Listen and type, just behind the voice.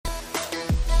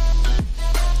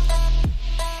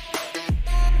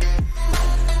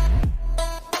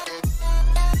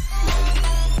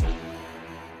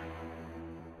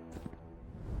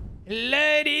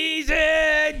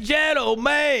Yo,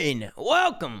 man,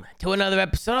 welcome to another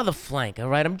episode of The Flank, all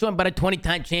right? I'm joined by the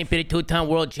 20-time champion, a 2-time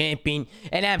world champion,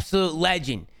 an absolute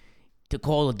legend to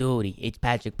Call of Duty. It's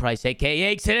Patrick Price,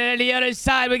 a.k.a. And then on the other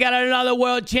side, we got another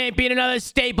world champion, another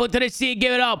staple to the sea.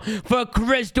 Give it up for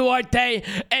Chris Duarte,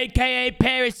 a.k.a.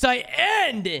 Parasite.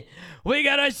 And we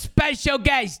got a special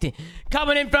guest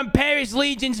coming in from Paris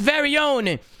Legion's very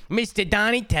own, Mr.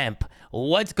 Donnie Temp.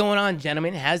 What's going on,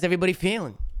 gentlemen? How's everybody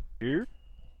feeling? Here?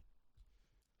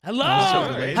 Hello.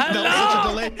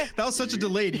 That was such a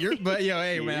delayed. But yo,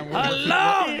 hey man. Hello.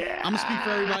 I'm gonna speak for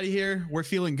everybody here. We're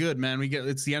feeling good, man.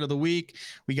 It's the end of the week.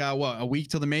 We got what, a week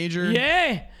till the major?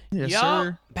 Yeah. Yes, Yo,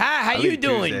 sir. Pat, how you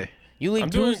doing? Tuesday. You leave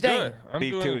Tuesday?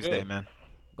 Leave Tuesday, man.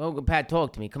 Go, Pat.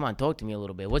 Talk to me. Come on, talk to me a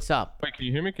little bit. What's up? Wait, can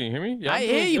you hear me? Yeah, I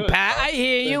hear you, good. Pat. I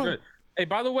hear you. Good. Hey,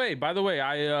 by the way,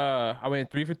 I went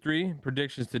 3 for 3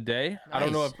 predictions today. Nice. I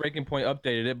don't know if Breaking Point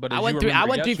updated it, but I went 3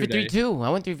 for 3 too. I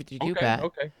went 3 for 3 too, Pat.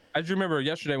 Okay. I just remember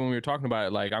yesterday when we were talking about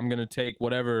it, like I'm gonna take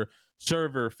whatever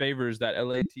server favors that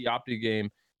LAT Optic game,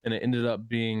 and it ended up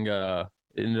being a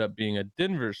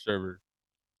Denver server.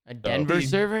 A Denver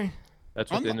server? That's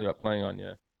what they ended up playing on,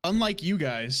 yeah. Unlike you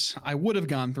guys, I would have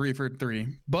gone 3 for 3,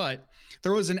 but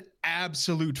there was an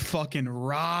absolute fucking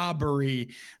robbery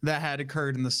that had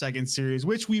occurred in the second series,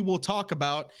 which we will talk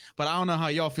about. But I don't know how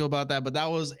y'all feel about that, but that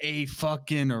was a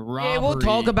fucking robbery. Yeah, we'll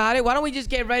talk about it. Why don't we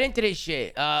just get right into this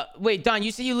shit? Wait, Don,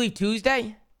 you say you leave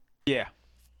Tuesday? Yeah.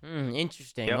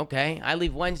 Interesting. Yep. Okay, I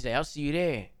leave Wednesday. I'll see you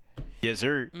there. Yes,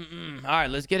 sir. All right,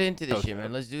 let's get into this shit,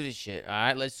 man. Let's do this shit. All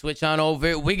right, let's switch on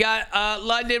over. We got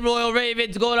London Royal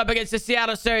Ravens going up against the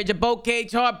Seattle Surge. A Boat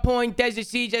Cage, Hardpoint, Desert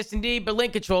Siege, S&D,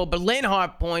 Berlin Control, Berlin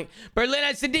Hardpoint, Berlin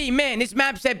S&D. Man, this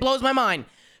map set blows my mind.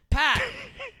 Pat,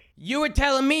 you were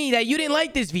telling me that you didn't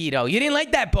like this veto. You didn't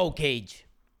like that Boat Cage.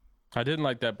 I didn't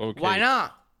like that Boat Cage. Why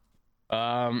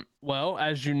not? Well,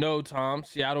 as you know, Tom,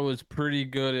 Seattle is pretty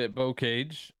good at Boat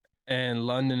Cage, and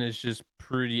London is just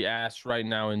pretty ass right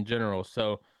now in general.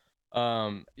 So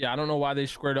yeah, I don't know why they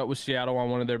squared up with Seattle on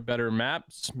one of their better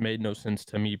maps. Made no sense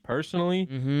to me personally.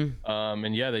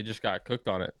 And yeah, they just got cooked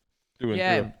on it.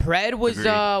 Yeah, Pred was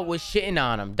shitting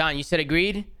on him. Don, you said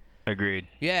agreed? Agreed.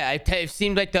 Yeah, it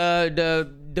seemed like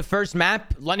the first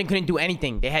map, London couldn't do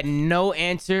anything. They had no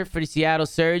answer for the Seattle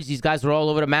Surge. These guys were all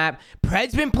over the map.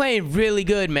 Pred's been playing really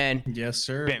good, man. Yes,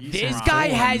 sir. This guy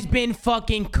has been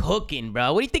fucking cooking,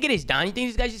 bro. What do you think it is, Don? You think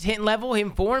this guy's just hitting level,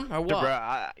 hitting form, or what?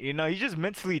 Bro, he's just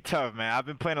mentally tough, man. I've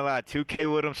been playing a lot of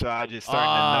 2K with him, so I just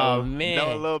starting to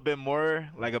know a little bit more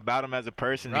like about him as a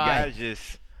person. The guy's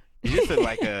just...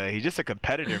 He's just a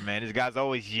competitor, man. This guy's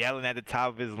always yelling at the top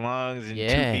of his lungs and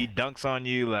 2B dunks on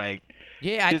you, like.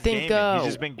 Yeah, I think he's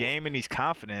just been gaming. He's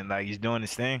confident, like he's doing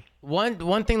his thing.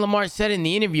 One thing Lamar said in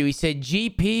the interview, he said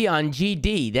GP on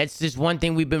GD. That's just one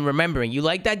thing we've been remembering. You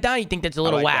like that, Don? You think that's a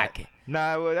little whack? That.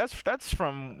 Nah, well, that's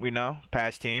from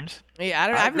past teams. Yeah,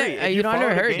 I've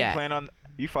never heard that.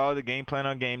 You follow the game plan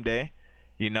on game day,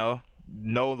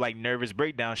 no like nervous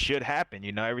breakdown should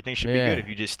happen. Everything should be good if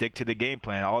you just stick to the game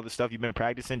plan. All the stuff you've been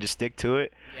practicing, just stick to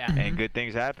it, and good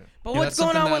things happen. But what's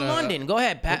going on with London? Go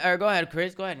ahead, Pat, or go ahead,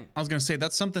 Chris. Go ahead. I was gonna say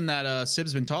that's something that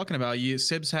Sib's been talking about.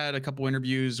 Sib's had a couple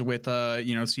interviews with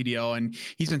CDL, and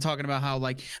he's been talking about how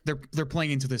like they're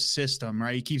playing into the system,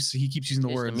 right? He keeps using the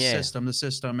word the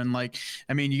system, and like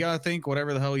you gotta think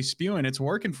whatever the hell he's spewing, it's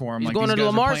working for him. He's like going to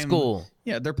Lamar school.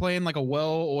 Yeah, they're playing like a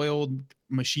well-oiled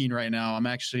machine right now. I'm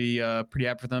actually pretty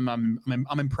happy for them.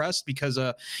 I'm impressed because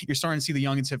you're starting to see the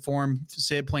youngins hit form.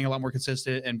 Sid playing a lot more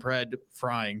consistent and Pred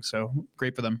frying. So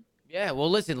great for them. Yeah, well,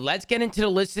 listen, let's get into the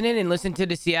listening and listen to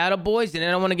the Seattle boys, and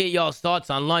then I want to get y'all's thoughts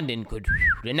on London.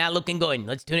 They're not looking good.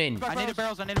 Let's tune in. I need the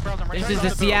barrels. I'm ready. This is the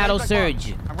Seattle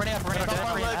Surge. I'm ready. I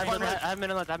have a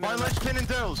minute left. One ledge, 10 and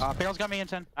barrels. Barrels got me in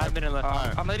 10. I have a minute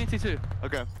left. I'm leading T2.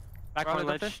 Okay. Back one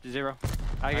ledge, 0.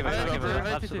 I give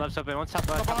it. Left open. One top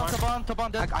left. Top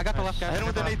on. I got the left guy. I hit him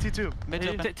with an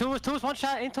AT2. Two is one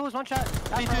shot. In two is one shot.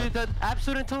 T2 dead.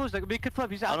 Absolute in twos. Like we could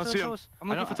flip. He's out. I'm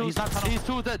looking for twos. He's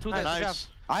two dead. Nice.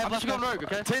 I'm just going rogue,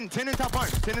 okay? 10 in top barn.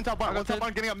 10 in top barn. One top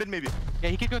barn getting up mid maybe.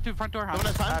 Yeah, he could go through front door. Front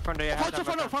door, yeah.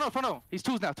 Front door. He's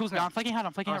twos now. Yeah, I'm flanking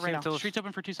out right now. Streets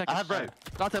open for 2 seconds. I have red.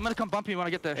 Dante, I'm gonna come bump you when I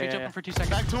get there. Streets open for 2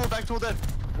 seconds. Back tool dead.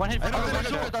 One hit. One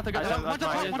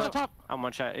top. I'm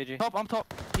one shot, AG. Top, I'm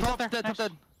top. He's up there.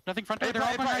 Dead. Nothing front door. They're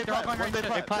all going right. Two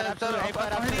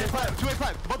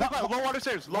A5. Low water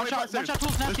stairs. One shot, tools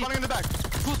nasty. There's running in the back.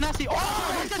 Tools nasty.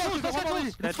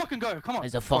 Oh, let's fucking go. Come on.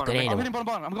 There's a fucking I'm hitting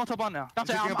bottom. I'm going top on now. I'm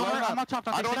not top.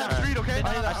 I don't have street, okay?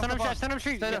 Send him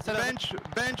street.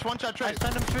 Bench, one shot trade.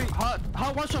 Send him street. Hot,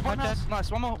 one shot.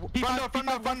 Nice. One more. Front door.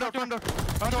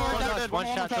 One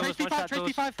shot.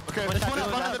 P5. Okay, this one is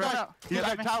running the back. He's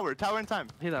like tower in time.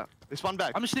 Hear that. It's one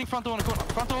back. I'm just sitting front door in the corner.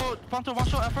 Front door, one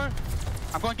shot effort.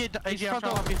 I'm going to get AG front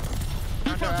door.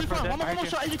 Two front. One more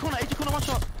shot, AG corner, one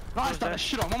shot. Nice, that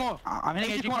shit on. One more. I'm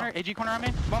hitting AG corner on me.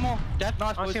 One more. Dead.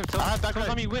 Nice, boys. I have back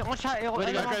on me. One shot.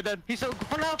 Dead. He's so.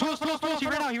 Close. He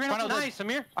ran out. Nice,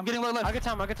 Amir. I'm getting low left. I got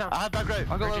time. I have back right.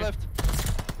 I'll go low left.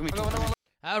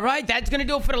 All right, that's going to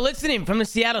do it for the listening from the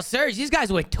Seattle Surge. These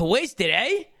guys were twisted,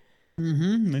 eh?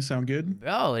 They sound good.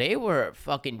 Bro, they were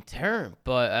fucking turned.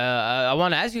 But I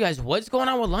want to ask you guys, what's going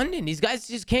on with London? These guys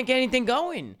just can't get anything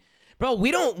going. Bro,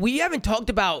 we haven't talked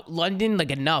about London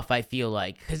like enough, I feel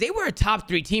like. Because they were a top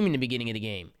 3 team in the beginning of the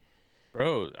game.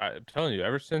 Bro, I'm telling you,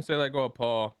 ever since they let go of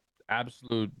Paul,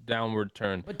 absolute downward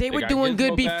turn. But they were doing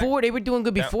good before. They were doing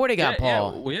good before they got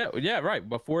Paul. Yeah, right.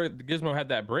 Before Gizmo had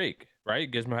that break,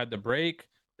 right? Gizmo had the break.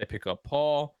 They pick up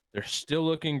Paul. They're still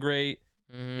looking great.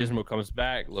 Gizmo comes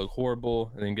back, look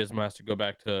horrible, and then Gizmo has to go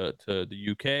back to the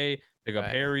UK, pick up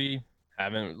Harry.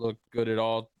 Haven't looked good at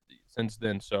all since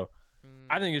then. So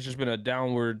I think it's just been a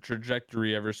downward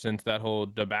trajectory ever since that whole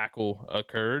debacle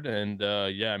occurred. And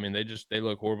yeah, I mean, they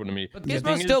look horrible to me. But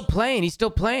Gizmo's still playing. He's still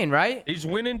playing, right? He's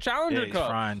winning Challenger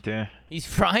Cup. Frying, too. He's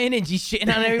frying and he's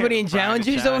shitting on everybody in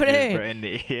challengers over there.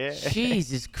 Yeah.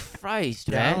 Jesus Christ,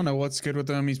 man. Yeah, I don't know what's good with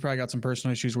him. He's probably got some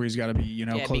personal issues where he's got to be,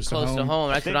 close to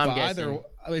home. That's what I'm guessing.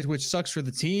 Which sucks for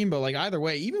the team, but like either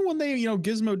way, even when they,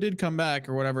 Gizmo did come back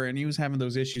or whatever, and he was having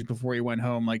those issues before he went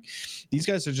home, like these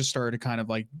guys have just started to kind of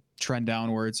like trend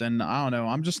downwards. And I don't know,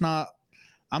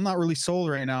 I'm not really sold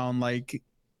right now on like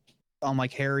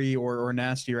Harry or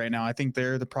Nasty right now. I think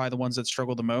they're probably the ones that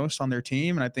struggle the most on their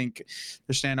team, and I think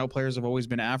their standout players have always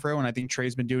been Afro, and I think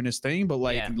Trey's been doing his thing. But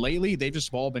lately, they've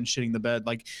just all been shitting the bed.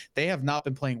 Like they have not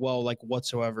been playing well, like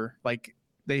whatsoever. Like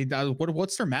they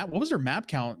what's their map? What was their map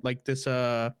count like this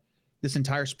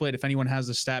entire split? If anyone has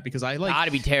the stat, because I like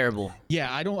gotta be terrible.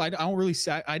 Yeah, I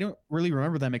don't really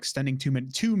remember them extending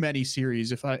too many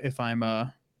series. If I'm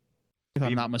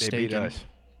not mistaken.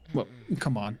 Well,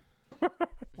 come on.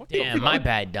 Damn, my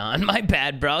bad, Don. My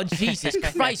bad, bro. Jesus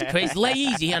Christ, Chris, lay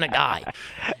easy on a guy.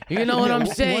 You know what I'm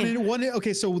saying?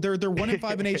 Okay, so they're 1 in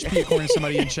 5 in HP according to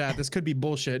somebody in chat. This could be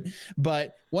bullshit,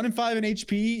 but 1 in 5 in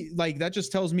HP, like that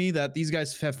just tells me that these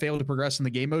guys have failed to progress in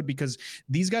the game mode, because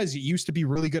these guys used to be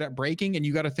really good at breaking, and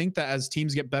you got to think that as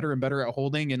teams get better and better at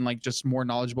holding and like just more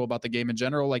knowledgeable about the game in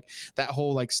general, like that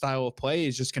whole like style of play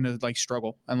is just gonna like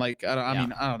struggle. And like I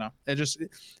mean I don't know. They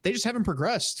just haven't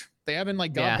progressed. They haven't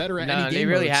like got better at any game. They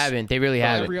really haven't. They really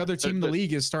haven't. Every other team in the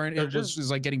league is starting. Is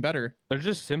like getting better. They're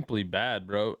just simply bad,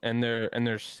 bro, and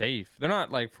they're safe. They're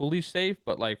not like fully safe,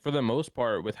 but like for the most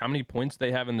part, with how many points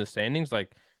they have in the standings,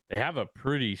 like they have a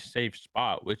pretty safe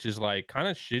spot, which is like kind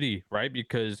of shitty, right?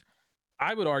 Because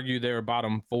I would argue they're a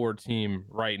bottom 4 team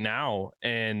right now,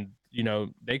 and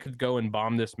they could go and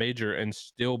bomb this major and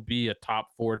still be a top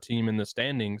 4 team in the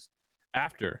standings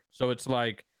after. So it's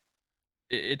like.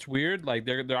 It's weird. Like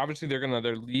they're obviously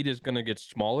their lead is gonna get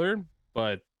smaller,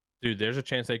 but dude, there's a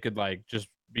chance they could like just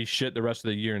be shit the rest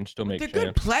of the year and still make. They're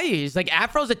good players. Like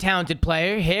Afro's a talented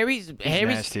player. Harry's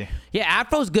nasty. Yeah,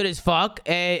 Afro's good as fuck.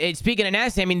 And speaking of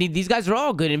nasty, I mean these guys are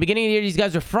all good. In the beginning of the year, these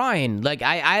guys were frying. Like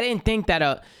I didn't think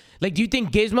that like, do you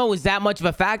think Gizmo was that much of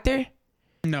a factor?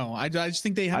 No, I just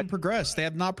think they haven't progressed. They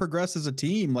have not progressed as a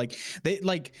team. Like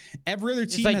every other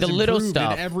team like has the little improved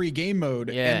stuff in every game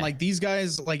mode. Yeah. And like these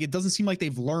guys, like it doesn't seem like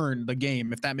they've learned the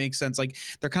game, if that makes sense. Like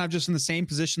they're kind of just in the same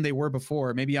position they were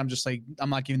before. Maybe I'm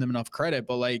not giving them enough credit,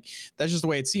 but like that's just the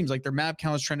way it seems. Like their map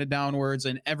count has trended downwards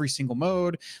in every single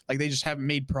mode. Like they just haven't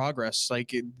made progress.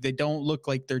 Like they don't look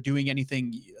like they're doing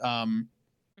anything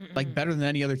like better than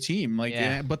any other team. Like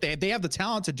but they have the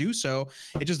talent to do so.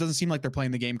 It just doesn't seem like they're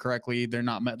playing the game correctly. They're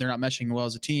not meshing well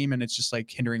as a team, and it's just like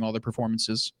hindering all their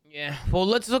performances. Yeah. Well,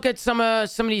 let's look at some of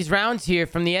these rounds here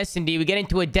from the S&D. We get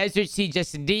into a Desert Siege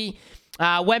S&D.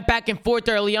 Went back and forth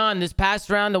early on. This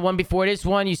past round, the one before this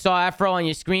one, you saw Afro on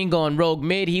your screen going rogue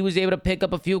mid. He was able to pick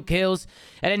up a few kills.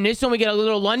 And then this one, we get a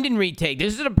little London retake.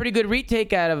 This is a pretty good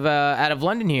retake out of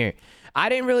London here. I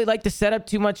didn't really like the setup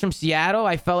too much from Seattle.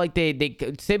 I felt like they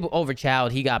Sib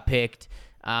overchild. He got picked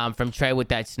from Trey with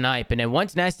that snipe. And then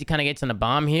once Nasty kind of gets on the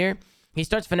bomb here, he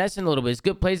starts finessing a little bit. It's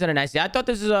good plays out of Nasty. I thought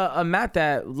this is a map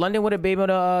that London would have been able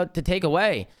to take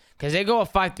away, because they go a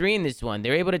 5-3 in this one.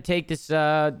 They're able to take this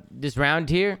round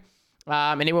here,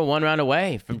 and they were 1 round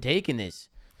away from taking this.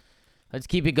 Let's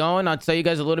keep it going. I'll tell you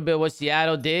guys a little bit what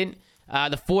Seattle did.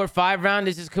 The 4-5 round,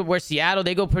 this is where Seattle,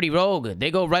 they go pretty rogue. They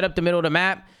go right up the middle of the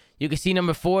map. You can see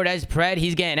number 4, that's Pred.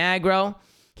 He's getting aggro.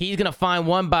 He's going to find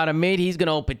one bottom mid. He's going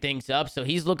to open things up. So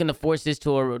he's looking to force this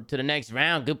to the next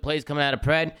round. Good plays coming out of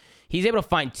Pred. He's able to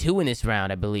find 2 in this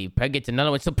round, I believe. Prez gets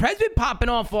another one. So Prez been popping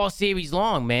off all series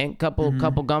long, man. Couple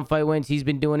gunfight wins. He's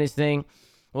been doing his thing.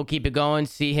 We'll keep it going.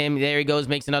 See him. There he goes.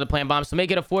 Makes another plant bomb. So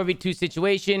make it a 4v2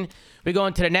 situation. We're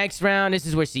going to the next round. This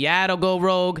is where Seattle go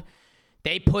rogue.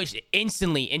 They push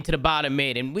instantly into the bottom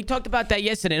mid. And we talked about that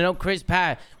yesterday. I know Chris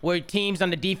Pat, where teams on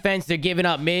the defense, they're giving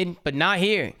up mid, but not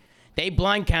here. They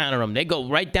blind counter them. They go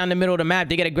right down the middle of the map.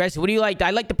 They get aggressive. What do you like?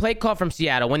 I like the play call from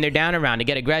Seattle when they're down around. They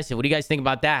get aggressive. What do you guys think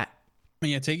about that?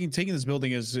 Yeah, taking this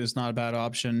building is not a bad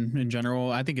option in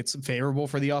general. I think it's favorable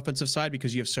for the offensive side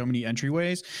because you have so many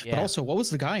entryways. Yeah. But also, what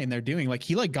was the guy in there doing? Like,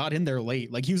 he got in there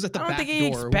late. Like, he was at the back door. I don't think he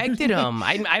expected him.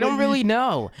 I don't really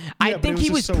know. Yeah, I think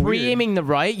he was pre-aiming the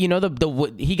right. You know,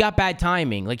 he got bad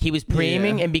timing. Like, he was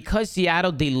pre-aiming, and because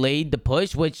Seattle delayed the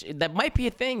push, which that might be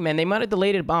a thing, man. They might have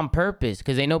delayed it on purpose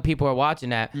because they know people are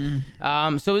watching that.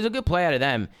 So it was a good play out of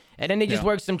them. And then they just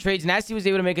worked some trades. Nasty was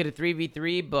able to make it a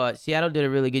 3v3, but Seattle did a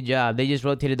really good job. They just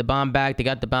rotated the bomb back. They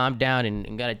got the bomb down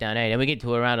and got it down A. Then we get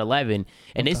to around 11.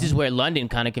 And this is where London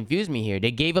kind of confused me here. They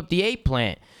gave up the A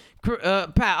plant.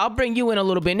 Pat, I'll bring you in a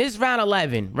little bit. In this round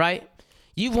 11, right?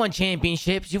 You've won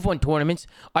championships. You've won tournaments.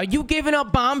 Are you giving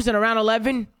up bombs in around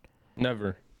 11?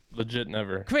 Never. Legit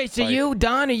never. Chris, are you?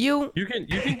 Don, are you? You can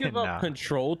give up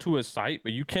control to a site,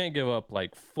 but you can't give up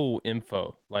like full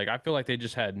info. Like, I feel like they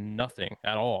just had nothing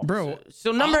at all. Bro.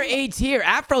 So number 8's here.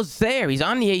 Afro's there. He's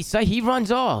on the A site. He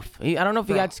runs off. I don't know if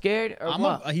he got scared or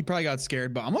what. He probably got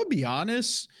scared, but I'm going to be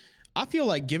honest. I feel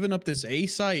like giving up this A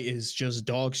site is just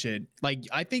dog shit. Like,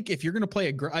 I think if you're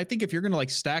gonna like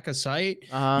stack a site,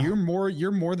 you're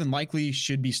more than likely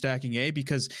should be stacking A,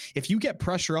 because if you get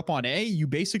pressure up on A, you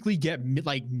basically get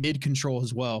mid control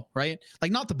as well, right?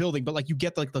 Like, not the building, but like you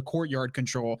get like the courtyard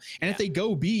control. And if they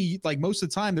go B, like most of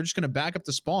the time they're just gonna back up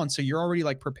the spawn, so you're already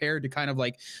like prepared to kind of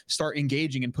like start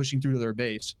engaging and pushing through to their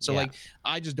base. So like,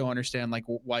 I just don't understand like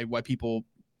why people.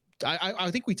 I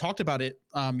think we talked about it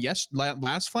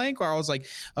last flank, where I was like,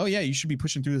 oh yeah, you should be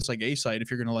pushing through this like A site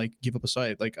if you're gonna like give up a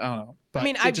site. Like, I don't know. But I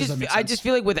mean, I just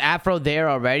feel like with Afro there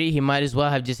already, he might as well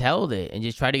have just held it and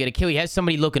just try to get a kill. He has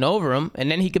somebody looking over him,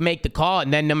 and then he can make the call,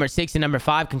 and then number 6 and number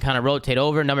 5 can kind of rotate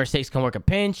over. Number 6 can work a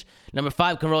pinch. Number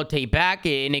 5 can rotate back,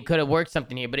 and it could have worked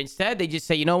something here. But instead, they just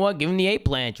say, you know what, give him the A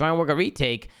plan, try and work a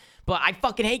retake. But I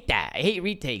fucking hate that. I hate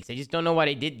retakes. I just don't know why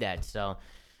they did that. So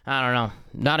I don't know.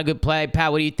 Not a good play.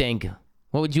 Pat, what do you think?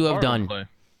 What would you have done?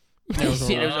 It was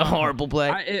a horrible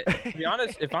play. To be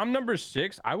honest, if I'm number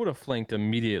 6, I would have flanked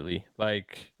immediately.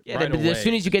 Like, right away. As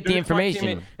soon as you get the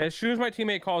information. As soon as my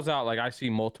teammate calls out, like, I see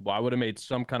multiple, I would have made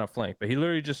some kind of flank. But he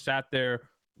literally just sat there,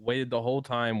 waited the whole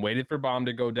time, waited for bomb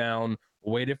to go down,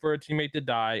 waited for a teammate to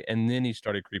die, and then he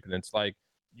started creeping. It's like,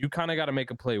 you kind of got to make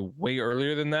a play way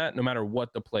earlier than that, no matter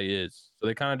what the play is. So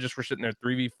they kind of just were sitting there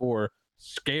 3v4,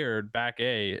 scared back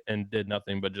A, and did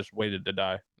nothing but just waited to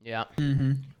die. Yeah.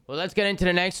 Well, let's get into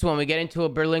the next one. We get into a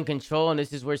Berlin control, and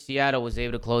this is where Seattle was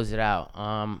able to close it out.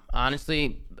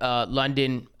 Honestly,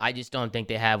 London, I just don't think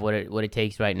they have what it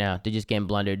takes right now. They're just getting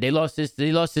blundered. They lost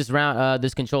this round,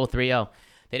 this control 3-0.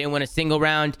 They didn't win a single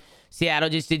round. Seattle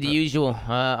just did the usual.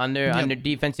 On their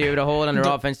defense, they were able to hold. On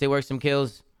their offense, they worked some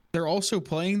kills. They're also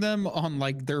playing them on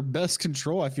like their best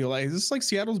control. I feel like is this like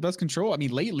Seattle's best control? I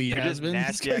mean, lately it has been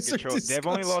nasty at control. They've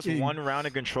only lost 1 round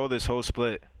of control this whole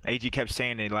split. AG kept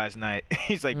saying it last night.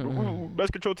 He's like,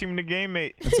 best control team in the game,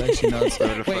 mate. That's actually nuts.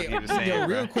 Wait,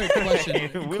 real quick question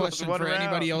for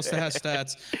anybody else that has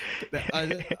stats.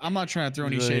 I'm not trying to throw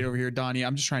any shade over here, Donnie.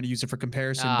 I'm just trying to use it for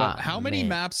comparison. But how many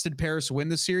maps did Paris win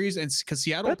this series? And because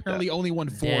Seattle apparently only won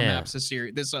 4 maps this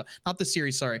series.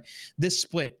 This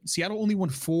split. Seattle only won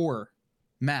 4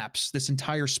 maps this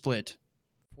entire split.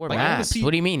 4 maps?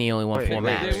 What do you mean he only won 4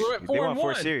 maps? They won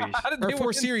 4 series. Or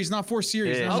 4 series, not 4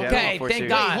 series. Yeah, okay, thank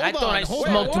God. I thought I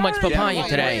smoked too much papaya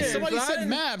today. Somebody said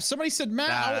maps.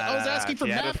 I was asking for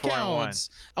map counts.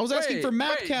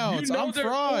 I'm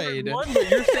fried.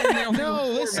 No,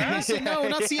 listen. No,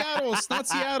 not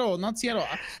Seattle. Not Seattle.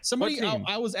 Somebody.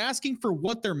 I was asking for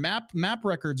what their map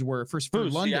records were for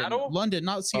London. Seattle? London,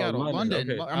 not Seattle.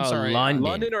 London. Okay. I'm sorry.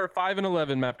 London or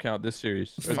 5-11 map count this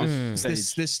series.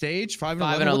 This stage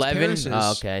 5-11. 11.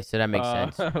 Oh, okay, so that makes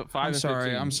sense. I'm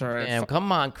sorry. Damn,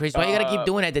 come on, Chris. Why you gotta keep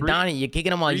doing that to Donnie? You're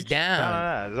kicking him while he's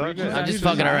down. I'm just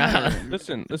fucking around.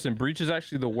 Listen. Breach is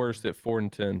actually the worst at 4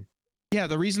 and 10. Yeah,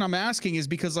 the reason I'm asking is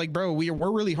because, like, bro,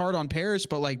 we're really hard on Paris,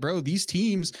 but like, bro, these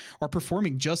teams are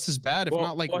performing just as bad, if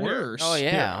not like worse. Oh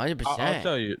yeah, 100%. I'll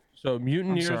tell you. So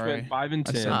Mutineers went 5 and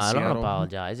 10. I don't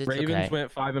apologize. It's Ravens went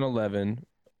 5 and 11.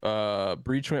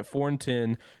 Breach went 4 and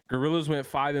 10. Gorillas went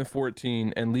 5 and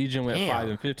 14, and Legion went 5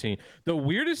 and 15. The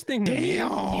weirdest thing to me,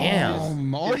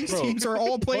 all these teams are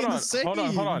all playing the same. Hold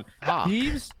on.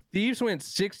 Thieves went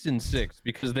 6-6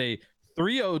 because they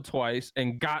 3-0 twice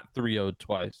and got 3-0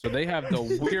 twice. So they have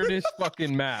the weirdest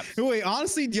fucking maps. Wait,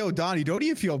 honestly, yo, Donnie, don't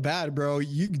even feel bad, bro.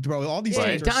 Bro, all these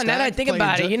teams Don, now that I think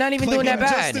about it, you're not even doing that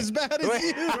bad. Just as bad as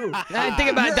you. Now I think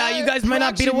about it, Don, you guys might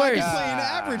not be the worst. Playing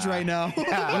average right now. You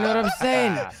know what I'm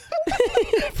saying?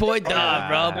 Poor Don,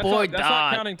 bro. Poor Don. That's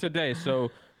not counting today. So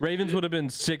Ravens would have been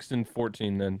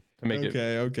 6-14 then to make it.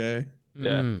 Okay.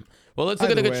 Yeah. Well, let's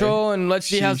look at the control and let's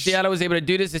see how Seattle was able to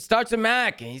do this. It starts with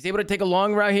Mac. He's able to take a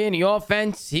long route here in the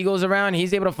offense. He goes around.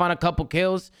 He's able to find a couple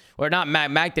kills. Or not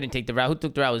Mac. Mac didn't take the route. Who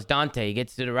took the route? It was Dante. He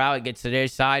gets to the route. He gets to their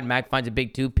side. Mac finds a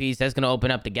big two-piece. That's going to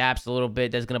open up the gaps a little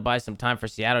bit. That's going to buy some time for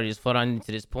Seattle to just float on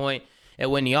into this point and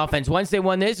win the offense. Once they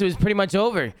won this, it was pretty much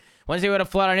over. Once they were to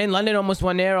float on in, London almost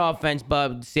won their offense,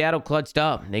 but Seattle clutched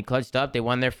up. They clutched up. They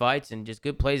won their fights, and just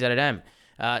good plays out of them.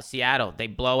 Seattle, they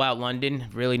blow out London.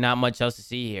 Really not much else to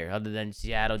see here other than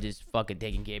Seattle just fucking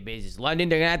taking care of business. London,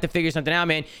 they're going to have to figure something out,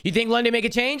 man. You think London make a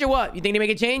change or what? You think they make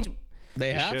a change?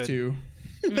 They have to.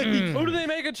 Who do they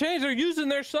make a change? They're using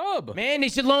their sub. Man, they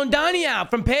should loan Donnie out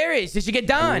from Paris. They should get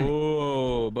Don.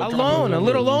 Oh, a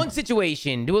little loan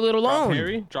situation. Do a little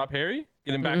loan. Drop Harry.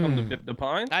 Get him back on the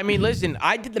pine. I mean, listen,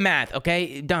 I did the math,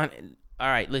 okay? Don, all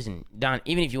right, listen, Don,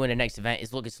 even if you win the next event,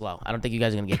 it's looking slow. I don't think you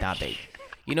guys are going to get top 8.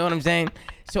 You know what I'm saying?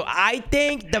 So I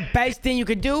think the best thing you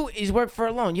could do is work for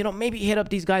a loan. You know, maybe hit up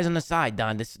these guys on the side,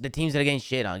 Don. The teams that are getting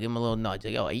shit on. Give them a little nudge.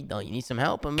 Like, yo, you need some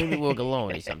help? Or maybe work a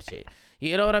loan or some shit.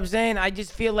 You know what I'm saying? I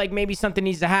just feel like maybe something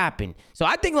needs to happen. So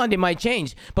I think London might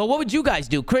change. But what would you guys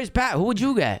do? Chris, Pat, who would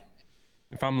you get?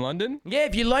 If I'm London? Yeah,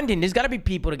 if you're London, there's got to be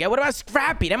people to get. What about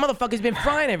Scrappy? That motherfucker's been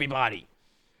frying everybody.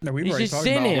 No, we've He's already just talked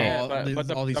sitting about here. But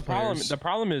the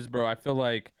problem is, bro, I feel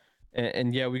like,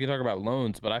 and yeah, we can talk about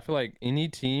loans, but I feel like any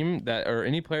team that, or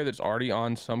any player that's already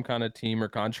on some kind of team or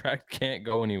contract can't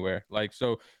go anywhere. Like,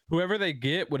 so whoever they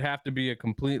get would have to be a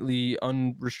completely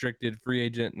unrestricted free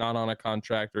agent, not on a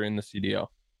contract or in the CDL.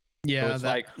 Yeah,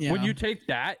 so it's when you take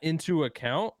that into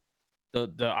account,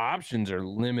 the options are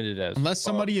limited unless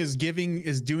somebody is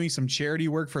doing some charity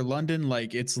work for London,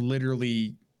 like it's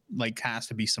literally like has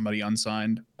to be somebody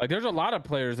unsigned. Like there's a lot of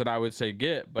players that I would say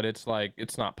get, but it's like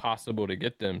it's not possible to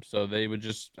get them, so they would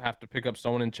just have to pick up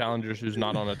someone in Challengers who's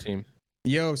not on a team.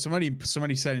 Yo, somebody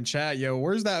said in chat, yo,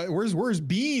 where's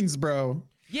Beans, bro?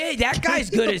 Yeah, that guy's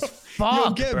good as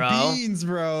fuck, get bro. Beans,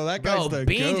 bro. That guy's the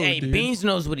Beans, goat, hey, dude. Beans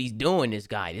knows what he's doing. This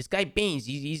guy Beans,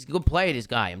 he's a good player. This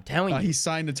guy, I'm telling you. He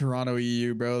signed to Toronto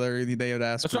EU, bro. They would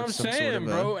ask. That's what I'm saying,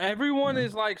 bro. Everyone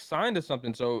is like signed to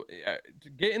something, so to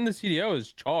get in the CDO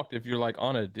is chalked if you're like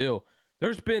on a deal.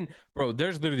 There's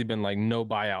literally been like no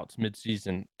buyouts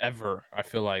mid-season ever. I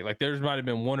feel like there's might have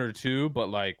been one or two, but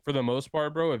like for the most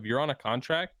part, bro, if you're on a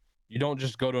contract, you don't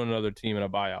just go to another team in a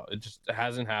buyout. It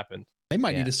hasn't happened. They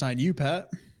might need to sign you, Pat.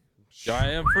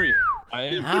 I am free. I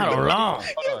don't know.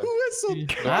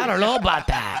 I don't know about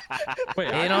that. Wait,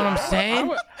 you know what I'm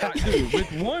saying? Dude,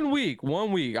 with 1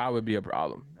 week, I would be a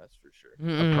problem. That's for sure.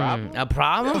 A problem? A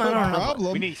problem? I don't know.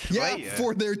 Problem. We need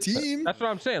for their team. That's what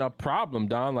I'm saying. A problem,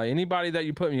 Don. Like anybody that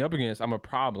you put me up against, I'm a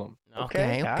problem.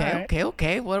 Okay.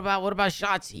 What about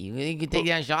Shotzi? You can take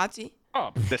down Shotzi? Oh,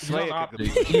 the Slayer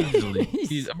easily.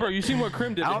 Bro, you seen what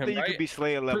Krim did to him, I don't think right? you could be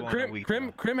Slayer level on a week.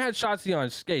 Krim had Shotzi on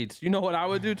skates. You know what I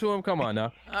would do to him? Come on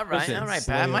now. All right,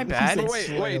 Pat. My bad.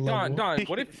 So wait, Don.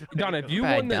 What if you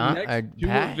won the next 2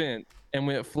 events and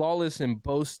went flawless in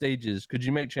both stages? Could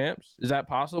you make champs? Is that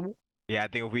possible? Yeah, I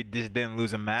think if we just didn't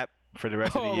lose a map for the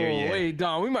rest of the year, yeah. Wait,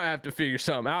 Don, we might have to figure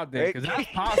something out there because that's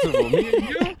possible. Me and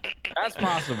you, that's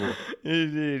possible.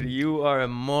 Dude, you are a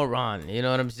moron. You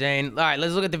know what I'm saying? All right,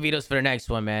 let's look at the vetoes for the next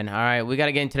one, man. All right, we got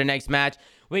to get into the next match.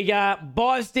 We got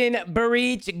Boston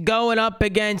Breach going up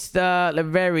against the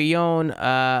very own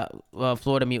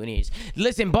Florida Mutineers.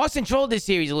 Listen, Boston trolled this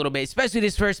series a little bit, especially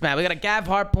this first map. We got a Gav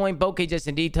Hardpoint, Bocage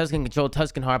S&D, Tuscan Control,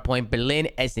 Tuscan Hardpoint, Berlin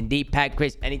S&D, Pat,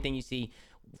 Chris, anything you see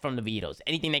from the vetoes,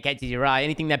 anything that catches your eye,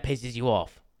 anything that pisses you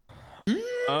off.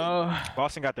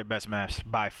 Boston got their best maps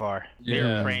by far. Yeah.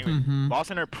 They're praying.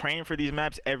 Boston are praying for these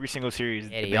maps every single series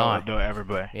they'll ever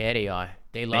play. Yeah, they are.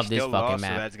 They love this fucking lost,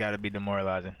 map. So that's got to be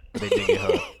demoralizing. They did get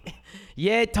hooked.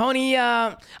 Yeah, Tony.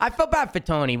 I felt bad for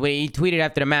Tony when he tweeted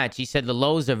after the match. He said the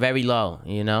lows are very low.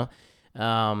 You know,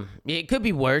 it could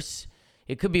be worse.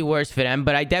 It could be worse for them,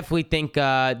 but I definitely think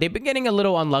they've been getting a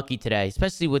little unlucky today,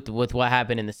 especially with what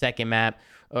happened in the second map.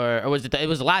 Or was it? It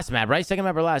was the last map, right? Second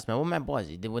map or last map? What map was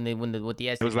it? When with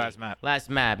the SC? It was last map. Last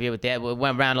map. Yeah, with that, we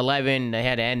went round 11. They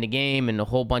had to end the game and a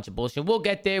whole bunch of bullshit. We'll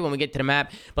get there when we get to the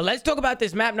map. But let's talk about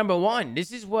this map number 1.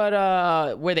 This is what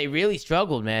where they really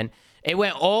struggled, man. It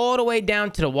went all the way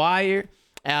down to the wire.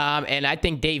 And I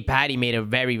think Dave Patty made a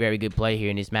very, very good play here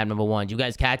in this map number 1. You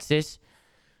guys catch this?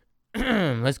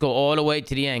 Let's go all the way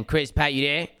to the end. Chris, Pat, you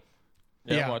there?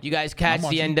 Yeah. You guys catch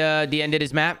the end of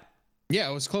this map? Yeah,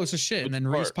 it was close as shit, and then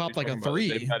Reese popped like a 3.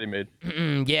 Dave Patty made.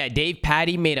 Yeah, Dave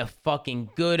Patty made a fucking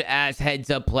good-ass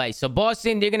heads-up play. So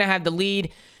Boston, they're going to have the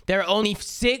lead. They're only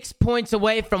 6 points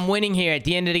away from winning here at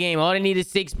the end of the game. All they need is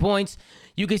 6 points.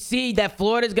 You can see that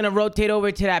Florida's going to rotate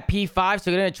over to that P5, so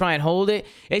they're going to try and hold it.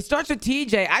 It starts with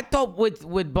TJ. I thought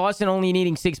with Boston only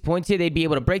needing 6 points here, they'd be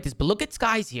able to break this. But look at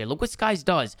Skies here. Look what Skies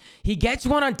does. He gets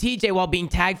one on TJ while being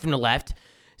tagged from the left.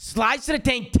 Slides to the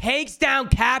tank, takes down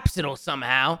Capsule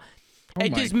somehow.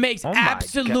 It just makes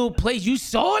absolute plays. You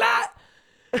saw that?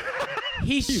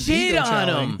 He shit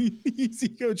on him. He's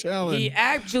ego challenge. He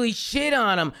actually shit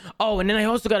on him. Oh, and then I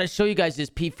also got to show you guys this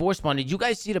P4 spawn. Did you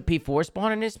guys see the P4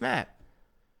 spawn in this map?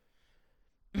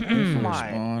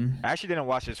 I actually didn't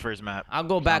watch this first map. I'll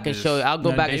go back and show you. I'll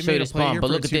go back and show you the spawn. But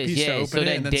look at this. Yeah, so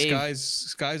then Dave,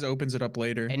 Skies opens it up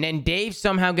later. And then Dave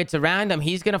somehow gets around him.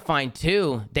 He's gonna find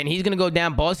 2. Then he's gonna go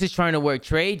down. Boss is trying to work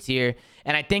trades here,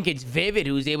 and I think it's Vivid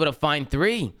who's able to find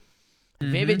 3.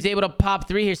 Vivid's able to pop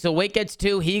 3 here. So Wake gets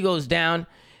 2. He goes down.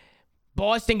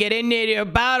 Boston get in there. They're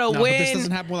about to win. But this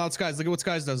doesn't happen without Skies. Look at what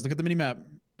Skies does. Look at the mini map.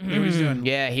 Look what he's doing.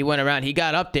 Yeah, he went around. He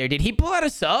got up there. Did he pull out a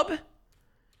sub?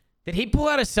 Did he pull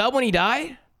out a sub when he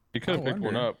died? He could have picked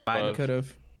one up. He could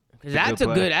have. That's a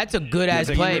good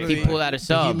ass play if he pulled out a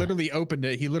sub. He literally opened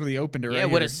it. Yeah,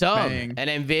 with a sub. Bang. And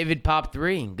then Vivid popped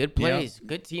 3. Good plays. Yep.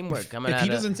 Good teamwork coming out.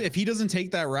 If he doesn't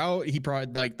take that route, he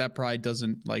probably that probably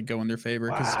doesn't go in their favor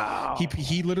because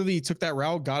he literally took that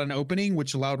route, got an opening,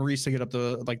 which allowed Reese to get up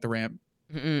the ramp.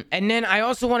 And then I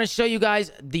also want to show you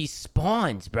guys these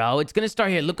spawns, bro. It's gonna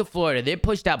start here. Look at Florida. They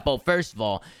pushed out both. First of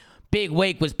all, Big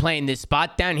Wake was playing this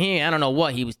spot down here. I don't know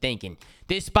what he was thinking.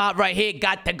 This spot right here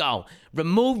got to go.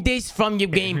 Remove this from your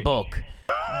game book.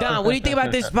 Don, what do you think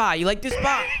about this spot? You like this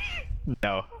spot?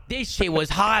 No. This shit was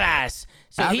hot ass.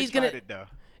 So he's gonna. It, though.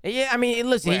 Yeah, I mean,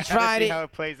 listen, he tried it. How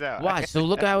it plays out. Watch. So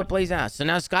look at how it plays out. So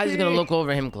now Skies is gonna look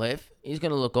over him, Cliff. He's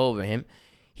gonna look over him.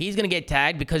 He's gonna get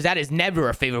tagged because that is never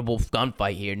a favorable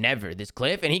gunfight here. Never. This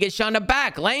Cliff, and he gets shot in the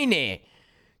back, laying there.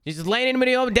 Just laying in the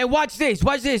middle. Then watch this.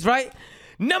 Watch this, right?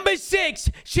 Number 6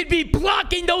 should be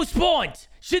blocking those spawns.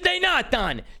 Should they not,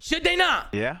 Don? Should they not?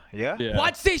 Yeah.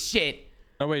 Watch this shit.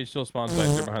 No way, he still spawns back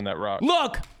there behind that rock.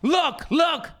 Look.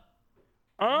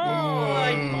 Oh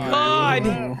my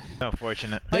God.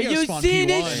 Unfortunate. Are you seeing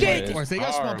this shit? Or if they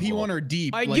got spawn P1 or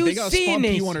deep. Are you seeing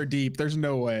this? P1 or deep. There's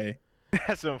no way.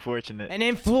 That's unfortunate. And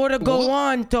then Florida go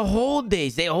on to hold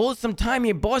this. They hold some time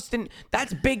here. Boston,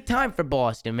 that's big time for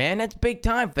Boston, man. That's big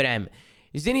time for them.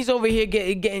 Zinni's over here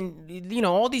getting,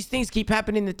 all these things keep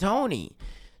happening to Tony.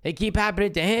 They keep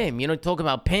happening to him. Talking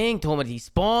about ping, talking about he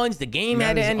spawns. The game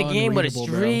had to end the game with a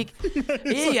streak.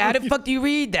 Yeah, how the fuck do you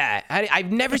read that?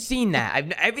 I've never seen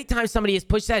that. Every time somebody has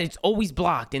pushed that, it's always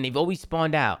blocked, and they've always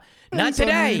spawned out. Not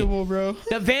today. Bro.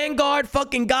 The Vanguard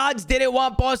fucking gods didn't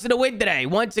want Boston to win today.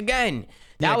 Once again.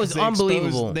 That was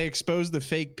unbelievable. They exposed the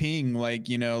fake ping, like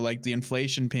the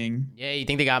inflation ping. Yeah, you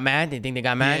think they got mad? Yeah,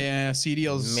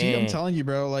 CDLs. See, I'm telling you,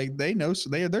 bro. Like they know,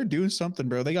 they're doing something,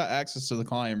 bro. They got access to the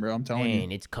client, bro. I'm telling you.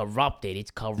 It's corrupted. It's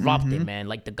corrupted, man.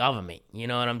 Like the government. You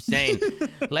know what I'm saying?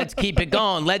 Let's keep it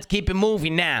going. Let's keep it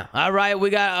moving now. All right, we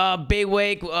got Big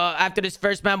Wake. After this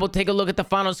first map, we'll take a look at the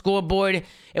final scoreboard.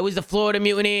 It was the Florida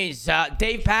Mutineers.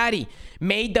 Dave Patty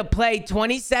made the play,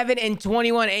 27 and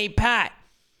 21. Hey, Pat.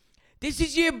 This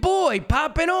is your boy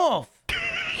popping off.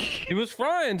 He was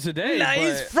frying today. Nah,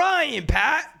 he's frying,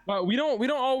 Pat. But we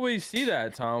don't always see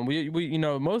that, Tom. We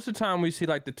most of the time we see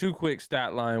like the too quick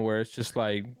stat line where it's just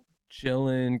like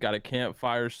chilling, got a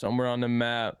campfire somewhere on the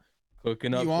map,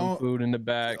 cooking up some food in the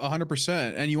back.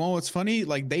 100%. And you know what's funny?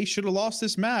 Like they should have lost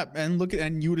this map and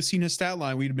you would have seen his stat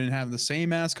line. We'd have been having the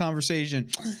same ass conversation.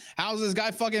 How's this guy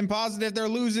fucking positive they're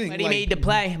losing? But he made the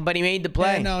play.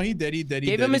 Yeah, no, he did.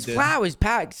 Give him his flowers,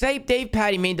 Pat. Say Dave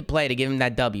Patty made the play to give him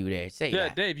that W there. Say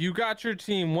that. Dave, you got your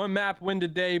team one map win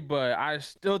today, but I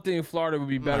still think Florida would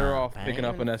be better off picking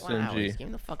up an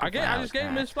SMG. I just gave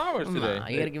him his flowers today.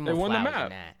 You gotta give him the flowers. They won the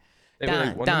map.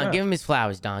 Don, give him his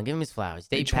flowers, Don. Give him his flowers.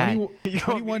 Dave Patty.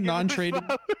 21 non-traded.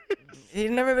 We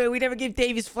never give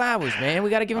Dave his flowers, man. We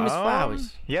gotta give him his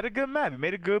flowers. He had a good map. He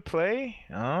made a good play.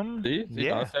 See,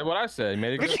 I said what I said. He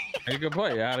made a good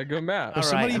play. He had a good map.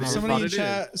 Somebody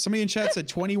in chat said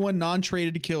 21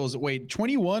 non-traded kills. Wait,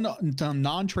 21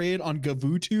 non-traded on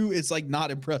Gavutu is like not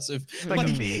impressive. Like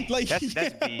a B. That's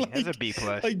B. That's a B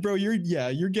plus. Like, bro, you're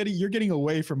getting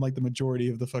away from like the majority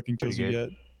of the fucking kills you get.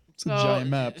 It's a giant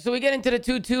map. So we get into the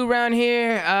 2-2 round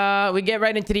here. We get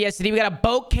right into the S&D. We got a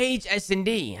boat cage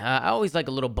S&D. I always like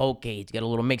a little boat cage. Get a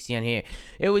little mixy on here.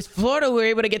 It was Florida who were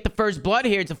able to get the first blood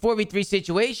here. It's a 4v3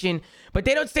 situation, but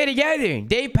they don't stay together.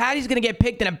 Dave Patty's going to get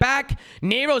picked in the back.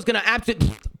 Nero's going to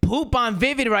absolutely poop on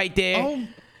Vivid right there. Oh.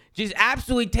 Just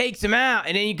absolutely takes him out.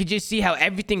 And then you could just see how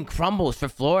everything crumbles for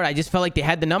Florida. I just felt like they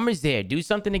had the numbers there. Do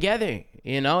something together.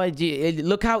 You know,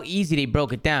 look how easy they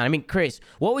broke it down. I mean, Chris,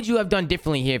 what would you have done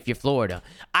differently here if you're Florida?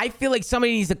 I feel like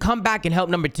somebody needs to come back and help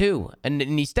number 2 in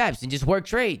these steps and just work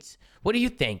trades. What do you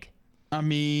think? I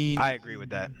mean, I agree with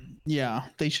that. Yeah,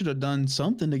 they should have done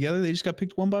something together. They just got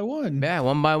picked one by one. Yeah,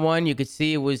 one by one. You could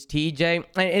see it was TJ.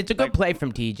 And it's a good play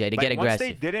from TJ to get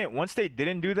aggressive. Once they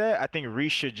didn't do that, I think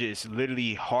Reese should just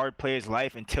literally hard play his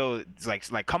life until it's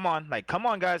like come on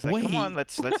guys, like come on,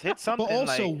 let's hit something. But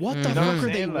also, like, what the fuck are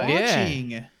they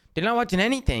watching? Yeah. They're not watching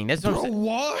anything. That's what I'm saying.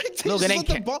 What? Look,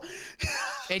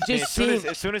 it just seems...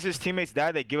 as soon as his teammates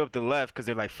die, they give up the left because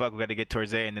they're like, fuck, we got to get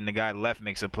towards A, and then the guy left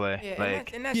makes a play. Yeah,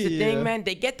 like, and that's the thing, man.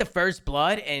 They get the first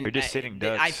blood, and they're just sitting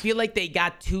ducks. I feel like they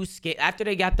got too scared. After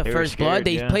they got the first blood,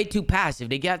 they played too passive.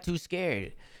 They got too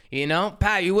scared. You know?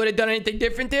 Pat, you would have done anything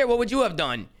different there? What would you have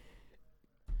done?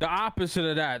 The opposite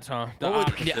of that, Tom. The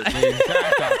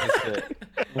exact opposite.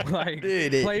 Like,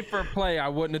 play for play, I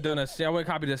wouldn't have done I wouldn't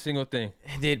copied a single thing.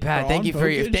 Dude, Pat, thank you for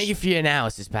your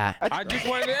analysis, Pat. I just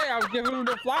wanted to, I was giving them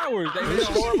the flowers. They did a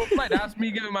horrible play. That's me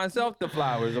giving myself the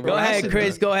flowers. Go ahead,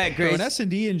 Chris. Go ahead, Chris. In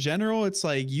S&D in general, it's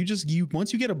like you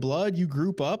once you get a blood, you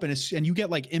group up and you get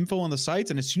like info on the sites,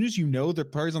 and as soon as you know the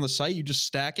players on the site, you just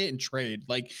stack it and trade.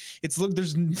 Like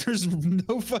there's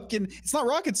no fucking, it's not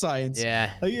rocket science.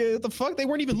 Yeah. Like, the fuck, they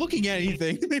weren't even looking at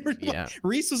anything. They were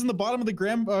Reese was in the bottom of the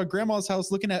grandma's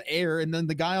house looking at air, and then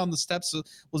the guy on the steps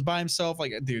was by himself.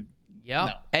 Like, dude. Yep.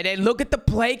 No. And then look at the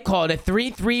play call, the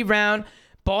 3-3 round.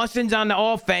 Boston's on the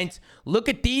offense. Look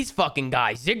at these fucking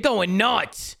guys. They're going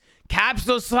nuts.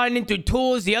 Capsule sliding in through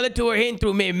tools. The other two are hitting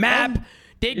through mid-map.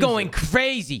 They're going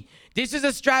crazy. This is a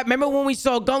strat. Remember when we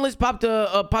saw Gunless pop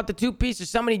the 2-piece, or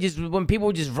somebody just, when people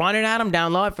were just running at him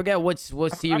down low? I forget what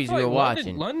series we were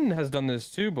watching. London has done this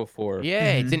too before.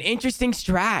 Yeah, it's an interesting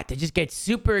strat to just get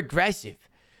super aggressive.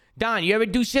 Don, you ever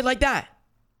do shit like that?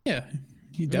 Yeah.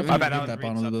 You definitely get that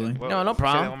bottom of the building. No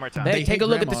problem. Hey, take a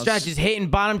look at the strat. Just hitting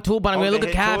bottom tool, bottom. Look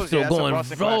at Capsule going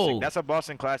roll. That's a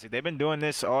Boston classic. They've been doing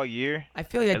this all year. I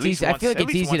feel like it's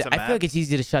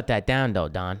easy to shut that down, though,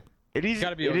 Don. It is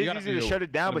easy to shut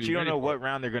it down, but you don't know what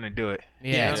round they're gonna do it.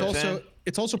 Yeah,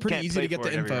 it's also pretty easy to get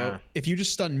the info. If you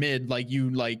just stun mid, like you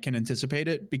can anticipate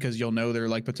it because you'll know they're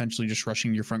like potentially just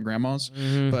rushing your front grandmas.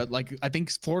 But like I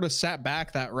think Florida sat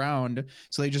back that round,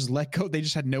 so they just let go. They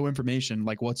just had no information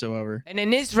like whatsoever. And in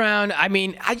this round, I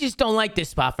mean, I just don't like this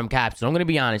spot from Capsule. I'm gonna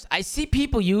be honest. I see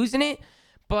people using it.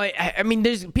 But I mean,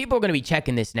 people are gonna be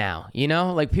checking this now, you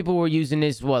know. Like people were using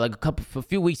this. A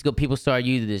few weeks ago, people started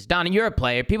using this. Don, you're a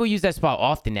player. People use that spot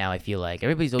often now. I feel like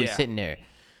everybody's always sitting there.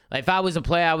 Like if I was a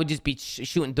player, I would just be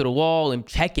shooting through the wall and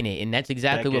checking it, and that's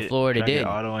exactly what Florida did.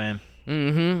 Auto aim.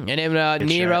 And then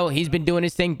Nero, he's been doing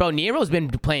his thing, bro. Nero's been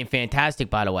playing fantastic,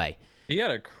 by the way. He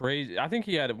had I think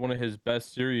he had one of his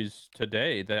best series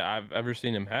today that I've ever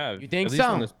seen him have. You think At least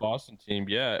on this Boston team,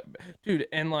 yeah, dude,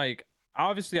 and like.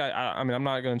 Obviously, I mean, I'm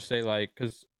not going to say, like,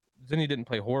 because Zinni didn't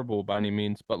play horrible by any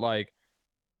means, but, like,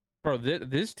 bro,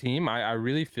 this team, I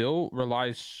really feel,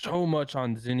 relies so much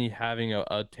on Zinni having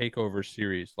a takeover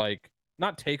series. Like,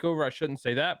 not takeover, I shouldn't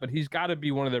say that, but he's got to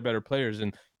be one of their better players.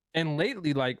 And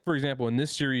lately, like, for example, in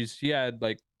this series, he had,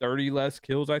 like, 30 less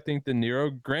kills, I think, than Nero.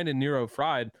 Granted, Nero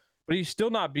fried, but he's still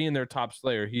not being their top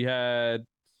slayer. He had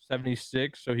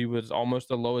 76, so he was almost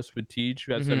the lowest with Teej,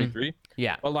 who had 73.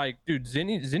 Yeah. But like, dude,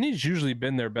 Zinni's usually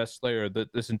been their best slayer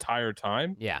this entire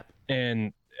time. Yeah.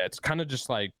 And it's kind of just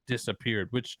like disappeared,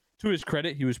 which to his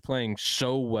credit, he was playing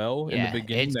so well in the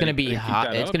beginning. It's gonna be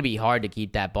hard. It's gonna be hard to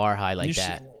keep that bar high like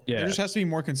that. Yeah. There just has to be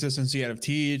more consistency out of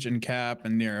Teej and Cap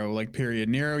and Nero, like period.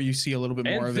 Nero, you see a little bit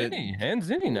more of it. And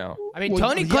Zinni now. I mean,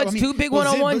 Tony cuts two big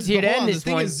one-on-ones here to end this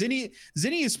one. The thing is,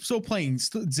 Zinni is still playing.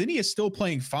 Zinni is still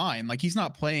playing fine. Like he's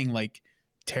not playing like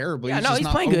terribly. Yeah, he's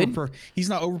playing good. He's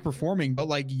not overperforming, but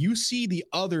like you see the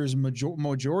others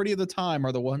majority of the time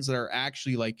are the ones that are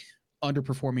actually like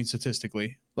underperforming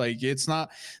statistically. Like it's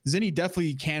not, Zinni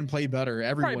definitely can play better.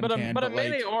 Everyone can. But a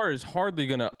melee R is hardly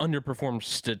gonna underperform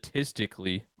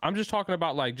statistically. I'm just talking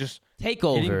about like just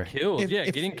takeover getting kills.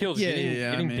 Getting kills,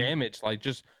 getting damage, like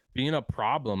just being a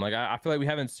problem. Like I feel like we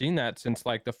haven't seen that since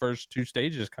like the first two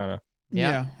stages kind of.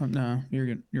 Yeah, no, you're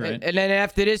good. You're right. And then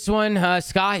after this one,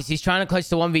 Skies, he's trying to clutch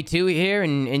the 1v2 here,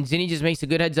 and Zinni just makes a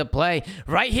good heads-up play.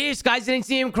 Right here, Skies didn't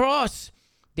see him cross.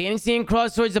 Dancing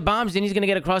cross towards the bombs, then he's going to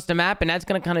get across the map, and that's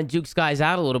going to kind of juke guys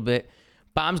out a little bit.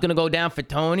 Bomb's going to go down for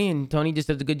Tony, and Tony just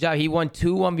does a good job. He won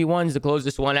 2 1v1s to close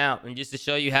this one out. And just to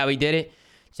show you how he did it,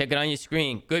 check it on your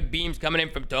screen. Good beams coming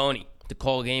in from Tony to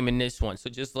call game in this one. So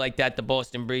just like that, the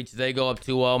Boston Breach, they go up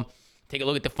 2-0. Take a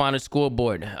look at the final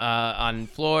scoreboard. On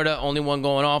Florida, only one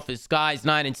going off is Skies,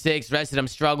 9-6. Rest of them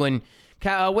struggling.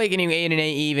 Awakening 8-8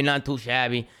 even, not too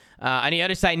shabby. On the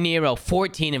other side, Nero,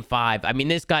 14-5. I mean,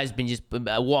 this guy's been just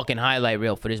a walking highlight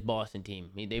reel for this Boston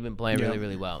team. They've been playing really,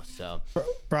 really well. So,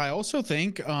 but I also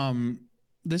think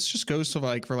this just goes to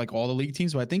for all the league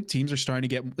teams, but I think teams are starting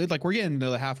to get we're getting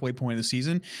to the halfway point of the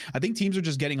season. I think teams are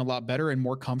just getting a lot better and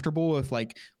more comfortable with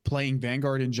playing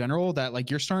Vanguard in general,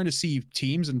 that you're starting to see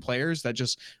teams and players that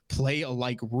just play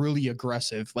really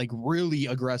aggressive,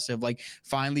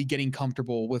 finally getting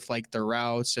comfortable with their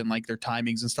routes and their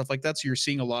timings and stuff like that. So you're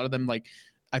seeing a lot of them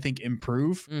I think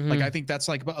improve. I think that's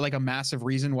like a massive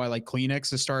reason why Kleenex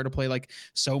has started to play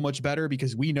so much better,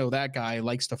 because we know that guy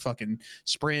likes to fucking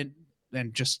sprint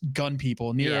and just gun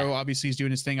people. Nero obviously is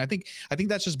doing his thing. I think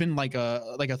that's just been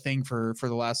a thing for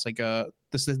the last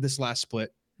this last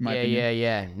split.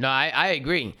 Yeah. No, I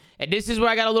agree. And this is where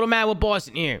I got a little mad with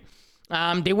Boston here.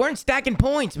 They weren't stacking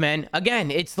points, man.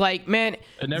 Again, it's man,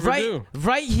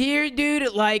 right here, dude.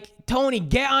 Tony,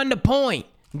 get on the point.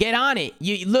 Get on it.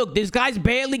 Look, this guy's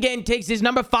barely getting takes. His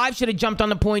number 5 should have jumped on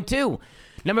the point too.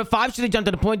 Number 5 should have jumped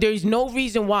on the point. There is no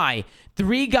reason why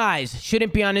 3 guys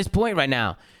shouldn't be on this point right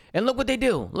now. And look what they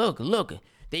do. Look.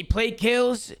 They play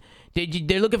kills.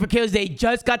 They're looking for kills. They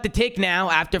just got the tick now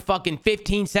after fucking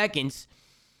 15 seconds.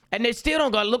 And they still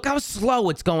don't go. Look how slow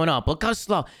it's going up. Look how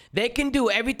slow. They can do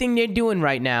everything they're doing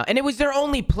right now. And it was their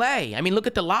only play. I mean, look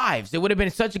at the lives. It would have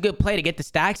been such a good play to get the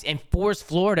stacks and force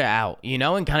Florida out,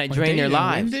 and kind of drain their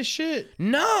lives. Win this shit?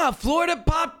 Nah, Florida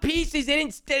popped pieces. They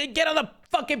didn't get on the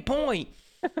fucking point.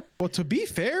 Well, to be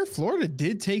fair, Florida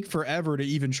did take forever to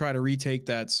even try to retake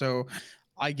that. So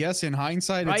I guess in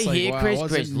hindsight, right it's here, wow,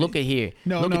 Chris, look at here.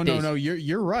 No.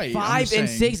 You're right. 5 and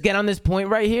 6 get on this point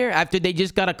right here after they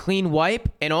just got a clean wipe,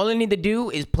 and all they need to do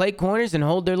is play corners and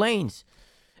hold their lanes.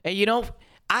 And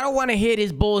I don't want to hear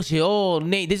this bullshit. Oh,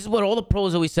 Nate, this is what all the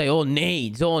pros always say. Oh,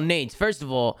 nades. First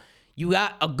of all, you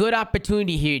got a good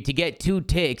opportunity here to get 2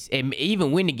 ticks and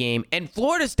even win the game. And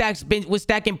Florida was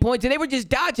stacking points, and they were just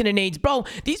dodging the nades, bro.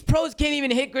 These pros can't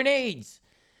even hit grenades.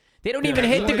 They don't even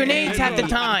hit the grenades half the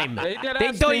time. They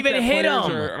don't even hit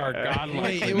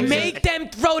them. Make them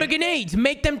throw the grenades.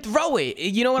 Make them throw it.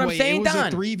 You know what I'm saying, Don?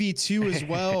 It was a 3v2 as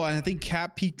well. And I think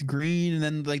Cap peaked green, and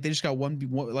then they just got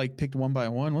picked 1 by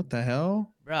 1. What the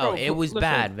hell? Bro, it was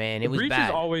bad, man. It was bad. The Breach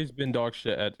has always been dog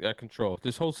shit at control.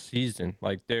 This whole season,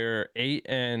 they're 8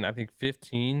 and I think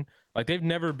 15. They've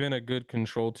never been a good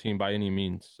control team by any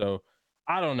means. So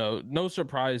I don't know. No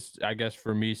surprise, I guess,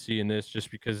 for me seeing this, just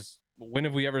because when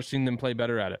have we ever seen them play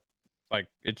better at it?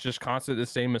 It's just constant the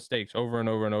same mistakes over and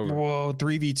over and over. Whoa,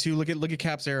 3v2. Look at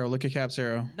Cap's arrow.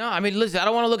 No, I mean, listen, I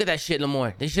don't want to look at that shit no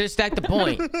more. They should have stacked the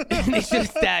point. They should have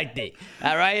stacked it.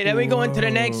 All right, then we go into the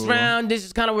next round. This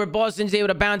is kind of where Boston's able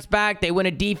to bounce back. They win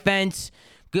a defense.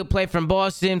 Good play from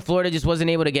Boston. Florida just wasn't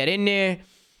able to get in there.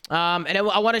 And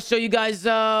I want to show you guys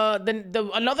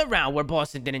another round where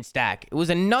Boston didn't stack. It was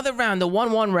another round, the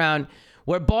 1-1 round,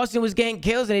 where Boston was getting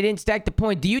kills and they didn't stack the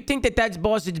point. Do you think that that's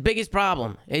Boston's biggest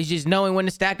problem? Is just knowing when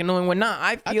to stack and knowing when not?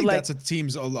 I think that's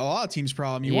a lot of teams'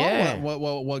 problem.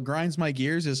 What grinds my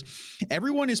gears is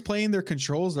everyone is playing their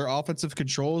controls, their offensive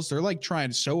controls. They're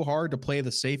trying so hard to play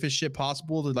the safest shit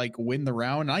possible to win the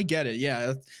round. And I get it.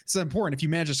 Yeah, it's important. If you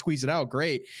manage to squeeze it out,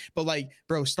 great. But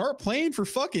bro, start playing for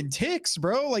fucking ticks,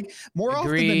 bro. More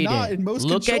often than not in most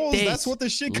controls, that's what the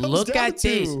shit comes down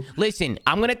to. Listen,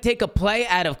 I'm gonna take a play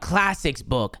out of Classics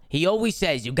book. He always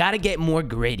says you got to get more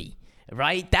gritty,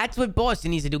 right? That's what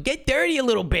Boston needs to do. Get dirty a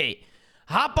little bit.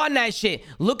 Hop on that shit.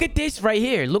 Look at this right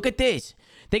here. Look at this.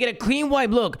 They get a clean wipe.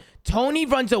 Look, Tony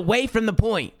runs away from the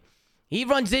point. He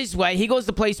runs this way. He goes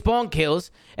to play spawn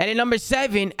kills. And in number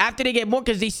 7, after they get more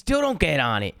kills, they still don't get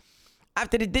on it.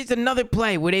 There's another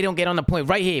play where they don't get on the point.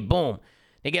 Right here. Boom.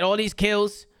 They get all these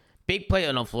kills. Big play.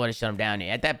 Oh, no, Florida shut him down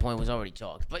here. At that point, it was already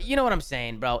chalked. But you know what I'm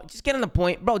saying, bro. Just get on the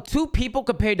point. Bro, 2 people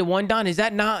compared to 1, Don. Is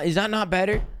that not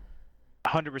better?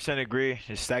 100% agree.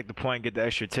 Just stack the point, get the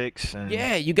extra ticks. And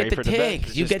yeah, you get the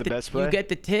ticks. You get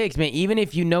the ticks, man. Even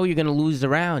if you know you're gonna lose the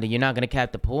round and you're not gonna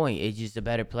cap the point, it's just a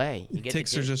better play.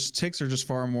 Ticks are just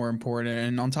far more important.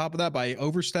 And on top of that, by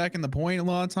overstacking the point a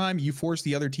lot of time, you force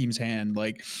the other team's hand.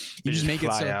 You just make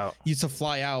it so you to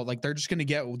fly out. They're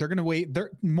gonna wait. They're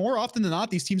more often than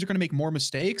not, these teams are gonna make more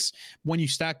mistakes when you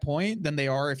stack point than they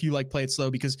are if you play it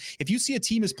slow. Because if you see a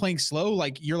team is playing slow,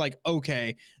 you're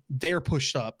okay, they're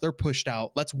pushed up, they're pushed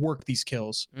out. Let's work these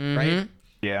kills, right?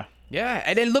 Yeah. Yeah,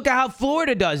 and then look at how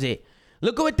Florida does it.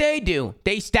 Look at what they do.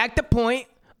 They stack the point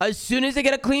as soon as they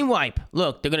get a clean wipe.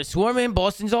 Look, they're going to swarm in.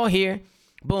 Boston's all here.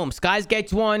 Boom. Skies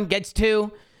gets 1, gets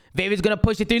 2. Vavor's going to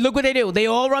push it 3. Look what they do. They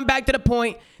all run back to the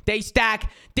point. They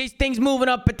stack. This thing's moving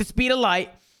up at the speed of light.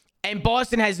 And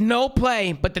Boston has no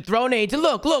play but to throw nades. And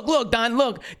look, Don,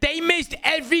 look. They missed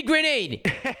every grenade.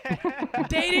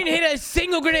 They didn't hit a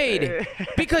single grenade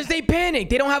because they panicked.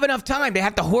 They don't have enough time. They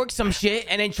have to hork some shit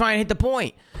and then try and hit the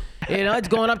point. You know, it's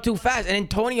going up too fast. And then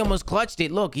Tony almost clutched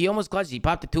it. Look, he almost clutched it. He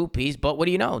popped a 2-piece, but what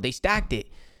do you know? They stacked it.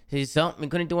 So we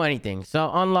couldn't do anything.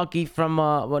 So unlucky from,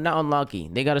 well, not unlucky.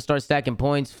 They got to start stacking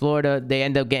points. Florida, they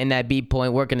end up getting that B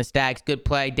point, working the stacks. Good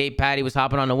play. Dave Patty was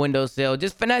hopping on the windowsill.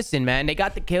 Just finessing, man. They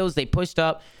got the kills. They pushed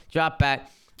up, dropped back.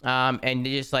 And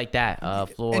just like that,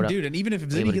 Florida. And dude, and even if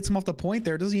Ziddy gets him off the point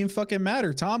there, it doesn't even fucking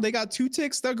matter. Tom, they got 2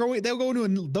 ticks. They'll go into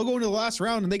the last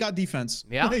round, and they got defense.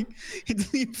 Yeah, like, it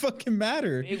doesn't even fucking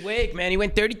matter. Big Wake, man, he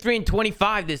went 33 and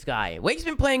 25. This guy, Wake's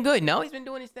been playing good. No, he's been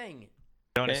doing his thing.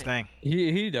 Doing his thing.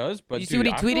 He does, but you see what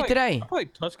he tweeted today? I feel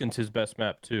like Tuscan's his best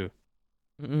map too.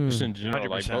 Just in general,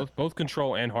 100%. Like both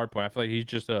control and hardpoint. I feel like he's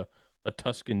just a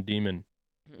Tuscan demon.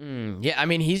 Yeah, I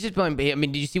mean he's just playing. I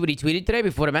mean, did you see what he tweeted today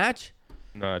before the match?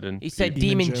 No, I didn't. He said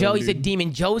Demon Joe. He said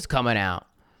Demon Joe's coming out.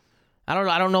 I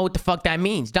don't know what the fuck that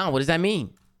means. Don, what does that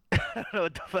mean? I don't know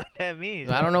what the fuck that means.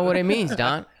 I don't know what it means,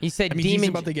 Don. He said Demon. He's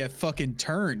about to get fucking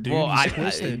turned, dude. Well,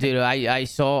 I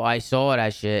saw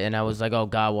that shit, and I was like, oh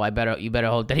god, well, you better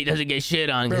hope that he doesn't get shit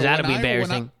on, because that'll be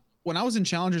embarrassing. When I was in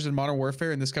Challengers in Modern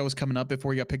Warfare and this guy was coming up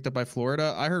before he got picked up by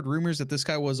Florida, I heard rumors that this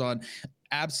guy was on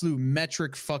absolute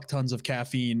metric fuck tons of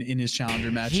caffeine in his Challenger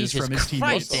matches from his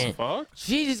teammates.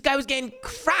 Jesus, this guy was getting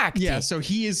cracked. Yeah, so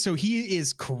he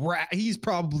is cracked. He's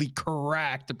probably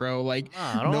cracked, bro. Like,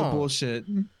 no bullshit.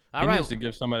 He needs to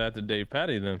give some of that to Dave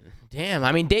Patty then. Damn,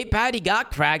 I mean, Dave Patty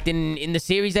got cracked in the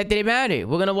series that didn't matter.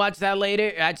 We're going to watch that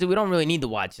later. Actually, we don't really need to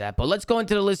watch that, but let's go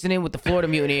into the listening with the Florida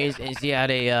Mutineers and see how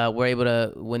they were able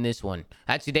to win this one.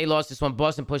 Actually, they lost this one.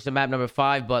 Boston pushed the map number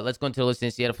 5, but let's go into the listening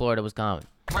and see how Florida was coming.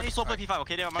 Why do you slow play P5,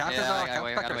 okay? I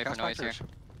gotta wait for noise here.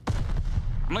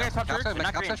 I'm gonna top church. I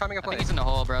think he's in the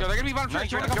hole, bro. Yo, they're gonna be bottom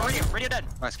church. Radio dead.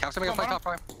 Nice, Cap's gonna play top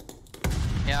right.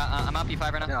 Yeah, I'm out P5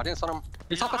 right now. Yeah, I didn't stun him.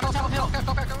 He's top hill.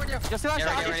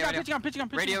 I'm pitching.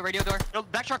 Radio door. Yo,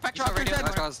 back truck. Radio.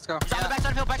 Let's go. He's on the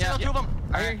backside of hill, backside of hill, 2 of them.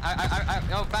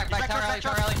 Oh, back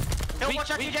tower rally. Hill,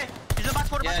 watch out, TJ. He's in the box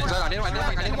quarter. I need one.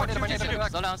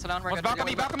 Slow down.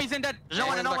 Balcony's in dead. There's no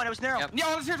one, it was narrow. Yeah,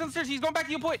 on the stairs, he's going back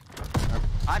to you, point.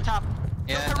 I'm top.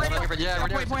 Yeah, point.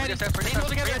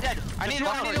 Dead. I need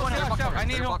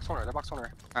one. Box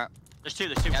corner. Alright. There's two. I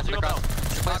need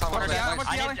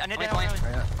point.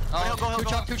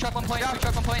 Oh, two truck, 1 point.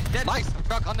 Dead. Nice.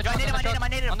 Truck on the truck. I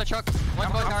need him. On the truck.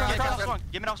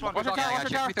 Give me an one.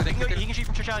 He can shoot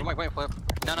from church alley. Wait, flip.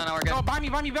 No, we're good. No,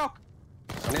 behind me, Belk.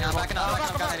 Back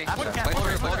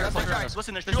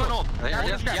Listen, there's 2 on hold. Yeah,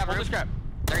 roll the scrap.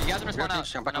 There, you guys are spawn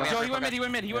out. Yo, he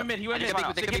went mid.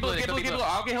 Get blue.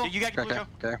 I'll get help. You got blue.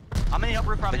 Okay. I'm gonna help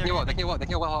roof probably. They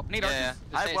can well help. Yeah.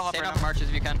 I have well help right now. Marches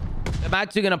if you can. I'm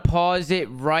actually going to pause it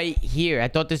right here. I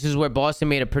thought this is where Boston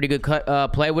made a pretty good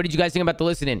play. What did you guys think about the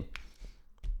listening?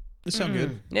 It sounded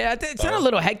good. Yeah, it sounded a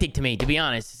little hectic to me, to be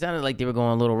honest. It sounded like they were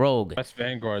going a little rogue. That's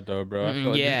Vanguard, though,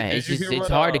 bro. Yeah, it's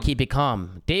hard to keep it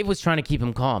calm. Dave was trying to keep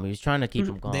him calm. He was trying to keep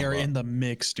him calm. They are in the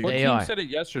mix, dude. They are. Said it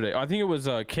yesterday. I think it was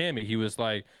Cammy. He was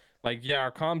like, yeah,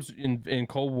 our comms in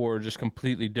Cold War are just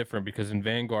completely different because in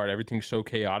Vanguard everything's so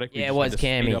chaotic. Yeah, it was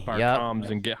Cammy. Speed up our comms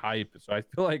and get hype. So I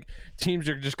feel like teams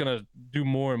are just gonna do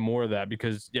more and more of that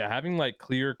because having like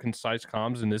clear, concise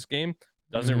comms in this game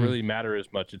doesn't really matter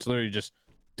as much. It's literally just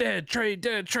dead trade.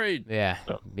 Yeah.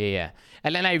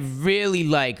 And then I really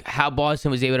like how Boston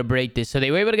was able to break this. So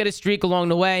they were able to get a streak along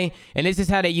the way, and this is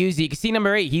how they use it. You can see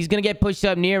number 8. He's gonna get pushed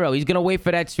up Nero. He's gonna wait for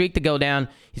that streak to go down.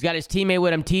 He's got his teammate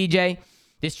with him, TJ.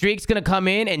 The streak's going to come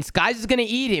in, and Skies is going to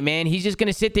eat it, man. He's just going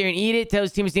to sit there and eat it, tell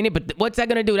his team to eat it. But what's that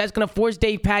going to do? That's going to force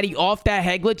Dave Patty off that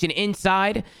head glitch and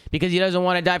inside because he doesn't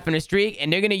want to die from the streak.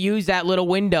 And they're going to use that little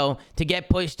window to get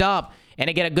pushed up and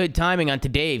to get a good timing onto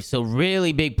Dave. So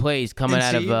really big plays coming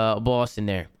out of Boston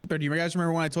there. But do you guys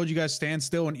remember when I told you guys stand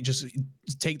still and you just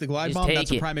take the glide bomb?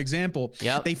 That's a prime example.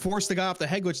 Yep. They force the guy off the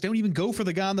head glitch. They don't even go for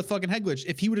the guy on the fucking head glitch.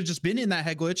 If he would have just been in that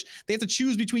head glitch, they have to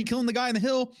choose between killing the guy in the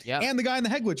hill and the guy in the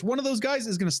head glitch. One of those guys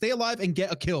is going to stay alive and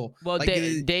get a kill. Well, like,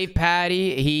 Dave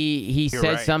Patty, he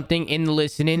said something in the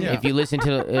listening. If you listen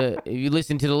to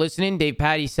the listening, Dave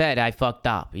Patty said, "I fucked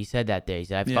up." He said that there. He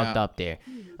said, "I fucked up there,"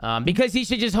 because he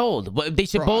should just hold. They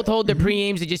should both hold their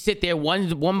pre-aims and just sit there.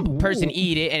 One person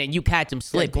eat it, and then you catch them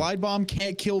slipping. Glide bomb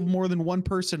can't kill more than one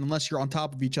person unless you're on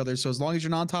top of each other. So as long as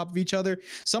you're not on top of each other,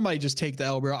 somebody just take the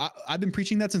L, bro. I've been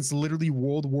preaching that since literally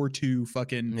World War II,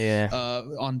 fucking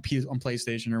on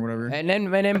PlayStation or whatever. And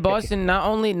then Boston, not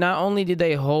only did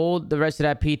they hold the rest of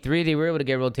that P3, they were able to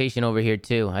get rotation over here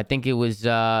too. I think it was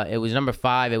number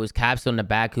 5. It was Capsule in the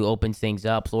back who opens things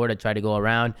up. Florida tried to go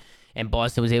around, and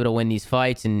Boston was able to win these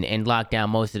fights and lock down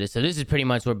most of this. So this is pretty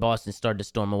much where Boston started to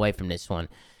storm away from this one.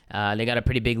 They got a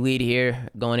pretty big lead here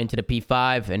going into the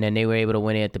P5, and then they were able to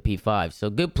win it at the P5. So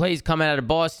good plays coming out of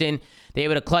Boston. They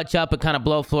were able to clutch up and kind of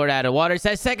blow Florida out of the water. It's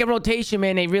that second rotation,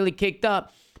 man. They really kicked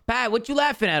up. Pat, what you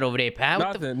laughing at over there, Pat?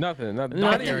 Nothing.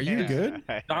 Donnie, are you good?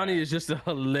 Donnie is just a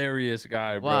hilarious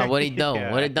guy, bro. Wow, what he do?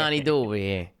 What did Donnie do over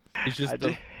here? He's just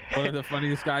one of the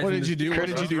funniest guys. What did you do? What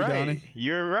did you do, right. Donnie?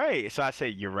 You're right. So I say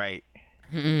you're right.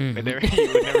 Whenever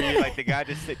you like the guy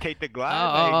just take the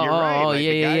glide, you're right. Like,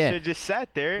 the guy should have just sat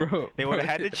there. Bro, they would have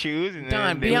had to choose. And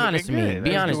Don, be honest with me.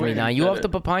 Be honest with me, Don. You off the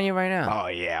papaya right now? Oh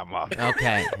yeah, I'm off.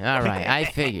 Okay, all right. I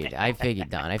figured,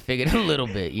 Don. I figured a little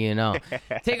bit, you know.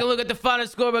 Take a look at the final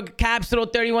score. But Capsule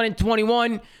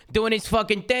 31-21, doing his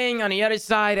fucking thing. On the other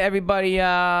side, everybody,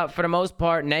 for the most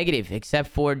part, negative,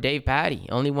 except for Dave Patty.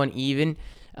 Only one even.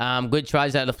 Good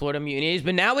tries out of the Florida Mutineers.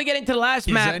 But now we get into the last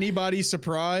map. Is anybody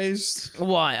surprised?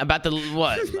 What? About the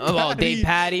what? Oh, Dave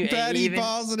Patty. Patty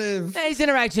positive. Hey, his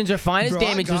interactions are fine. His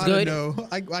damage was good.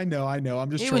 I know. I'm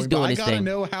just he was doing his thing. I gotta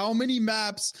know how many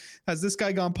maps has this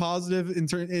guy gone positive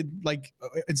instead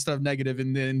of negative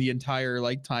in the entire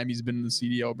time he's been in the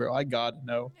CDL, bro. I gotta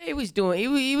know. He was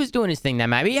doing his thing that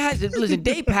map. He has listen,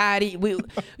 Dave Patty.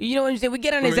 You know what I'm saying? We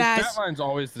get on his ass. His stat line's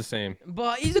always the same.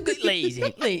 But he's a good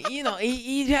lazy. You know,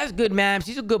 he has good maps.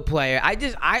 He's a good player.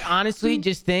 I honestly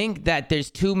just think that there's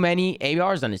too many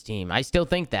ARs on his team. I still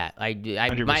think that. My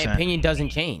opinion doesn't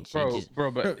change.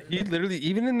 Bro, but he literally,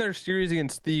 even in their series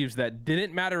against Thieves that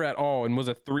didn't matter at all and was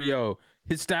a 3-0,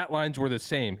 his stat lines were the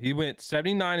same. He went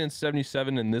 79 and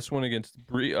 77 in this one against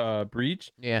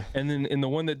Breach. Yeah. And then in the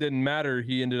one that didn't matter,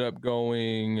 he ended up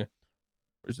going,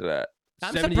 where's it at?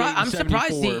 I'm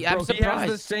surprised. He has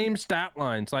the same stat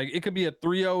lines. Like, it could be a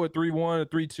 3-0, a 3-1, a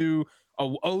 3-2, a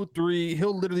 0-3.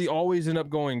 He'll literally always end up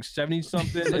going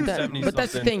 70-something and 70-something. But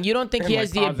that's the thing. You don't think he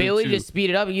has the ability to speed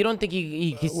it up? You don't think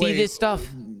he can see this stuff?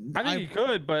 I think he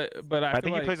could, but I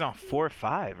think he plays on 4-5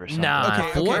 or something. Nah,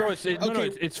 okay, 4.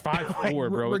 It's 5-4,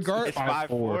 bro. It's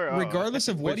 5-4. Regardless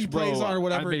of what he plays on or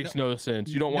whatever, that makes no sense.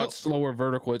 You don't want slower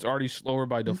vertical. It's already slower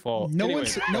by default. No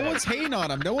one's hating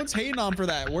on him. No one's hating on for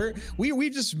that.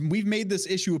 We've made this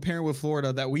issue apparent with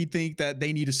Florida that we think that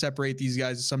they need to separate these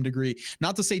guys to some degree.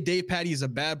 Not to say Dave Patty is a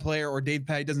bad player or Dave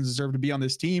Patty doesn't deserve to be on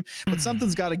this team, but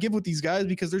something's got to give with these guys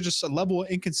because there's just a level of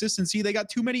inconsistency. They got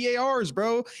too many ARs,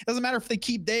 bro. It doesn't matter if they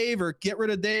keep Dave or get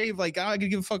rid of Dave. Like, I could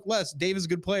give a fuck less. Dave is a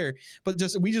good player, but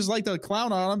we just like to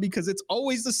clown on him because it's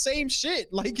always the same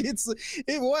shit. Like,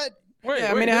 what? Wait,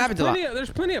 I mean, it happens a lot. There's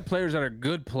plenty of players that are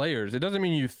good players. It doesn't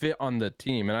mean you fit on the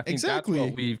team, and I think that's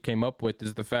what we came up with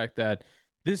is the fact that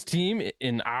this team,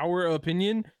 in our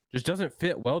opinion, just doesn't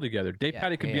fit well together. Dave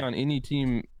Patty could be on any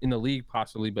team in the league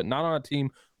possibly, but not on a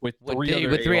team with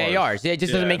three ARs. It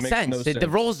just doesn't make sense. The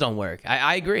roles don't work.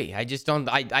 I agree. I just don't.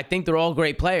 I think they're all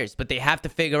great players, but they have to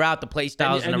figure out the play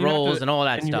styles and the roles and all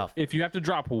that stuff. If you have to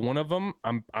drop one of them,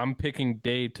 I'm picking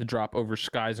Dave to drop over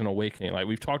Skies and Awakening. Like,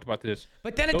 we've talked about this.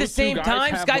 But then at the same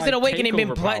time, Skies and Awakening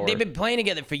they've been playing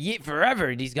together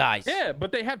forever. These guys. Yeah,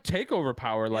 but they have takeover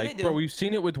power. Like, bro, we've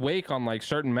seen it with Wake on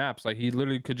certain maps. Like, he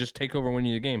literally could just take over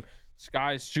winning the game.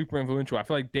 Sky's super influential. I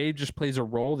feel like Dave just plays a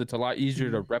role that's a lot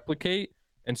easier to replicate.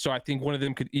 And so I think one of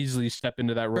them could easily step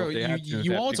into that role. Bro,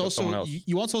 you want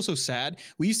also sad.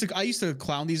 I used to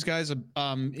clown these guys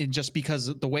just because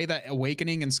the way that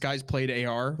Awakening and Skies played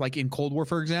AR, like in Cold War,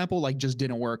 for example, just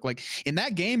didn't work. Like, in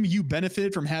that game, you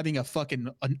benefited from having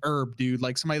an herb, dude,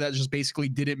 like somebody that just basically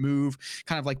didn't move,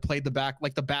 kind of played the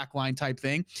back line type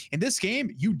thing. In this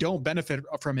game, you don't benefit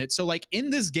from it. So in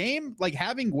this game,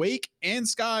 having Wake and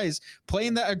Skies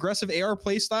playing that aggressive AR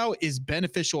play style is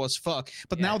beneficial as fuck.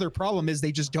 But now their problem is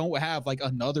they just don't have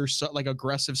another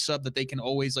aggressive sub that they can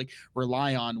always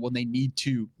rely on when they need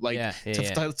to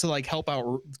help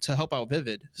out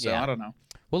Vivid. So I don't know.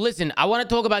 Well, listen, I want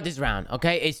to talk about this round,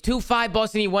 okay? It's 2-5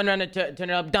 Boston. He one round to turn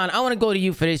it up. Don, I want to go to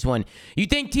you for this one. You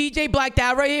think TJ blacked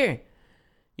out right here?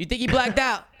 You think he blacked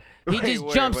out? He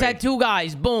just jumps at two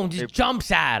guys. Boom. Just jumps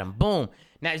at him. Boom.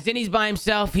 Now, Zinni's by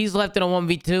himself. He's left in a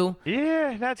 1v2.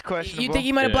 Yeah, that's questionable. You think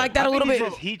he might have blacked out a little bit?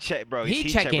 Heat check, bro. Heat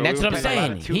checking. That's what I'm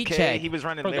saying. Heat check. He was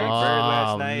running Larry Bird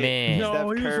last night. Man.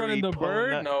 No, he was running the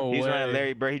Bird? No way. He's running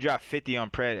Larry Bird. He dropped 50 on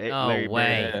Pred. No Larry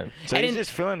way. Bird. So he's just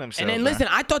feeling himself. And then, listen,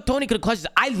 I thought Tony could have clutched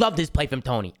this. I love this play from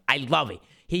Tony. I love it.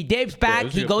 He dips back.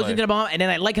 He goes into the bomb. And then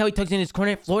I like how he tucks in his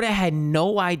corner. Florida had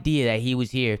no idea that he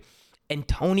was here. And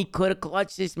Tony could have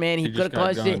clutched this, man. He could have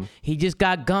clutched it. He just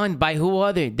got gunned by who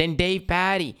other than Dave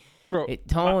Patty. Bro,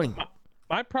 Tony.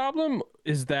 My problem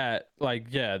is that, like,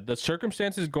 yeah, the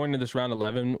circumstances going to this round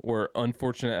 11 were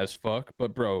unfortunate as fuck.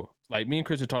 But, bro, like, me and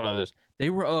Chris are talking about this. They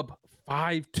were up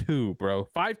 5-2, bro.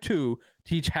 5-2.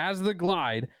 Teach has the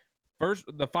glide. First,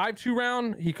 the 5-2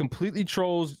 round, he completely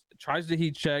trolls, tries to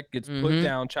heat check, gets put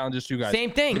down, challenges two guys.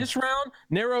 Same thing. This round,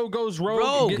 Nero goes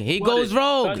rogue. He goes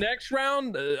rogue. The next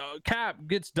round, Cap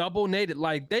gets double naded.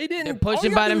 Like, they didn't. They're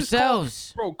pushing by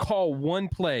themselves. Call one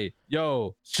play.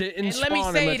 Yo, sit and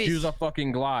spawn and let's use a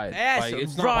fucking glide. That's like,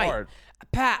 it's not hard.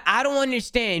 Pat, I don't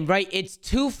understand, right? It's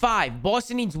 2-5.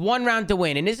 Boston needs one round to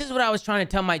win. And this is what I was trying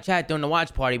to tell my chat during the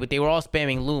watch party, but they were all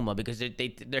spamming Luma because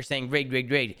they're saying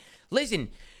rigged. Listen,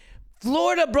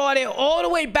 Florida brought it all the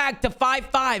way back to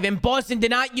 5-5, and Boston did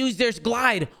not use their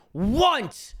glide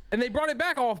once. And they brought it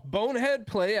back off bonehead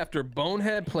play after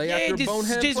bonehead play after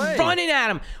bonehead play. Just running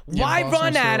at him. Why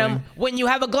run at him when you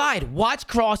have a glide? Watch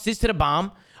crosses to the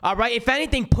bomb. All right, if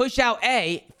anything, push out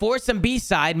A, force some B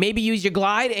side, maybe use your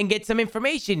glide and get some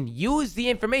information. Use the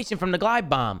information from the glide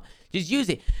bomb. Just use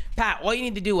it. Pat, all you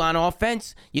need to do on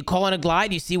offense, you call on a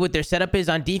glide, you see what their setup is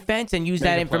on defense, and use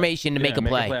that information to make a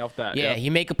play. Off that. Yeah,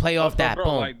 you make a play off that. Bro,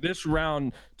 boom. like this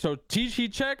round, so he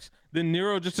checks, then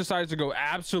Nero just decides to go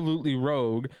absolutely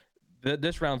rogue.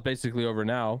 This round's basically over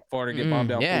now. Florida get bombed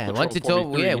down. Yeah, once it's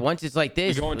over, once it's like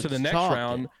this, we go into the next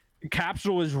round.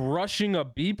 Capsule is rushing a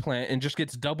B plant and just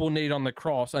gets double nade on the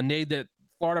cross, a nade that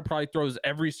Florida probably throws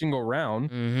every single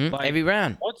round. Like, every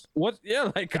round. What's like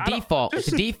it's a default. It's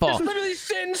a default. Just literally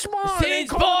sit and spawn. Sit and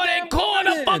spawn and call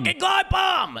the fucking glide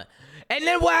bomb. And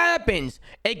then what happens?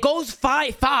 It goes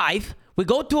 5-5. We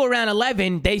go to around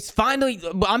 11. They finally,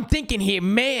 I'm thinking here,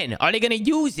 man, are they going to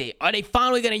use it? Are they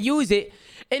finally going to use it?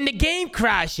 And the game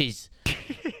crashes.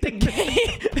 The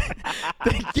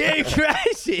game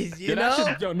crashes, you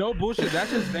know? No bullshit.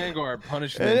 That's just Vanguard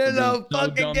punishing them. And then the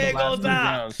fucking game goes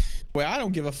out. Well, I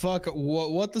don't give a fuck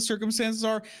what the circumstances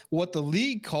are. What the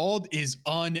league called is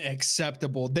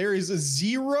unacceptable. There is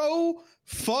zero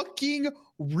fucking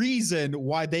reason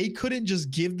why they couldn't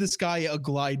just give this guy a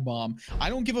glide bomb. I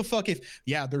don't give a fuck if,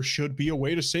 yeah, there should be a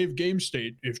way to save game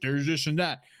state if there's this and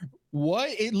that. What?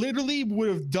 It literally would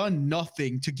have done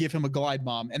nothing to give him a glide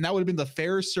bomb, and that would have been the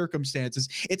fairest circumstances.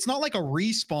 It's not like a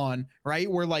respawn, right?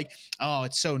 Where like, oh,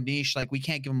 it's so niche, like we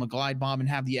can't give him a glide bomb and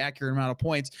have the accurate amount of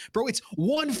points. Bro, it's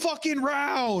one fucking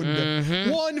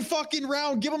round. One fucking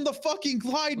round. Give him the fucking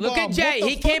glide bomb. Look at Jay.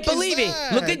 He can't believe it.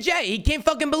 Look at Jay. He can't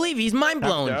fucking believe it. He's mind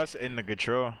blown. That's in the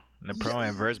control. In the pro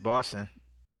and versus Boston.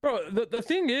 Bro, the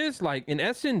thing is, like, in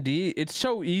S&D, it's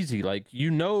so easy. Like, you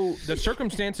know, the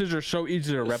circumstances are so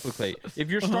easy to replicate.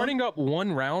 If you're starting up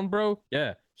one round, bro,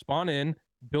 yeah, spawn in,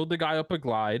 build the guy up a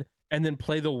glide, and then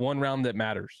play the one round that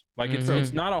matters. Like,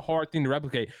 it's not a hard thing to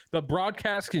replicate. The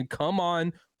broadcast can come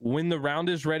on when the round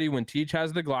is ready, when Teach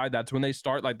has the glide. That's when they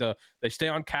start, like, they stay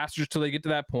on casters till they get to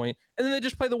that point, and then they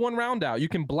just play the one round out. You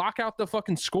can block out the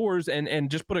fucking scores and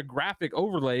just put a graphic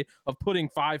overlay of putting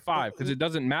 5-5 because it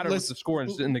doesn't matter what the score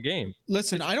is in the game.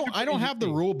 Listen, I don't have the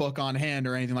rule book on hand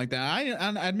or anything like that. I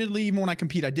admittedly, even when I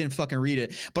compete, I didn't fucking read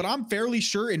it, but I'm fairly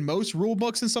sure in most rule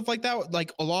books and stuff like that,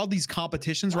 like a lot of these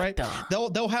competitions, right?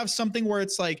 They'll have something where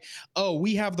it's like, oh,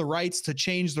 we have the rights to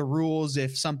change the rules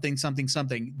if something.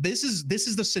 This is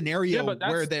the scenario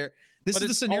where they're. This is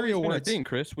the scenario where it's thing,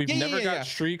 Chris. We've never got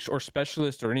streaks or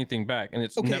specialists or anything back, and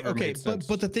it's never made sense.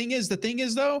 But the thing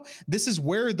is though, this is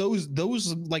where those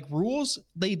like rules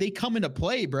they come into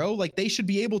play, bro. Like they should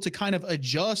be able to kind of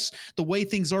adjust the way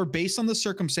things are based on the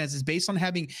circumstances, based on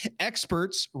having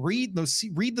experts read the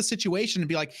situation and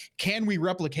be like, can we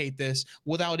replicate this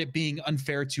without it being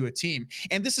unfair to a team?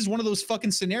 And this is one of those fucking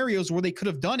scenarios where they could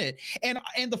have done it. And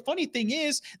the funny thing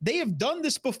is, they have done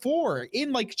this before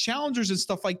in like challengers and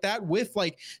stuff like that, with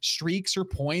like streaks or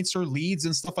points or leads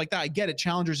and stuff like that. I get it.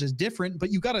 Challengers is different,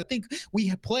 but you got to think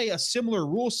we play a similar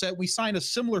rule set. We sign a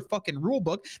similar fucking rule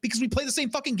book because we play the same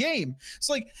fucking game. It's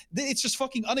like, it's just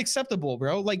fucking unacceptable,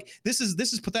 bro. Like this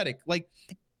is pathetic. Like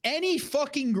any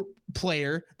fucking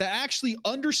player that actually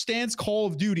understands Call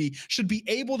of Duty should be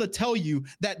able to tell you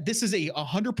that this is a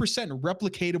 100%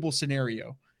 replicatable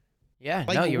scenario. Yeah,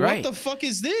 like, no, you're right. What the fuck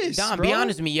is this, Don, bro? be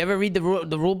honest with me. You ever read the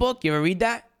rule book? You ever read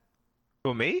that?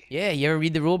 Who, me? Yeah, you ever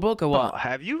read the rule book or what? Oh,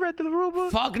 have you read the rule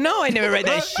book? Fuck no, I never read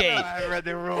that shit. I read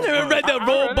the rule I never read the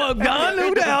rule book, Don.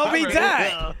 Who the hell reads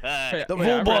that? The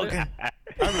rule book. I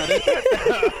read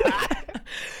it.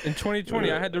 In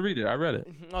 2020, I had to read it. I read it.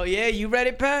 Oh yeah, you read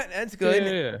it, Pat? That's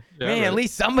good. Yeah, Man, at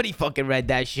least somebody fucking read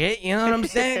that shit. You know what I'm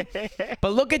saying?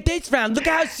 But look at this round. Look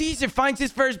how Caesar finds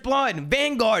his first blood.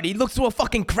 Vanguard. He looks through a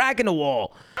fucking crack in the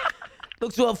wall.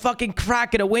 Looks through a fucking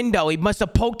crack in a window. He must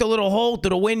have poked a little hole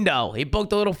through the window. He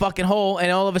poked a little fucking hole,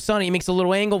 and all of a sudden, he makes a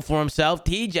little angle for himself.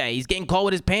 TJ, he's getting caught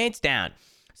with his pants down.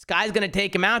 Sky's going to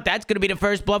take him out. That's going to be the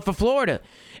first blood for Florida.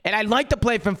 And I'd like to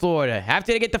play from Florida.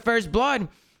 After they get the first blood,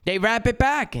 they wrap it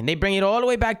back, and they bring it all the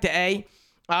way back to A.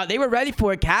 They were ready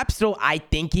for it. Capsule, I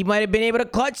think he might have been able to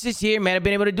clutch this year. Might have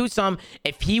been able to do something.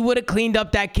 If he would have cleaned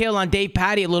up that kill on Dave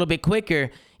Patty a little bit quicker,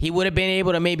 he would have been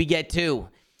able to maybe get 2.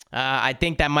 I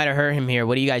think that might have hurt him here.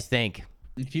 What do you guys think?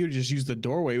 If he would just used the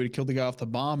doorway, he would have killed the guy off the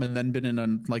bomb and then been in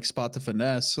a like spot to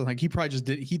finesse. So, like he probably just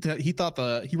did. He thought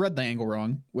he read the angle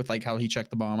wrong with like how he checked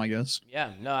the bomb, I guess.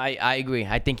 Yeah, no, I agree.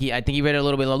 I think he read it a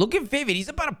little bit low. Look at Vivid. He's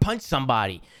about to punch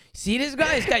somebody. See this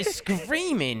guy? This guy's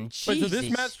screaming. Jesus. Wait, so this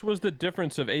match was the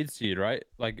difference of 8 seed, right?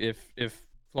 Like if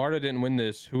Florida didn't win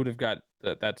this, who would have got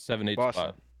that 7-8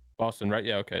 spot? Boston, right?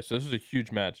 Yeah, okay. So this is a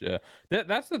huge match. Yeah,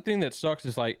 that's the thing that sucks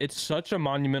is like it's such a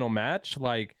monumental match.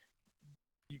 Like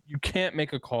you can't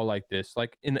make a call like this.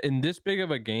 Like in this big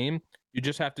of a game, you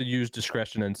just have to use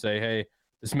discretion and say, hey,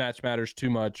 this match matters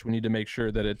too much. We need to make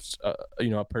sure that it's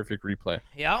a perfect replay.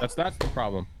 Yeah, that's the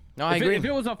problem. No, I agree. If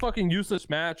it was a fucking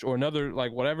useless match or another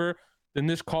like whatever, then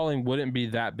this calling wouldn't be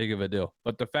that big of a deal.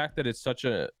 But the fact that it's such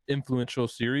a influential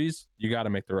series, you got to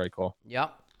make the right call.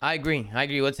 Yep. I agree.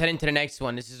 Let's head into the next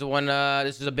one. This is the one.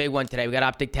 This is a big one today. We got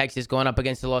Optic, Texas going up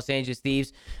against the Los Angeles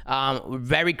Thieves. We're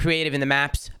very creative in the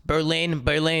maps. Berlin,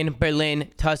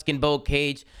 Tuscan, Boat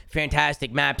Cage.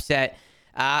 Fantastic map set.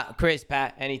 Chris,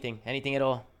 Pat, anything at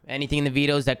all? Anything in the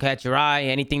vetoes that catch your eye?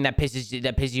 Anything that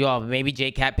pisses you off? Maybe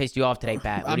J-Cap pissed you off today,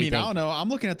 Pat. What do you think? I don't know. I'm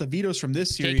looking at the vetoes from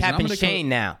this series. J-Cap and Shane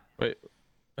now. Wait.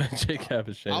 J-Cap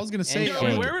and Shane. I was gonna say,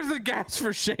 where was the gas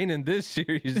for Shane in this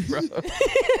series, bro?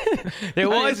 There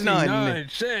was none.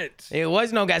 Shit. There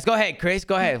was no gas. Go ahead, Chris.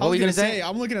 Go ahead. What were you gonna say?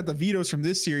 I'm looking at the vetoes from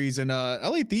this series, and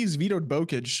LA Thieves vetoed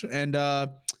Bokage, and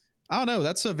I don't know.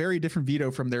 That's a very different veto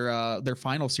from their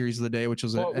final series of the day, which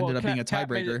was ended up being a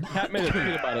tiebreaker. Pat made a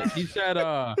tweet about it. He said,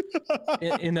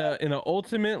 in an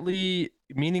ultimately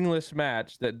meaningless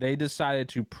match that they decided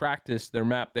to practice their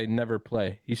map they never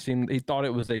play. He thought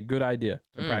it was a good idea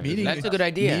to practice. That's a good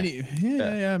idea.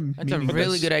 Yeah. That's a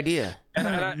really good idea. And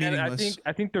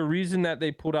I think the reason that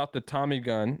they pulled out the Tommy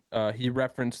gun, he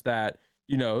referenced that.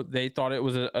 They thought it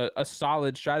was a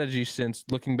solid strategy since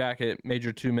looking back at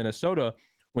Major 2 Minnesota.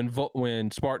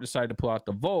 When Spark decided to pull out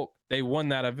the Volk, they won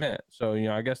that event. So,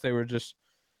 I guess they were just,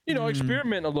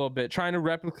 experimenting a little bit, trying to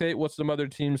replicate what some other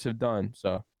teams have done.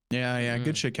 So, yeah.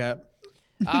 Good shit, Cap.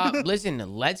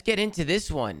 Listen, let's get into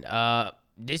this one.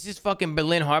 This is fucking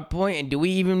Berlin Hardpoint, and do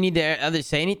we even need to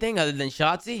say anything other than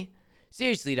Shotzi?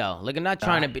 Seriously though, like I'm not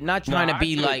trying to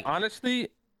be like. Honestly,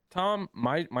 Tom,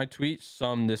 my tweet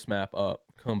summed this map up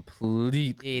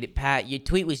completely. Dude, Pat, your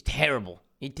tweet was terrible.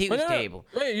 Your tweet was terrible.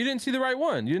 Wait, you didn't see the right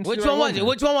one. Which one was it?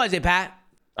 Which one was it, Pat?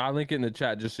 I'll link it in the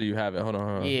chat just so you have it. Hold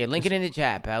on. Yeah, link it in the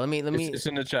chat, Pat. Let me. It's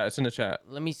in the chat. It's in the chat.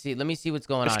 Let me see what's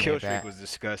going on. This kill here, streak Pat. was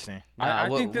disgusting. I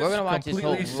think this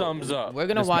completely sums up. We're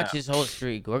gonna watch this whole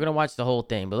streak. We're gonna watch the whole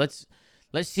thing. But let's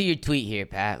see your tweet here,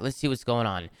 Pat. Let's see what's going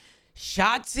on.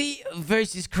 Shotzi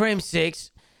versus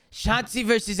Crim6. Shotzi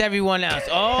versus everyone else.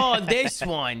 Oh, this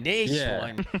one. That's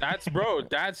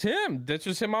him. That's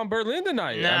just him on Berlin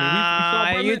tonight.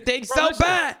 Nah, you think so,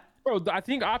 Pat? Bro, I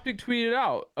think Optic tweeted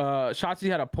out. Shotzi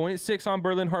had a 0.6 on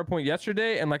Berlin Hardpoint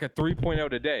yesterday and like a 3.0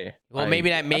 today. Well,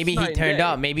 maybe he turned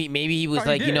up. Maybe he was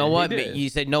like, you know what? You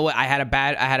said, no, what? I had a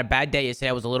bad day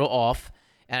yesterday. I was a little off.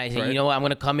 And I said, you know what? I'm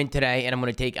gonna come in today, and I'm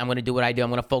gonna do what I do. I'm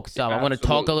gonna focus up. I'm gonna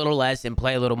talk a little less and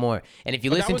play a little more. And if you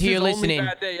listen to your listening,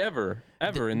 only bad day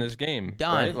ever in this game.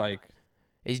 Don, right? Like,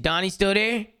 is Donnie still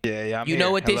there? Yeah. You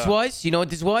know what this was? You know what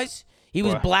this was? He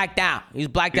was blacked out. He was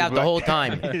blacked out the whole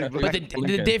time. But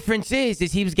the difference is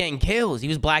he was getting kills. He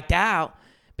was blacked out,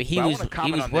 but he was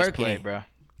working. Play, bro.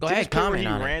 Go ahead, comment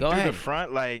on it. Go ahead. The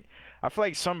front, like I feel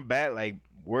like some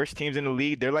worst teams in the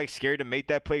league, they're like scared to make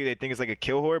that play. They think it's like a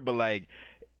kill horde, but like.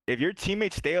 If your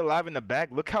teammates stay alive in the back,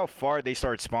 look how far they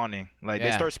start spawning. Like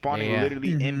they start spawning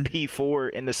literally in P4,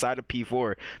 in the side of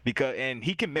P4, and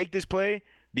he can make this play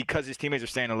because his teammates are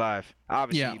staying alive.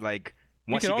 Obviously, like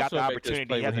once he got the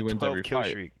opportunity, he has a 12 kill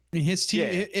streak. His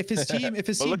team, if his team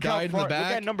died in the back.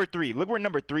 Look at number 3. Look where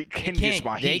number 3 can get.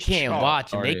 They can't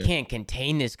watch him. They can't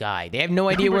contain this guy. They have no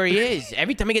idea where he is.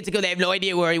 Every time he gets a kill, they have no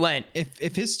idea where he went.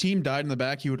 If his team died in the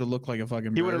back, he would have looked like a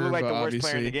fucking. He would have looked like the worst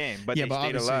player in the game. But they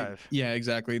stayed alive. Yeah,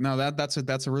 exactly. No, that's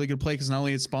a really good play because not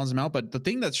only it spawns him out, but the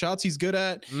thing that Shotzi's good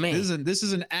at, this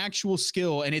is an actual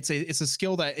skill, and it's a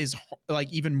skill that is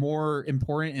like even more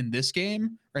important in this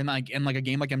game. And like a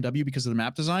game like MW because of the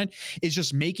map design is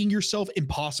just making yourself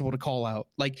impossible to call out.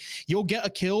 Like you'll get a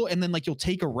kill and then like you'll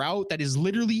take a route that is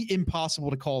literally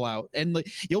impossible to call out, and like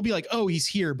you'll be like, oh, he's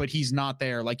here, but he's not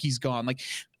there. Like he's gone. Like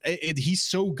he's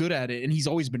so good at it, and he's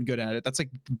always been good at it. That's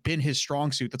like been his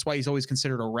strong suit. That's why he's always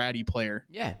considered a ratty player.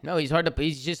 Yeah, no, he's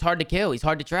just hard to kill. He's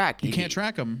hard to track. You can't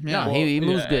track him. Yeah, no, he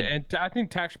moves good. And I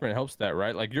think tac sprint helps that,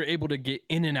 right? Like you're able to get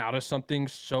in and out of something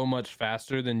so much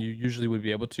faster than you usually would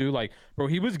be able to. Like, bro,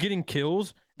 he was getting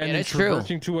kills and then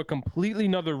traversing to a completely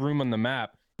another room on the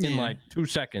map in like 2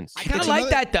 seconds. I kind of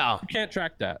like that though. You can't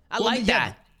track that. I like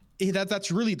that. That's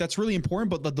really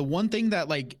important. But the one thing that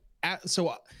like as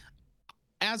a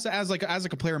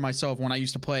player myself, when I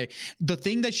used to play, the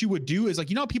thing that you would do is like,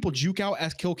 you know how people juke out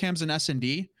as kill cams and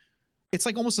S&D? It's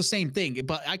like almost the same thing,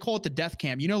 but I call it the death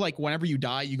cam. You know, like whenever you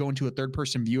die, you go into a third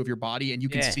person view of your body and you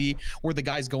can see where the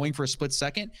guy's going for a split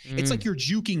second. It's like you're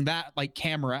juking that like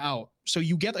camera out. So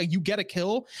you get a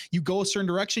kill, you go a certain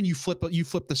direction, you flip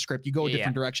the script, you go a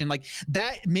different direction. Like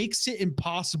that makes it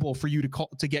impossible for you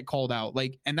to get called out.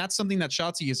 Like, and that's something that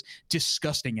Shotzi is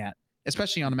disgusting at,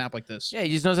 especially on a map like this. Yeah,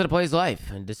 he just knows how to play his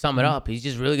life. And to sum it up, he's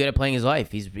just really good at playing his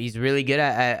life. He's really good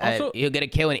at he'll get a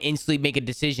kill and instantly make a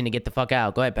decision to get the fuck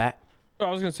out. Go ahead, Pat. I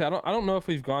was gonna say I don't know if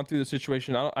we've gone through the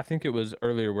situation. I think it was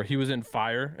earlier where he was in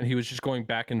fire and he was just going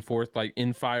back and forth, like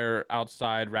in fire,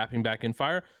 outside, wrapping back in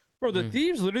fire. Bro, the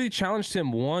Thieves literally challenged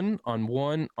him one on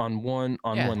one,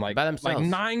 like by themselves. Like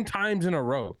 9 times in a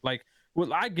row. Like,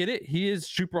 well, I get it. He is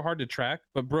super hard to track,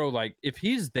 but bro, like if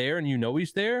he's there and you know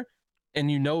he's there, and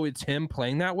you know it's him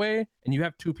playing that way, and you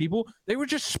have 2 people, they were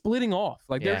just splitting off.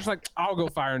 Like they're just like, I'll go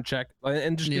fire and check,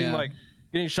 and just being like.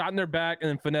 Getting shot in their back and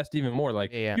then finessed even more.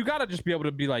 Like you gotta just be able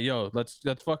to be like, yo, let's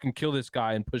fucking kill this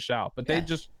guy and push out. But they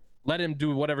just let him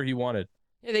do whatever he wanted.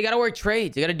 Yeah, they gotta work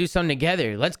trades. They gotta do something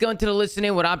together. Let's go into the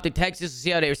listening with Optic, Texas to see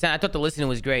how they were saying. I thought the listening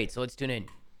was great, so let's tune in.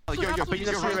 But you're ready.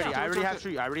 I already have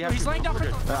tree. He's laying down for I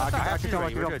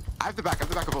have the back. Yo,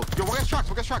 we'll get trucks.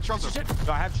 No,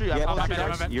 I have tree. You're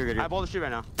good. I have all the tree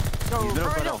right now.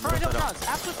 Yo, Fry,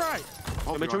 after Fry.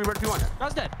 Oh, make sure we run P1.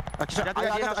 That's dead. I got him.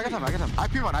 I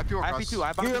have P1. I have P2. I have P2.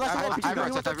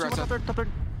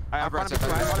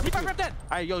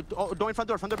 Alright, yo, go in front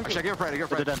door. Actually, I get Fred.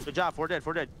 Good job. 4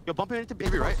 dead. Yo, bump him into P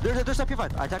right. There's a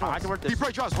P5. I can work this.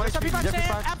 P5 draws. One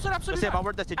P5. Absolutely. I'll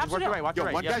work this. Just work your right. Watch your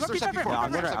right. One guy's first P5.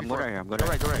 I'm good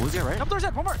right here. Who's here, right? Nope, there's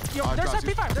that. One more. Yo, there's that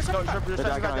P5. There's that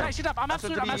P5. Nice, shut up. I'm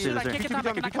absolute. I can't get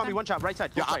down. You call me one shot. Right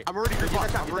side. I'm already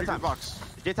good box.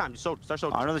 J-time. Start. I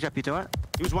don't know the P2.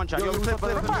 Use one shot. Yo,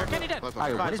 Kenny dead.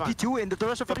 Alright, it's P2 and the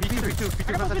rest of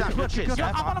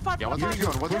P3. I'm on a 5.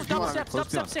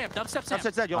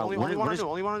 Dubstep dead.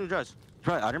 Only one to address.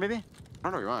 Try Otter maybe? I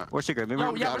don't know what you want. Or Secret. Maybe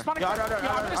I'm responding. I'm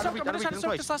gonna try to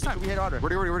soak this last time. We hit Otter. Where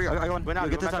do you go? I went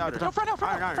out. Get this Otter. No, Front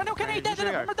Kenny dead.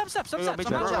 Remember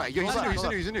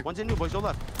dubstep. He's in new. One's in new, boys. Go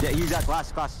left. Yeah, he's at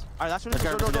class. Alright, last one. He's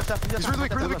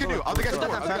really weak new. I'll get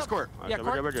score. Yeah,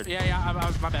 court. Yeah,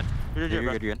 my bad.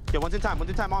 You're good. Yeah, one's in time,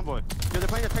 on boy. Yo, they're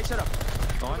playing the fake setup.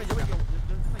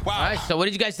 Wow. All right, so what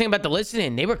did you guys think about the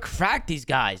listening? They were cracked, these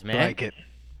guys, man. I like it.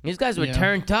 These guys were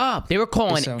turned up. They were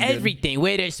calling everything,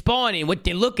 where they're spawning, what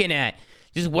they're looking at.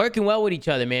 Just working well with each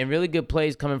other, man. Really good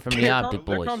plays coming from the Optic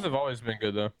boys. Their comms have always been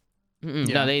good, though.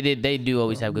 No, they do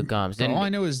always have good comms. All I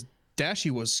know is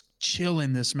Dashy was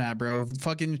chilling this map, bro.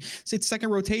 Fucking, it's second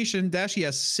rotation. Dashy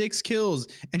has 6 kills,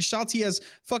 and Shotzi has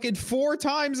fucking 4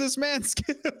 times this man's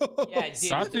kills. Yeah,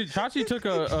 Shotzi took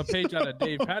a page out of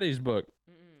Dave Patty's book.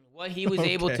 What he was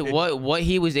able to what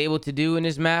he was able to do in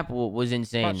this map was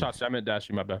insane. Not Shotzi, I meant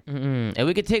Dashy, my bad. And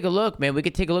we could take a look, man. We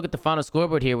could take a look at the final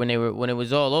scoreboard here when it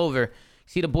was all over.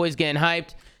 See the boys getting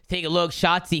hyped. Take a look.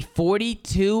 Shotzi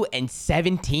 42 and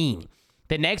 17.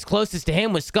 The next closest to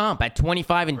him was Scump at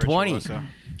 25 and 20,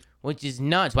 which is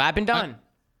nuts. What happened, Don?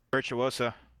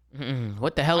 Virtuoso.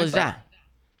 What the hell is that?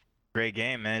 Great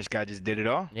game, man. This guy just did it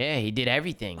all. Yeah, he did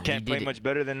everything. Can't play much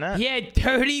better than that. He had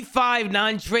 35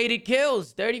 non-traded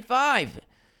kills. 35.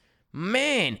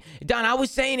 Man. Don, I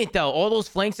was saying it, though. All those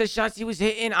flanks that shots he was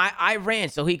hitting, I ran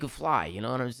so he could fly. You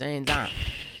know what I'm saying, Don?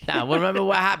 Don, remember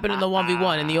what happened in the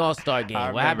 1v1 in the All-Star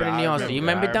game? What happened in the All-Star? You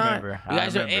remember, Don? You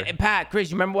guys, Pat, Chris,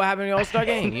 you remember what happened in the All-Star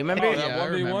game? You remember? Oh,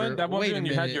 that 1v1? That 1v1,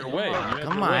 you had your way.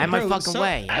 Come on, I had my fucking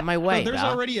way. I had my way, There's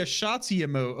dog. already a Shotzzy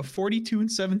emote, a 42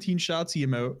 and 17 Shotzzy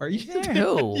emote. Are you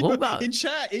Yeah, who got? in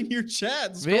chat? In your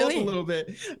chat, scroll Really? a little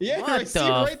bit. Yeah, What I see it the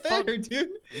right fuck? there, dude.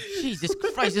 Jesus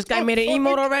Christ, this guy made an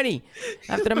emote already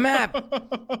after the map.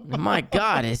 My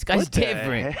God, this guy's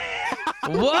different.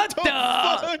 What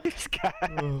the? This guy.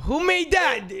 Who made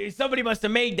that? Somebody must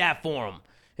have made that for him.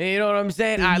 You know what I'm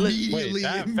saying? All right, Immediately,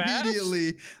 that fast?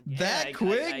 immediately, that I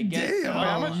quick. guess Damn. so.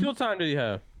 How much shield time did he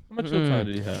have? How much shield time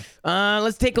did he have?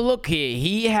 let's take a look here.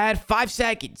 He had 5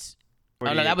 seconds. Oh, no,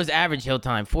 48. that was average hill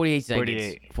time. 48 seconds.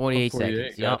 48. 48 Oh, seconds.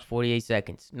 48, Yup, gotcha. 48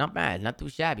 seconds. Not bad. Not too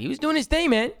shabby. He was doing his thing,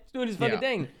 man. He was doing his fucking Yeah.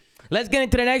 thing. Let's get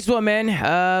into the next one,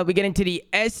 man. We get into the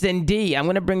S&D. I'm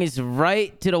going to bring us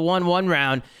right to the 1-1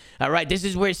 round. All right, this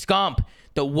is where Scump,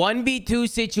 the 1v2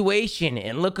 situation,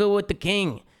 and look at what the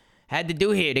King had to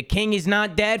do here. The King is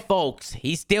not dead, folks.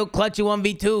 He's still clutching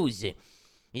 1v2s.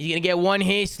 He's going to get one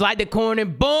hit, slide the corner,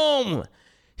 boom!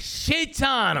 Shits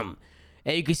on him.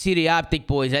 And you can see the Optic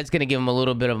boys. That's going to give him a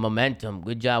little bit of momentum.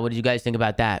 Good job. What did you guys think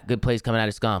about that? Good plays coming out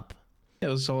of Scump. It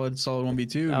was solid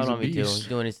 1v2. I don't know, He's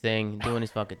doing his thing, doing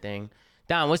his fucking thing.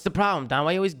 Don, what's the problem, Don?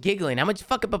 Why you always giggling? How much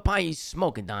fucking papaya you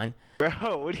smoking, Don? Bro,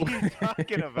 what are you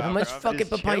talking about? How much bro? I'm fucking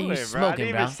just papaya you chilling, bro. I smoking,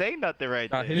 didn't bro? even say nothing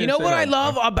right there. He You didn't know say what I that.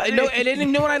 love? You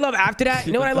know what I love after that?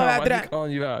 You know what I love after Why'd he that?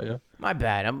 calling you out, yeah. My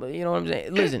bad. You know what I'm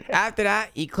saying? Listen, after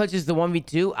that, he clutches the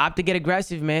 1v2. Opt to get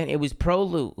aggressive, man. It was Pro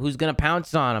Loot who's going to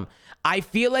pounce on him. I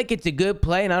feel like it's a good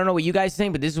play, and I don't know what you guys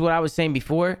think, but this is what I was saying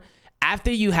before.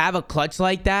 After you have a clutch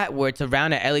like that, where it's a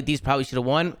round that LADs probably should have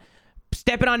won,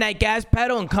 stepping on that gas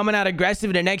pedal and coming out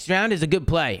aggressive in the next round is a good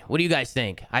play. What do you guys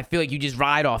think? I feel like you just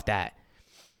ride off that.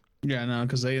 Yeah, no,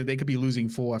 because they could be losing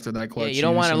full after that clutch. Yeah, you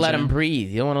don't want to let him breathe.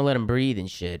 You don't want to let him breathe and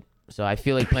shit. So I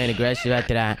feel like playing aggressive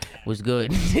after that was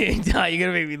good. You're going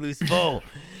to make me lose full.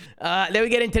 Then we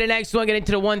get into the next one, get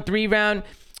into the 1-3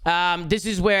 round. This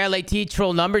is where LAT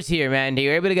troll numbers here, man. They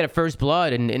were able to get a first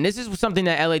blood, and this is something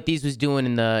that LATs was doing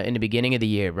in the beginning of the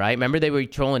year, right? Remember they were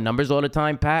trolling numbers all the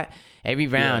time, Pat? Every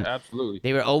round. Yeah, absolutely.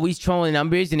 They were always trolling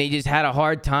numbers, and they just had a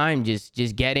hard time just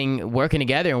working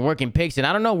together and working picks. And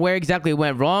I don't know where exactly it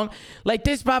went wrong. Like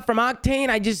this spot from Octane,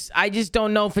 I just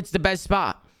don't know if it's the best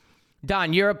spot.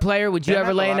 Don, you're a player. Would you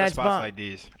ever lay in that spot? Like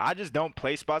these. I just don't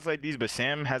play spots like these, but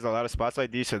Sam has a lot of spots like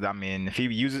these. So I mean, if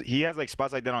he has like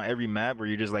spots like that on every map where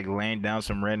you're just like laying down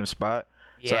some random spot.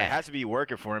 Yeah. So it has to be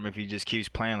working for him if he just keeps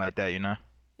playing like that, you know.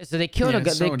 So they killed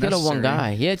one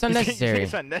guy. Yeah, it's unnecessary.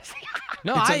 It's unnecessary.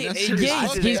 No,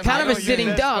 he's kind of a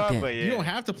sitting duck. You don't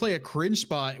have to play a cringe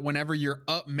spot whenever you're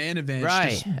up man advantage. Right,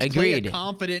 just agreed. Play a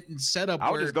confident setup. I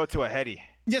would just go to a heady.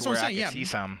 Yes, what I'm saying. See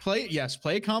some. Play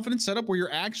a confident setup where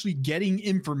you're actually getting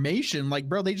information. Like,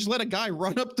 bro, they just let a guy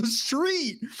run up the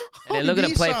street. And then look at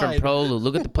the play from Prolu.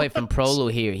 Look at the play from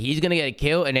Prolu here. He's gonna get a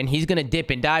kill, and then he's gonna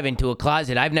dip and dive into a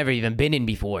closet I've never even been in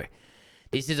before.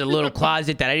 This is a little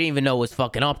closet that I didn't even know was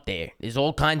fucking up there. There's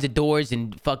all kinds of doors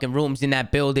and fucking rooms in that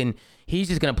building. He's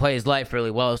just going to play his life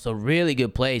really well. So really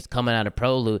good plays coming out of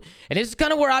Prolu. And this is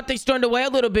kind of where Optic's turned away a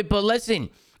little bit. But listen,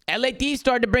 LAD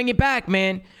started to bring it back,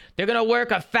 man. They're going to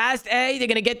work a fast A. They're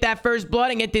going to get that first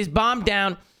blood and get this bomb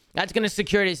down. That's going to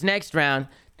secure this next round.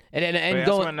 And then that's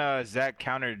when Zach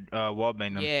countered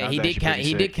wallbang them. Yeah, he did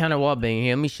counter wallbang.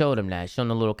 Here, let me show them that. Show them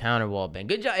the little counter wallbang.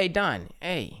 Good job, hey Don.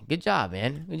 Hey, good job,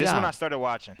 man. Good job. This is when I started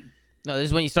watching. No, this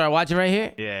is when you started watching right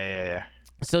here. Yeah.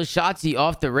 So Shotzzy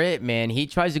off the rip, man. He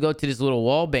tries to go to this little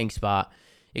wallbang spot.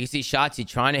 You can see Shotzzy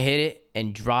trying to hit it,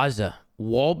 and Draza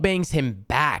wallbangs him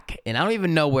back, and I don't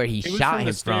even know where he shot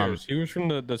him from. He was from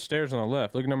the stairs on the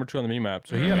left. Look at number 2 on the map.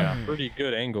 So he had a pretty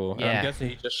good angle. Yeah. I'm guessing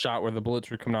he just shot where the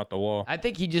bullets were coming out the wall. I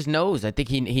think he just knows. I think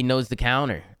he knows the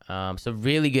counter. So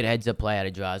really good heads up play out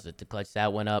of Draza to clutch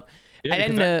that one up. Yeah,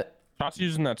 and then shots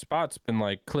using that spot's been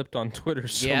like clipped on Twitter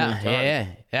so many times.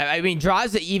 Yeah. I mean,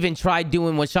 Draza even tried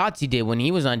doing what Shotzzy did when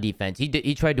he was on defense.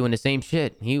 He tried doing the same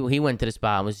shit. He went to the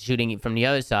spot and was shooting from the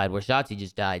other side where Shotzzy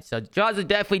just died. So Draza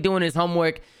definitely doing his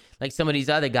homework like some of these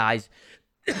other guys.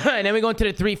 And then we go into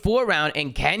the 3-4 round,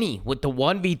 and Kenny with the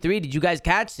 1v3. Did you guys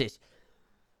catch this?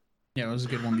 Yeah, it was a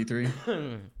good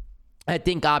 1v3. I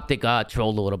think Optic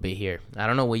trolled a little bit here. I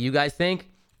don't know what you guys think,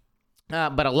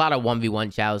 but a lot of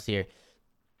 1v1 chows here.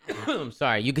 I'm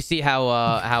sorry. You can see how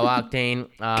Octane,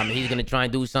 he's going to try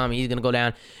and do something. He's going to go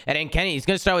down. And then Kenny, he's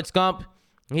going to start with Scump.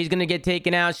 He's going to get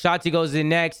taken out. Shotzzy goes in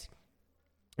next.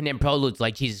 And then Prolute's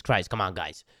like, Jesus Christ, come on,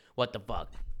 guys. What the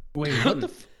fuck? Wait, what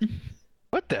the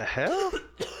What the hell?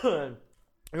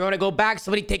 You want to go back?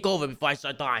 Somebody take over before I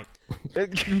start dying.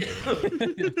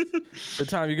 The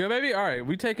time you go, baby. All right,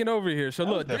 we taking over here. So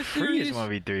look, the this freeze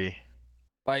series, 1v3.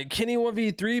 like Kenny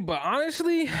 1v3, but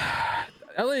honestly,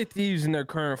 LA Thieves in their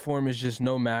current form is just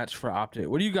no match for Optic.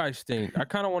 What do you guys think? I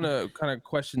kind of want to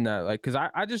question that, like, because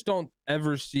I just don't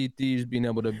ever see Thieves being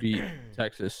able to beat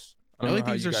Texas. I don't know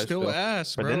how Thieves you are guys still feel.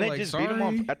 ass, But bro. then they like, just sorry. beat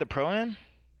them at the Pro-Am?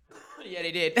 Yeah,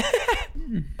 they did.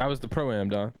 That was the Pro-Am,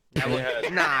 Don.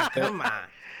 Nah, come on.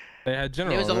 They had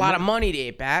general. There was a lot of money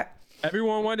there, Pat.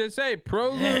 Everyone wanted to say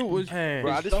Pro Loot was.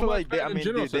 Bro, I just feel like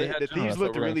the Thieves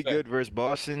looked really good versus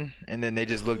Boston, and then they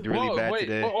just looked really bad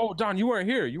today. Oh, Don, you weren't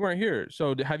here. You weren't here.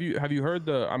 So have you heard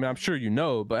the? I mean, I'm sure you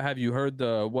know, but have you heard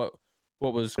what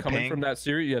was coming ping? from that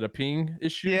series? Yeah, the ping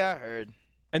issue. Yeah, I heard.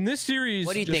 And this series.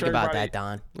 What do you think about that,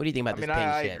 Don? What do you think about this ping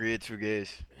I shit? agree. It's for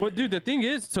gays. But dude, the thing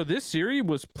is, so this series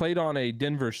was played on a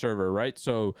Denver server, right?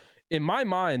 So in my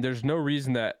mind, there's no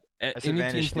reason that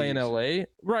any team playing LA,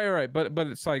 right, but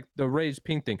it's like the raised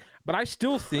ping thing. But I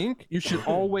still think you should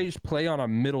always play on a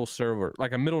middle server,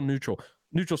 like a middle neutral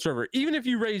server. Even if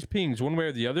you raise pings one way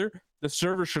or the other, the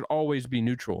server should always be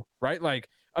neutral, right? Like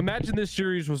imagine this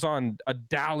series was on a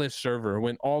Dallas server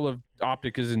when all of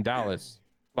Optic is in Dallas.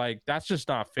 Like that's just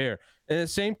not fair. And the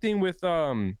same thing with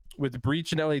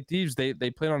Breach and LA Thieves.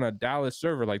 They played on a Dallas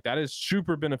server. Like that is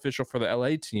super beneficial for the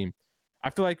LA team. I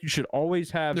feel like you should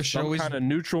always have some kind of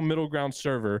neutral middle ground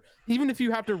server. Even if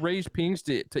you have to raise pings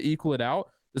to equal it out,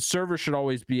 the server should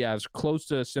always be as close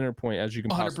to a center point as you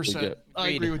can possibly get. I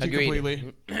agree with you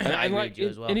completely. I agree with you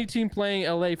as well. Any team playing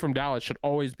LA from Dallas should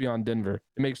always be on Denver.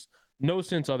 It makes no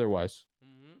sense otherwise.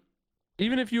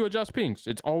 Even if you adjust pings,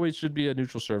 it always should be a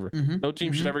neutral server. No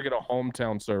team should ever get a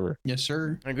hometown server. Yes,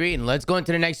 sir. Agreed. Let's go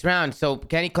into the next round. So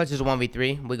Kenny clutches a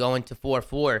 1v3. We go into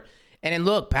 4-4. And then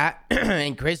look, Pat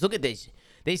and Chris, look at this.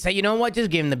 They say, you know what? Just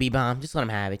give him the B-bomb. Just let him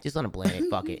have it. Just let him plant it.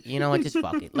 Fuck it. You know what? Just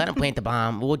fuck it. Let him plant the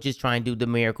bomb. We'll just try and do the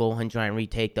miracle and try and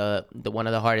retake the one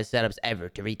of the hardest setups ever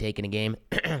to retake in a game.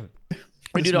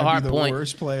 We do the hard point.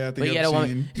 Worst play I think I've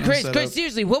seen. Chris,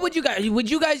 seriously, what would you guys? Would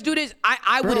you guys do this?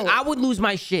 I would lose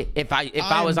my shit if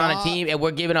I was on a team and we're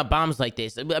giving up bombs like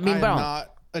this. I mean, bro. I'm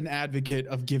not an advocate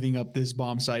of giving up this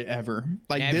bomb site ever.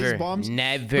 Like this bomb.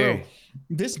 Never. Bro,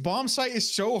 this bomb site is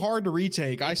so hard to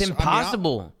retake. It's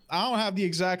impossible. I don't have the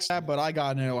exact stat, but I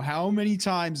gotta know how many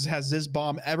times has this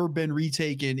bomb ever been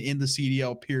retaken in the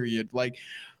CDL period? Like,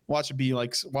 watch it be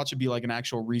like an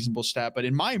actual reasonable stat. But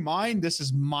in my mind, this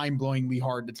is mind-blowingly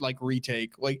hard to like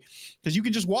retake, like because you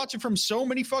can just watch it from so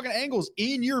many fucking angles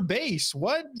in your base.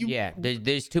 Yeah,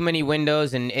 there's too many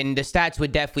windows, and the stats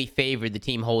would definitely favor the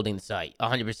team holding the site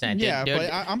 100%. Yeah,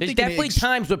 but there's definitely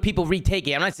times where people retake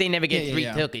it. I'm not saying never gets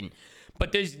retaken.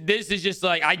 But this is just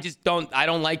like I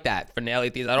don't like that from the LA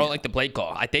Thieves. I don't like the play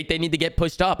call. I think they need to get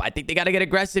pushed up. I think they got to get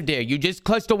aggressive there. You just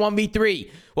clutched a 1v3.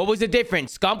 What was the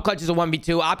difference? Scump clutches a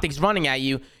 1v2. Optic's running at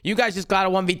you. You guys just got a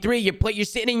 1v3. You're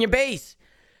sitting in your base.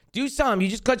 Do something. You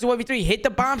just clutch a 1v3. Hit the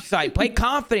bomb site. Play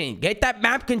confident. Get that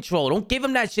map control. Don't give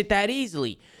them that shit that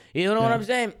easily. You know what I'm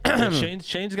saying?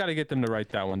 Shane's got to get them to write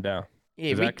that one down.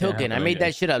 Yeah, retooken. I made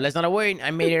that shit up. Let's not worry. I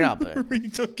made it up.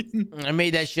 Retooken. I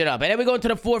made that shit up. And then we go into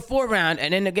the 4-4 round.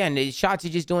 And then again, the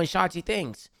Shotzi just doing Shotzi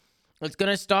things. It's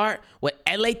going to start with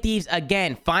LA Thieves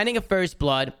again, finding a first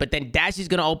blood. But then Dash is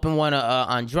going to open one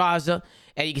on Draza.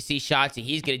 And you can see Shotzi.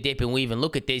 He's going to dip and weave. And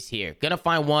look at this here. Going to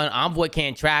find one. Envoy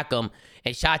can't track him.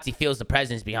 And Shotzi feels the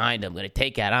presence behind him. Going to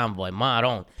take out Envoy.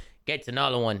 Maron gets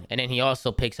another one. And then he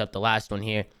also picks up the last one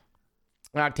here.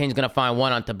 Octane's going to find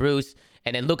one onto Bruce.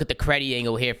 And then look at the credit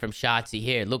angle here from Shotzi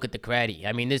here. Look at the credit.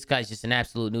 I mean, this guy's just an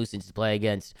absolute nuisance to play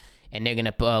against. And they're going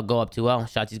to go up 2-0.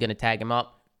 Shotzi's going to tag him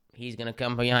up. He's going to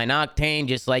come behind Octane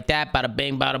just like that. Bada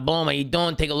bing, bada boom. How you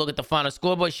doing? Take a look at the final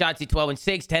scoreboard. Shotzi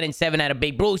 12-6, 10-7 out of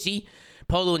Big Brucey.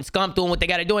 Polo and Scump doing what they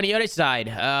got to do on the other side.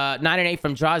 9-8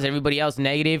 from Draws. Everybody else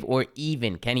negative or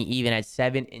even. Kenny even at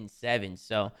 7-7.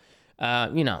 So...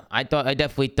 I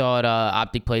definitely thought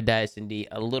Optic played that S&D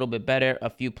a little bit better.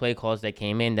 A few play calls that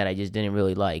came in that I just didn't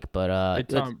really like. But hey,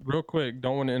 Tom, real quick,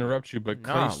 don't want to interrupt you, but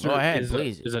go ahead,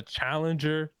 please. Is a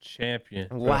challenger champion.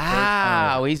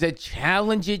 Wow, he's a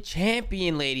challenger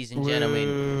champion, ladies and gentlemen.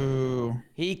 Whoa.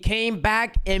 He came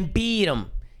back and beat him.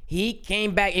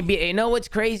 You know what's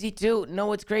crazy too?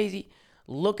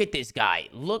 Look at this guy.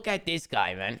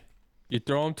 Man. You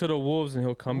throw him to the wolves and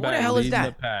he'll come back. What the hell is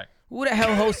that? The pack. Who the hell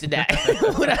hosted that?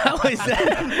 Who the hell is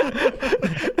that?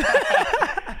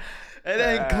 And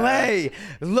then Clay.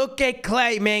 Look at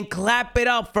Clay, man. Clap it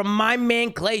up from my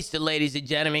man Clayster, ladies and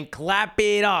gentlemen. Clap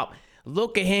it up.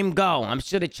 Look at him go. I'm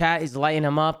sure the chat is lighting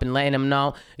him up and letting him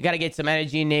know. We got to get some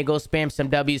energy in there. Go spam some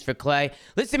W's for Clay.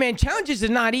 Listen, man, challenges are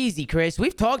not easy, Chris.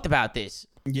 We've talked about this.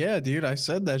 Yeah, dude, I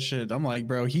said that shit. I'm like,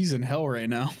 bro, he's in hell right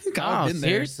now. Oh,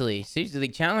 seriously. Seriously,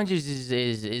 Challengers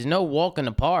is no walk in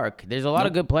the park. There's a lot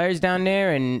of good players down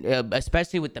there, and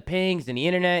especially with the pings and the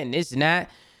internet and this and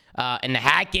that. And the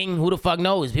hacking, who the fuck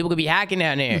knows? People could be hacking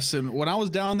down there. Listen, when I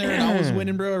was down there and I was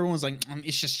winning, bro, everyone's like,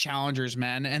 it's just challengers,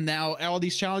 man. And now all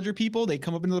these challenger people, they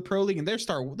come up into the pro league and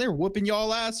they're whooping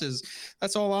y'all asses.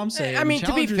 That's all I'm saying. I mean,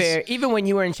 to be fair, even when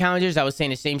you were in challengers, I was saying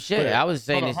the same shit. I was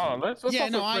saying this. Let's yeah,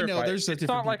 no, I know. There's it's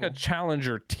not like a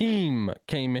challenger team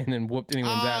came in and whooped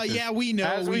anyone's asses. Yeah, we know.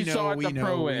 As we saw at the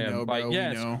pro am. Like,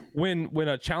 yes, when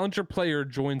a challenger player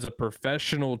joins a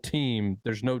professional team,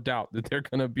 there's no doubt that they're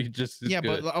gonna be just as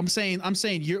good. But I'm saying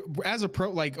you're as a pro,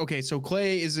 like, okay, so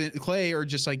Clay or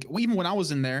just like, even when I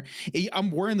was in there,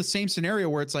 we're in the same scenario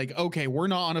where it's like, okay, we're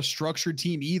not on a structured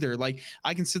team either. Like,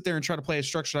 I can sit there and try to play as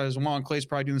structured as I want. Clay's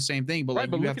probably doing the same thing, but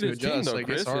like, you have to adjust. Team, though, like,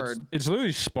 Chris, it's hard. It's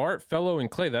literally Spart, Fellow, and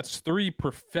Clay. That's 3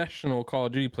 professional Call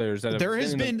of Duty players that there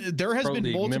has been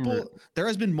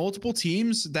multiple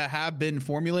teams that have been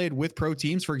formulated with pro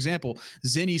teams. For example,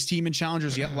 Zinni's team in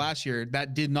challengers last year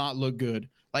that did not look good.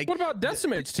 Like, what about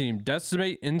Decimate's team?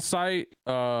 Decimate, Insight.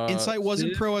 Insight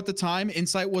wasn't pro at the time.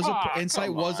 Insight was to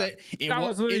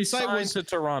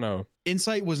Toronto.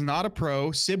 Insight was not a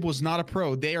pro. Sib was not a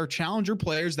pro. They are challenger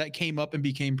players that came up and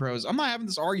became pros. I'm not having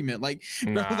this argument. Like,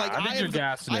 nah, like I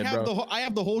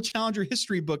have the whole challenger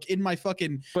history book in my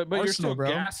fucking but arsenal, you're still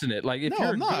bro. gassing it. Like, if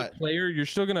you're a good player, you're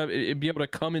still gonna be able to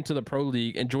come into the pro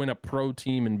league and join a pro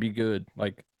team and be good.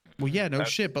 Like, well, yeah, no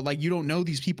shit, but like, you don't know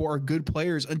these people are good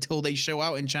players until they show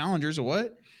out in challengers or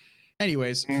what?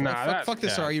 Anyways, fuck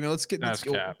this argument. Let's get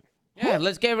Yeah,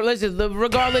 let's get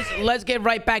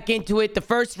right back into it. The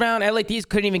first round, LA Thieves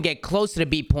couldn't even get close to the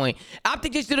B point.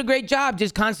 Optic just did a great job,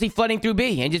 just constantly flooding through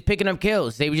B and just picking up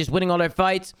kills. They were just winning all their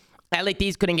fights. LA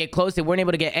Thieves couldn't get close. They weren't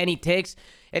able to get any ticks.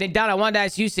 And then, Don, I wanted to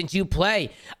ask you, since you play,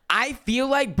 I feel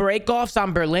like breakoffs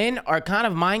on Berlin are kind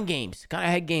of mind games, kind of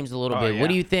head games a little bit. Yeah. What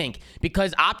do you think?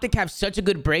 Because Optic have such a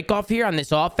good breakoff here on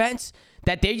this offense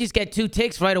that they just get 2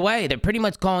 ticks right away. They're pretty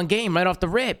much calling game right off the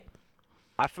rip.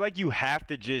 I feel like you have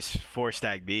to just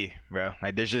 4-stack B, bro.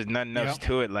 Like, there's just nothing else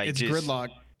to it. Like, it's gridlock.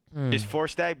 Just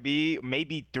 4-stack B,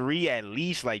 maybe 3 at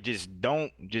least. Like, just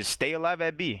stay alive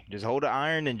at B. Just hold the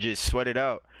iron and just sweat it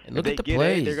out. And look at the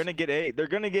plays. They're gonna get A. They're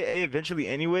gonna get A eventually,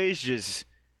 anyways. Just,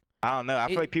 I don't know. I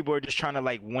feel like people are just trying to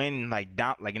like win, like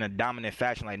in a dominant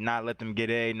fashion. Like, not let them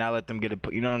get A, not let them get a.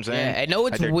 You know what I'm saying? Yeah, I know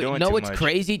what's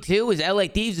crazy too is LA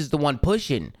Thieves is the one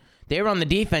pushing. They're on the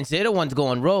defense. They're the ones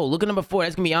going roll. Look at number 4.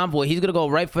 That's gonna be Envoy. He's gonna go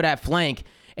right for that flank,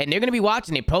 and they're gonna be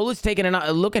watching it. Prolus taking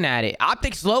looking at it.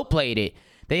 Optic slow played it.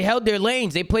 They held their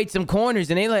lanes. They played some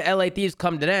corners, and they let LA Thieves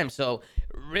come to them. So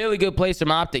really good plays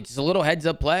from Optic. Just a little heads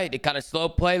up play. They kind of slow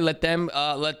play. Let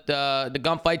the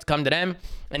gunfights come to them,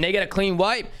 and they get a clean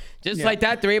wipe. Just like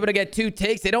that, they're able to get 2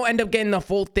 ticks. They don't end up getting the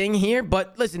full thing here,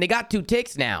 but listen, they got 2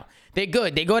 ticks now. They're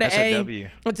good. They go to A. It's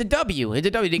a W. It's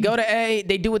a W. They go to A.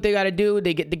 They do what they got to do.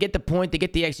 They get the point. They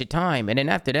get the extra time. And then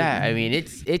after that, I mean,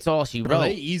 it's all she wrote.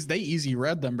 They easy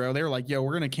read them, bro. They were like, yo,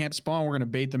 we're going to camp spawn. We're going to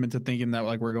bait them into thinking that,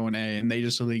 like, we're going A. And they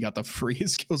just really got the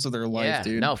freest kills of their life,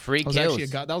 dude. No, free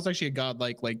kills. That was actually a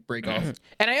godlike, like, break off.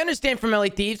 And I understand from LA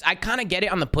Thieves, I kind of get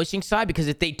it on the pushing side, because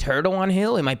if they turtle on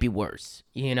Hill, it might be worse.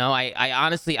 You know, I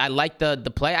honestly, I like the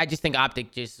play. I just think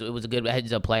Optic it was a good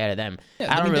heads up play out of them.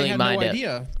 Yeah, I don't really mind it.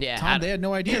 Yeah, Tom, they had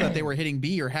no idea that they were hitting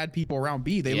B or had people around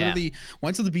B. They literally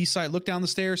went to the B side, looked down the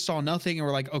stairs, saw nothing, and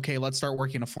were like, okay, let's start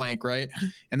working a flank, right?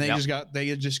 And they just got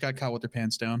caught with their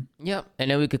pants down. Yep. And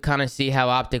then we could kind of see how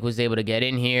Optic was able to get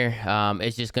in here.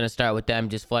 It's just gonna start with them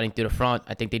just flooding through the front.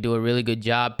 I think they do a really good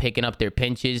job picking up their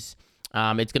pinches.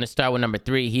 It's gonna start with number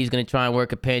 3. He's gonna try and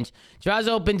work a pinch. Draz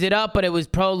opens it up, but it was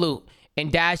Proloot and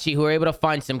Dashy who were able to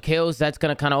find some kills. That's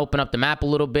going to kind of open up the map a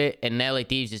little bit, and LA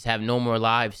Thieves just have no more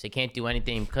lives. They can't do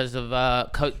anything because of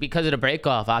the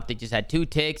break-off. Optic just had 2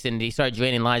 ticks, and they started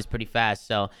draining lives pretty fast.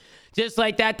 So just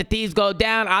like that, the Thieves go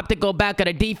down. Optic go back at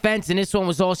a defense, and this one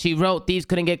was all she wrote. Thieves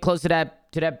couldn't get close to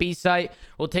that B site.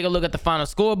 We'll take a look at the final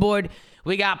scoreboard.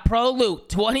 We got Proloot,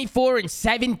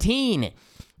 24-17.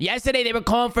 Yesterday, they were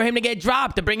calling for him to get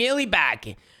dropped to bring Illy back.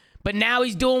 But now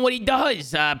he's doing what he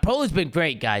does. Proloot's been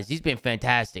great, guys. He's been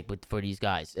fantastic for these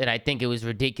guys. And I think it was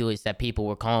ridiculous that people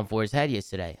were calling for his head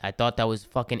yesterday. I thought that was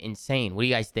fucking insane. What do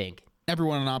you guys think?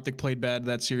 Everyone on Optic played bad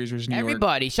that series versus New York.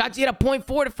 Everybody. Shots, he had a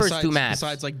 .4 the first 2 maps.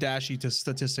 Besides, like, Dashy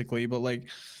statistically. But, like,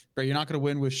 bro, you're not going to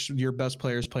win with your best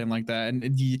players playing like that. And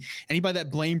anybody that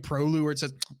blame Prolu or it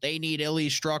says they need Illy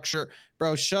structure,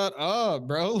 bro, shut up,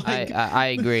 bro. Like, I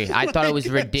agree. I thought it was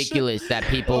ridiculous that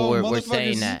people were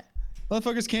saying that.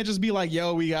 Motherfuckers can't just be like,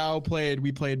 yo, we got outplayed.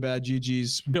 We played bad.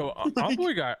 GG's. Yo,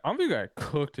 Envoy got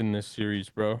cooked in this series,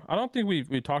 bro. I don't think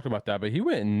we talked about that, but he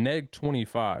went neg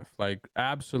 25. Like,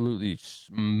 absolutely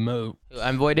smoked.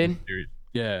 Envoy did?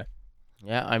 Yeah.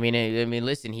 Yeah, I mean,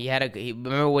 listen,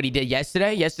 remember what he did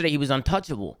yesterday? Yesterday, he was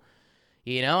untouchable.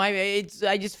 You know, I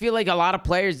just feel like a lot of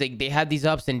players, they have these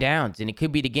ups and downs, and it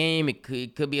could be the game. It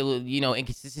could be,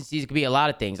 inconsistencies. It could be a lot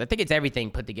of things. I think it's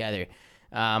everything put together.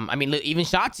 I mean, look, even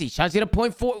Shotzi had a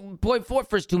 0.4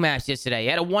 first 2 maps yesterday. He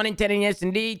had a 1 in 10 in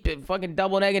S&D, fucking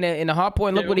double neg in the hard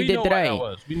point. Look what he did today.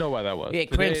 We know why that was. Yeah,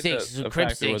 Crim 6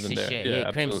 and shit. Yeah,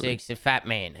 Crim 6 and Fat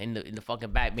Man in the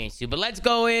fucking Batman suit. But let's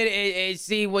go in and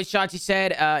see what Shotzi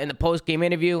said in the post-game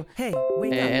interview. Hey,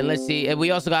 wake up. And let's see. And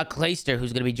we also got Clayster,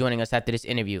 who's going to be joining us after this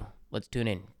interview. Let's tune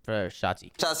in for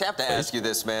Shotzi. Shotzi, I have to ask you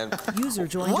this, man. User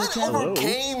joined what your channel.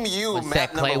 overcame you, What's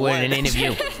Matt that, Clay? We're in an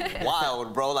interview.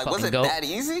 Wild, bro. Like, was it goat. that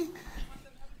easy?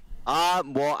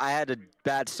 Well, I had a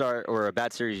bad start or a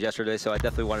bad series yesterday, so I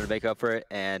definitely wanted to make up for it.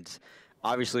 And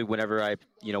obviously, whenever I,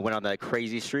 went on that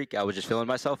crazy streak, I was just feeling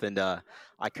myself, and I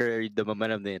carried the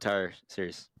momentum the entire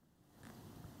series.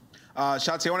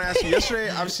 Shotzi, I want to ask you, yesterday,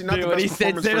 obviously not the best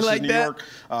performance versus New York,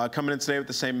 coming in today with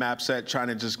the same map set, trying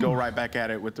to just go right back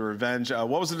at it with the revenge. What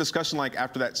was the discussion like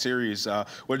after that series? What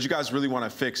did you guys really want to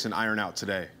fix and iron out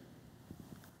today?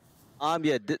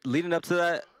 Yeah, leading up to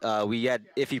that, we had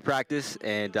iffy practice,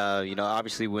 and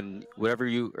obviously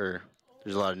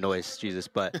there's a lot of noise, Jesus,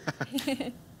 but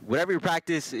whatever you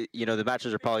practice, the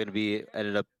matches are probably going to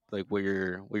ended up like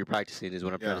where you're practicing is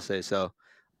what I'm trying to say. So,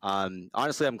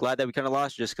 honestly, I'm glad that we kind of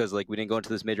lost just because we didn't go into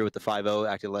this major with the 5-0,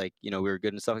 acting like we were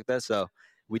good and stuff like that. So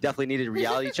we definitely needed a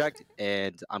reality check,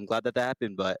 and I'm glad that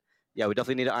happened. But yeah, we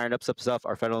definitely need to iron up some stuff,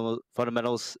 our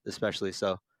fundamentals especially.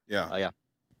 So yeah.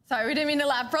 Sorry, we didn't mean to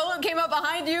laugh. Prolo came up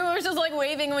behind you. It was just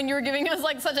waving when you were giving us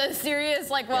such a serious,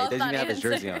 well thought he doesn't even have his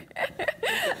jersey on. Make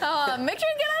sure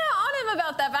you get on him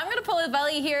about that. But I'm going to pull his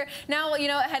belly here. Now,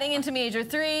 heading into Major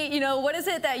 3, what is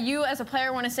it that you as a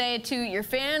player want to say to your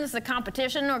fans, the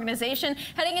competition, organization,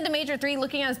 heading into Major 3,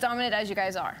 looking as dominant as you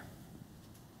guys are?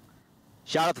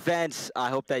 Shout out to fans. I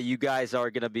hope that you guys are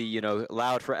going to be,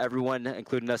 loud for everyone,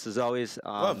 including us as always.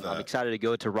 I'm excited to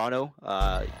go to Toronto.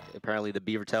 Apparently the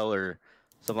beaver tail or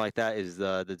something like that is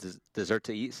the dessert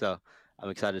to eat, so I'm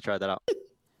excited to try that out.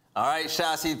 All right,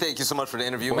 Shotzi, thank you so much for the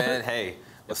interview, man. Hey,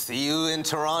 we'll see you in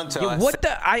Toronto.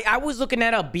 Yeah, I was looking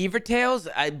that up. Beaver tails,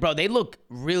 bro, they look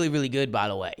really, really good, by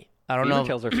the way. I don't know. Beaver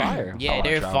tails are fire. Yeah,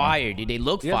 they're fire, dude. They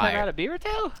look you fire. You ever had a beaver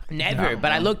tail? Never,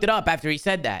 but I looked it up after he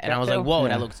said that, and I was like, whoa,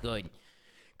 that looks good.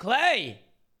 Clay,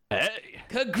 hey,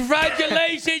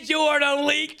 congratulations, you are the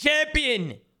league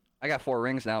champion. I got 4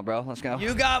 rings now, bro. Let's go.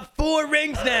 You got 4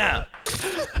 rings now.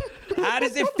 How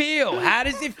does it feel? How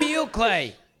does it feel,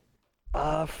 Clay?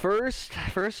 First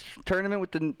tournament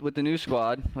with the new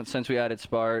squad since we added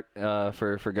Spart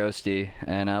for Ghosty,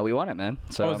 and we won it, man.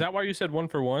 So is that why you said 1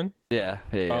 for 1? Yeah.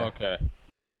 Oh, okay.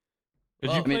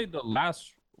 Because you played the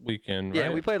last weekend, right?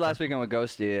 Yeah, we played last weekend with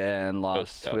Ghosty and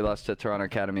lost. We lost to Toronto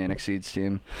Academy and Exceeds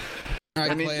team. All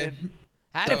right, Clay.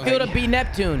 How'd it feel to be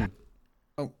Neptune?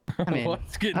 I mean,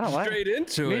 let's get straight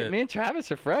into it. Me and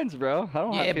Travis are friends, bro. I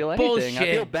don't feel bullshit.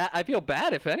 anything. I feel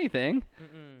bad if anything.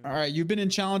 All right, you've been in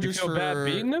challengers you feel bad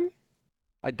beating him?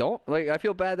 I don't. I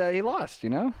feel bad that he lost,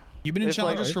 You've been in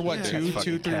challengers for what,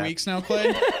 2-3 weeks now,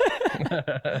 Clay?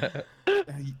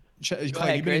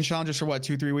 Clay, you've been in challengers for what,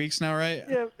 2-3 weeks now, right?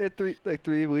 Yeah,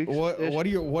 3 weeks. What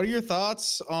are your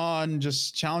thoughts on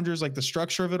just challengers, like the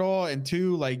structure of it all, and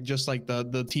two, just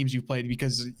the teams you've played,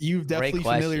 because you've definitely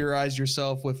familiarized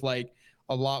yourself with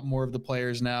a lot more of the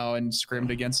players now and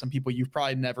scrimmed against some people you've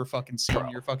probably never fucking seen in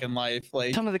your fucking life.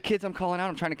 Some of the kids I'm calling out,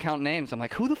 I'm trying to count names. I'm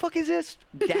like, who the fuck is this?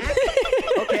 Dak?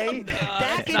 Okay.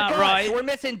 Dak and Gus. Right. We're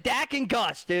missing Dak and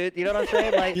Gus, dude. You know what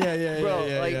I'm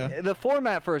saying? The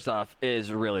format, first off,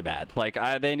 is really bad.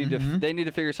 They need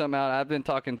to figure something out. I've been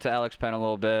talking to Alex Penn a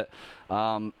little bit.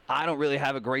 I don't really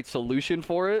have a great solution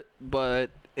for it, but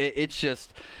it's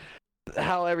just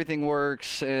how everything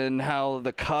works and how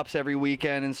the cups every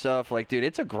weekend and stuff. Dude,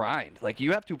 it's a grind.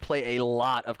 You have to play a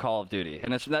lot of Call of Duty,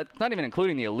 and that's not even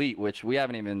including the Elite, which we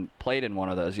haven't even played in one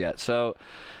of those yet. So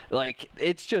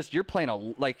it's just, you're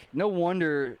playing no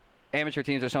wonder amateur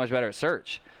teams are so much better at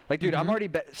search. Dude, I'm already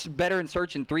better in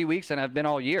search in 3 weeks than I've been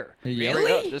all year.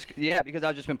 Really? Because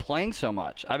I've just been playing so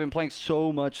much. I've been playing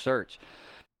so much search.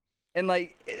 And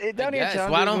down here,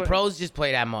 why don't pros just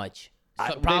play that much?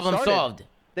 Problem solved.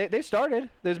 They started.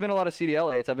 There's been a lot of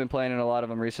CDL 8s. I've been playing in a lot of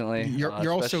them recently.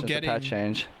 You're also getting patch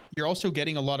change. You're also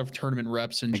getting a lot of tournament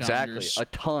reps in Challengers. Exactly, a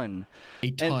ton.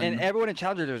 A ton. And everyone in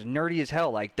Challengers is nerdy as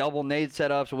hell. Like double nade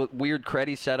setups, with weird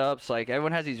creddy setups. Like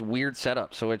everyone has these weird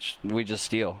setups, which we just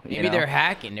steal. Maybe they're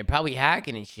hacking. They're probably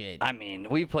hacking and shit. I mean,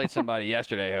 we played somebody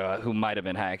yesterday who might have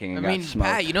been hacking. And I mean,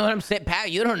 Pat, you know what I'm saying?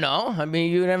 Pat, you don't know. I mean,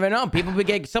 you never know. People be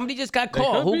getting. Somebody just got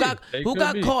caught. Who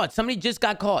got caught? Somebody just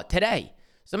got caught today.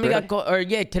 Somebody got caught, or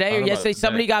today or yesterday.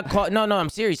 Somebody got caught. No, I'm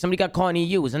serious. Somebody got caught in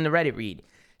EU. It was in the Reddit read.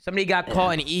 Somebody got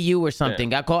caught in EU or something.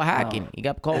 Got caught hacking. He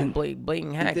got caught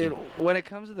blatant hacking. Dude, when it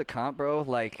comes to the comp, bro,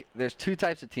 like there's two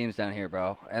types of teams down here,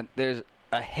 bro, and there's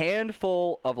a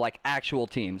handful of like actual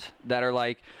teams that are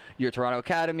like your Toronto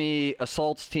Academy,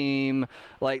 Assaults team,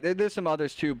 like there's some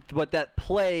others too, but that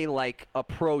play like a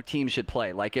pro team should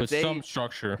play. Like if with some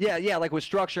structure. Yeah, like with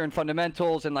structure and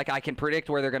fundamentals, and like I can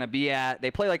predict where they're gonna be at. They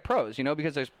play like pros,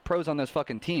 because there's pros on those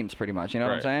fucking teams, pretty much. You know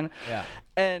what I'm saying? Yeah.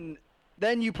 And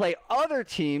then you play other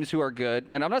teams who are good,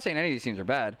 and I'm not saying any of these teams are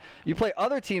bad. You play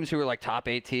other teams who are like top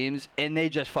 8 teams, and they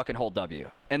just fucking hold W,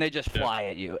 and they just fly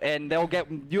at you, and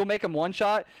you'll make them one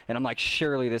shot, and I'm like,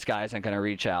 surely this guy isn't gonna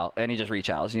reach out, and he just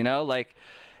reach outs, like.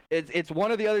 It's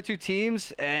one of the other two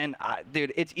teams, and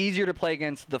dude, it's easier to play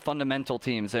against the fundamental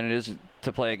teams than it is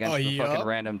to play against the fucking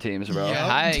random teams, bro. Yeah,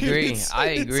 I agree. I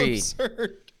agree. It's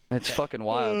absurd. It's fucking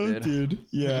wild, dude.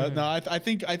 Yeah, no, I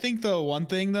think the one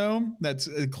thing though that's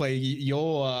Clay,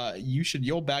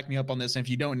 you'll back me up on this, and if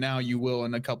you don't now, you will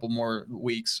in a couple more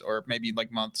weeks or maybe like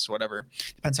months, whatever.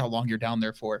 Depends how long you're down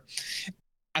there for.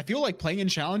 I feel like playing in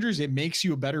Challengers, it makes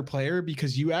you a better player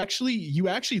because you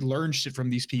actually learn shit from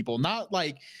these people, not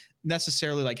like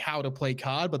necessarily like how to play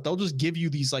COD, but they'll just give you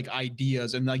these like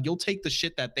ideas, and like you'll take the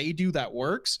shit that they do that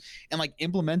works and like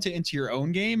implement it into your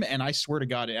own game, and I swear to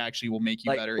God, it actually will make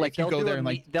you better. Like if you go there and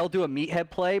like they'll do a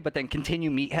meathead play, but then continue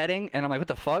meatheading, and I'm like, what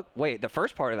the fuck? Wait, the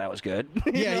first part of that was good.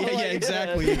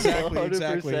 Exactly.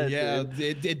 Yeah,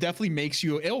 dude. it definitely makes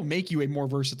you. It'll make you a more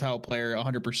versatile player,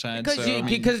 100%.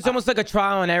 Because it's almost like a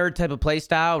trial and error type of play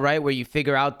style, right? Where you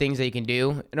figure out things that you can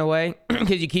do in a way,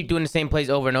 because you keep doing the same plays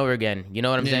over and over again. You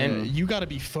know what I'm saying? You got to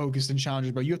be focused in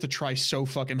Challengers, but you have to try so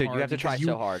fucking hard. You have to try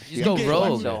so hard. You go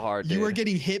rogue. So hard, dude. You are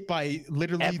getting hit by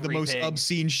literally the most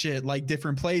obscene shit, like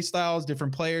different play styles,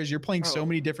 different players. You're playing so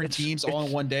many different teams all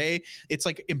in one day. It's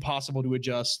like impossible to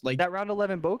adjust. Like that round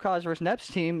 11 Bocage versus Nep's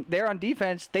team, they're on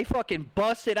defense. They fucking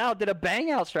busted out, did a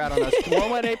bang out strat on us.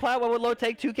 1-1-A plat, 1 low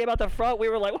take, 2 came out the front. We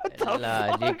were like, what the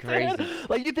fuck? You're crazy. Man?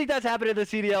 Like, you think that's happening in the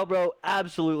CDL, bro?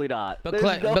 Absolutely not. But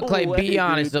Clay, be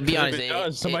honest. Be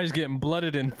honest. Somebody's getting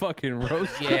blooded and fucking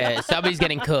roasted. Yeah, somebody's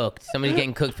getting cooked. Somebody's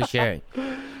getting cooked for sure.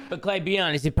 But Clay, be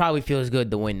honest, it probably feels good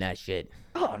to win that shit.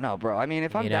 Oh no, bro. I mean,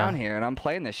 if I'm down here and I'm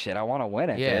playing this shit, I want to win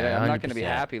it. Yeah, I'm not gonna be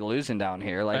happy losing down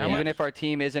here. Like even if our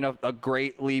team isn't a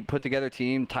greatly put together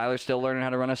team, Tyler's still learning how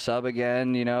to run a sub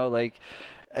again. Like.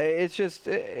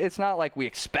 It's not like we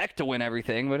expect to win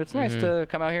everything, but it's nice to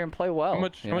come out here and play well. How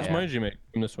much money did you make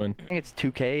from this win? I think it's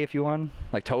 2K if you won,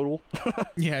 like total.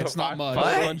 Yeah, it's not much.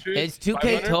 What? It's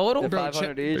 2K total?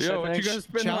 500 each. Yo, what you guys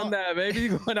spend on that, baby?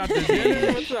 Going out to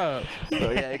dinner? What's up? So,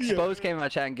 yeah, Exposed came in my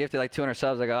chat and gifted like 200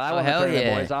 subs. I go, I want to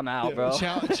play boys. I'm out, bro.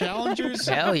 Challengers.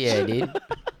 Hell yeah, dude.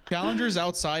 Challengers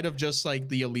outside of just like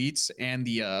the elites and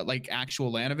the like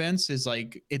actual LAN events is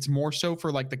like it's more so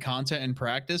for like the content and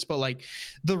practice. But like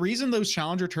the reason those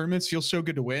challenger tournaments feel so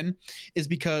good to win is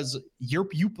because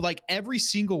you like every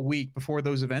single week before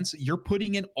those events, you're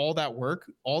putting in all that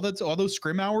work, all those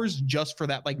scrim hours just for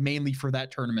that, like mainly for that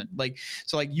tournament. Like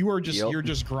so like you're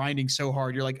just grinding so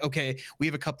hard. You're like, okay, we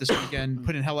have a cup this weekend,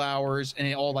 put in hell hours, and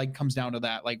it all like comes down to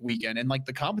that like weekend. And like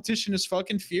the competition is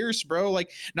fucking fierce, bro.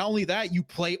 Like not only that, you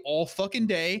play all fucking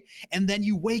day, and then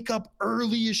you wake up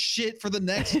early as shit for the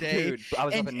next day. Dude, I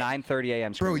was up at 9:30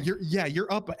 a.m. Bro,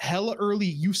 you're up hella early.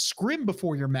 You scrim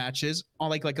before your matches on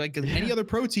like any other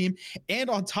pro team, and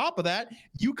on top of that,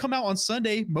 you come out on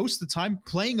Sunday most of the time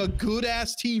playing a good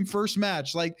ass team first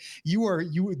match. Like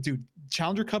dude.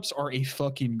 Challenger Cups are a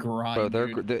fucking grind.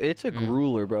 Bro, it's a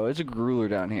grueler, bro. It's a grueler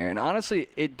down here. And honestly,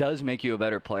 it does make you a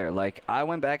better player. Like, I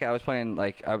went back, I was playing,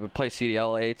 like, I would play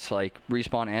CDL 8s, like,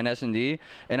 Respawn and S&D,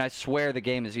 and I swear the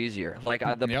game is easier. Like,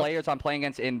 the players I'm playing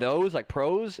against in those, like,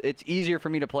 pros, it's easier for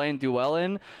me to play and do well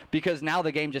in, because now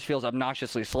the game just feels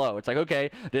obnoxiously slow. It's like, okay,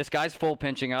 this guy's full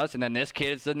pinching us, and then this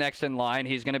kid's the next in line.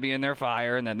 He's going to be in their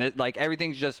fire, and then, like,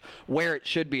 everything's just where it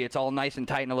should be. It's all nice and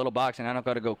tight in a little box, and I don't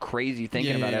got to go crazy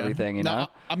thinking about everything. You know,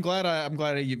 I'm glad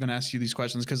I even asked you these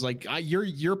questions because like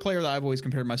you're a player that I've always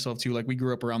compared myself to. Like we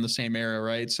grew up around the same era,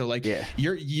 right? So like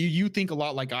you think a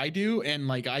lot like I do, and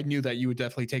like I knew that you would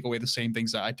definitely take away the same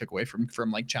things that I took away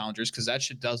from like challengers because that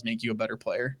shit does make you a better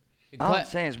player. All I'm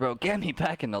saying is, bro, get me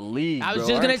back in the league. I was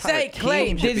just gonna say,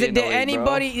 Clay, did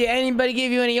anybody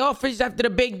give you any offers after the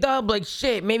big dub? Like,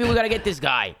 shit, maybe we gotta get this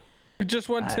guy. We just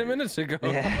won 10 minutes ago.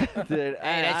 Yeah, dude,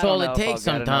 hey, that's all it takes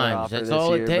sometimes. That's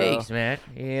all it takes, man.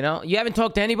 You know, you haven't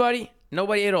talked to anybody?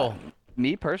 Nobody at all?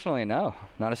 Me personally, no,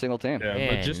 not a single team. Yeah,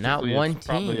 man, not one team.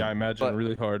 Probably, I imagine,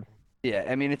 really hard. Yeah,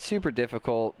 I mean, it's super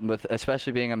difficult with,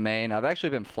 especially being a main. I've actually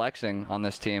been flexing on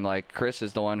this team. Like, Chris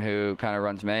is the one who kind of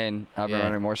runs main. I've been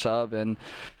running more sub, and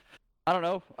I don't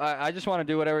know. I just want to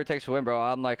do whatever it takes to win, bro.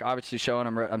 I'm like obviously showing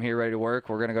I'm here ready to work.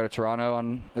 We're gonna go to Toronto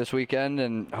on this weekend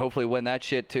and hopefully win that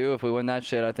shit too. If we win that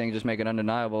shit, I think just make it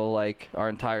undeniable. Like our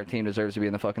entire team deserves to be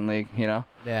in the fucking league, you know?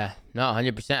 Yeah, no,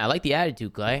 100%. I like the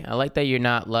attitude, Clay. I like that you're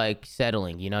not like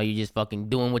settling. You know, you're just fucking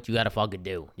doing what you gotta fucking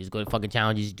do. Just go to fucking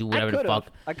challenges, do whatever the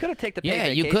fuck. I could have taken the paid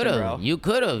vacation, you could have. Bro. You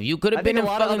could have. You could have been a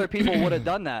lot of other people would have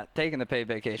done that, taking the paid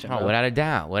vacation. Oh, without a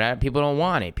doubt. People don't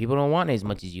want it. People don't want it as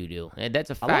much as you do. And that's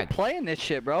a fact. I love playing this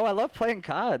shit, bro. I love playing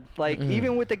COD. Like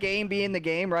even with the game being the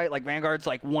game, right? Like Vanguard's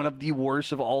like one of the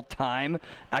worst of all time.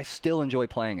 I still enjoy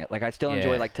playing it. Like I still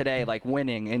enjoy like today, like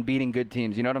winning and beating good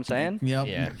teams. You know what I'm saying?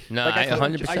 Yeah. No, like,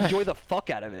 100%. I enjoy the fuck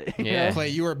out of it. Yeah. Clay,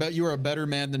 you are a better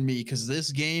man than me because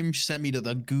this game sent me to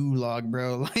the gulag,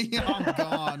 bro. Like I'm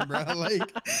gone, bro.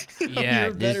 Like you're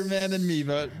a better man than me,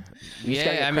 but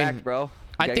I mean, bro.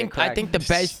 I think the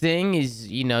best thing is,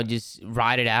 you know, just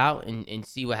ride it out and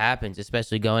see what happens,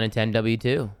 especially going into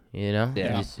NW2. You know?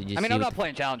 Yeah. Just I mean, I'm not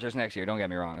playing challengers next year. Don't get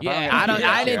me wrong.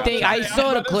 I didn't think. I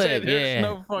saw the clip. There's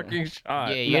no fucking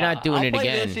shot. Yeah, you're not doing it again. I'll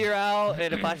play this year out,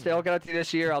 and if I still get out to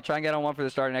this year, I'll try and get on one for the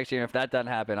start of next year. And if that doesn't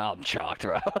happen, I'm shocked,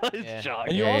 bro. Shocked.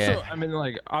 And you also, I mean,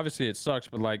 like, obviously it sucks,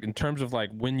 but like in terms of like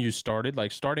when you started,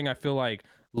 like starting, I feel like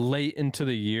late into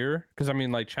the year, because I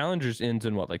mean, like challengers ends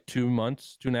in what, like 2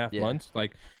 months, 2.5 months.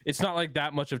 Like it's not like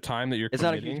that much of time that you're. It's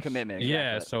not a huge commitment.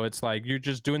 Yeah, so it's like you're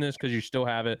just doing this because you still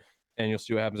have it. And you'll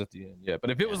see what happens at the end. Yeah, but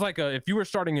if it was like if you were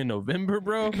starting in November,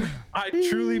 bro, I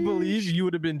truly believe you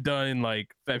would have been done in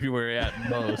like February at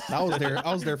most. I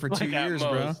was there for 2 years,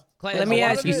 bro. Clay, let me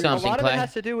ask you something, A lot of Clay. it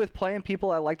has to do with playing people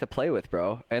I like to play with,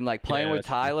 bro, and like playing with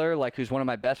Tyler, like who's one of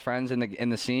my best friends in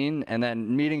the scene, and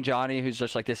then meeting Johnny, who's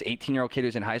just like this 18-year-old kid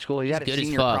who's in high school. He had a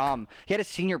senior prom. He had a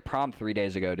senior prom 3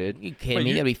 days ago, dude. You kidding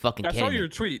me? You gotta be fucking kidding me. I saw your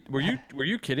tweet. Were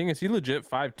you kidding? Is he legit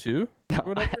 5'2"?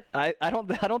 I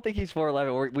don't think he's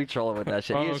 4'11". We troll him with that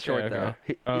shit. He's short though.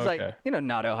 He's like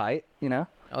Nato height, you know.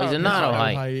 Oh, he's a Nato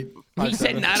height. He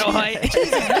said Nato height.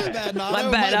 My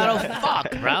bad, Nato.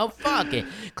 Fuck, bro. Fuck it.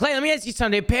 Clay, let me ask you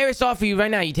something. Paris offer you right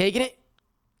now. You taking it?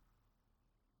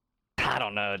 I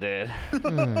don't know, dude.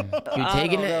 You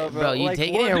taking it, bro? You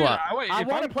taking it or what? I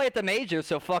want to play at the major,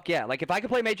 so fuck yeah. Like if I could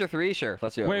play major 3, sure,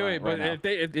 let's do it. Wait, but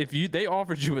if they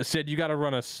offered you a said you got to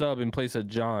run a sub in place of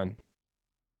John.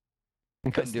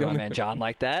 Couldn't do my man John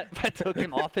like that. I took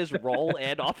him off his role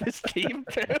and off his team,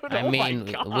 dude. I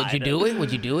mean, would you do it?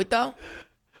 Would you do it though?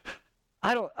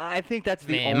 I think that's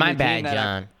the only my bad, team that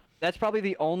John. That's probably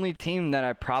the only team that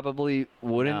I probably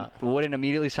wouldn't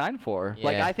immediately sign for. Yeah.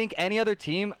 Like I think any other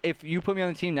team, if you put me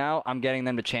on the team now, I'm getting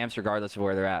them to champs regardless of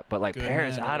where they're at. But like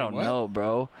Paris, I don't know,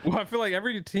 bro. Well, I feel like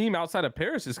every team outside of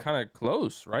Paris is kind of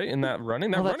close, right? In that running,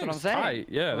 that's what I'm saying. tight.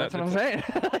 Yeah, that's what I'm saying.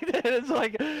 It's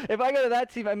like if I go to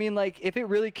that team, I mean, like if it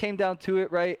really came down to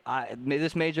it, right?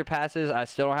 This major passes, I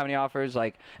still don't have any offers.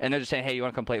 Like, and they're just saying, hey, you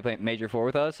want to come play major 4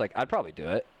 with us? Like, I'd probably do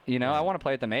it. You know, I want to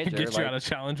play at the major. Get you out of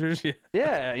challengers.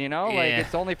 Yeah, you know, like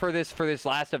it's only for this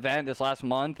last event, this last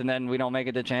month, and then we don't make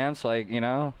it to champs. Like, you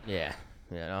know. Yeah,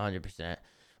 100%.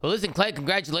 Well, listen, Clay,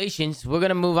 congratulations. We're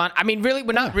gonna move on. I mean, really,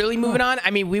 we're not really moving on. I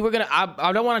mean, we were gonna.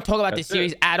 I don't want to talk about this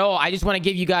series at all. I just want to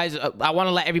give you guys. I want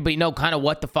to let everybody know kind of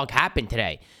what the fuck happened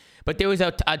today. But there was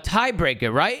a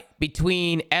tiebreaker, right,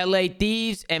 between LA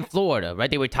Thieves and Florida, right?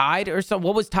 They were tied or something.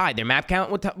 What was tied? Their map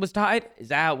count was tied. Is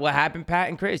that what happened, Pat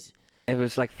and Chris? It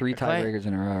was like 3 tiebreakers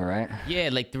in a row, right? Yeah,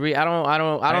 like 3. I don't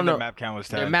know. Their map count was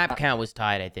tied. Their map count was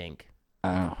tied, I think.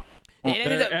 Oh.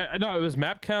 No, it was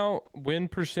map count, win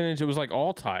percentage. It was like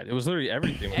all tied. It was literally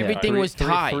everything. Everything was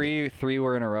tied. Three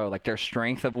were in a row. Like their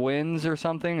strength of wins or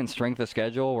something and strength of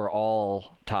schedule were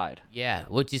all tied. Yeah,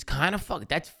 which is kind of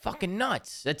that's fucking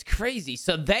nuts. That's crazy.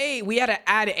 So we had to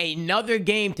add another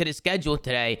game to the schedule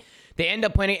today. They end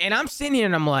up winning, and I'm sitting here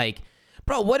and I'm like,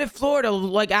 bro, what if Florida,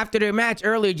 like after their match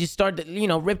earlier, just started,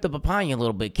 ripped up upon you a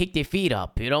little bit, kicked their feet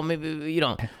up, maybe,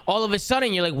 all of a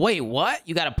sudden you're like, wait, what?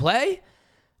 You got to play?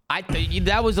 I think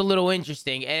that was a little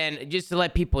interesting. And just to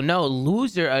let people know,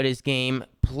 loser of this game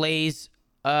plays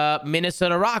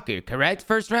Minnesota Rocker, correct?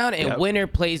 First round, and winner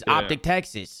plays Optic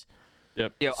Texas.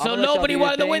 Yep. Yo, So nobody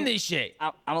wanted to win this shit.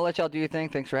 I'm gonna let y'all do your thing.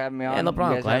 Thanks for having me on. Yeah, no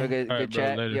problem, You guys have a Clay. good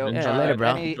chat. Bro, Yo, later,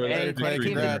 bro.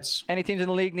 Any teams in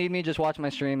the league need me, just watch my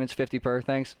stream. It's 50 per.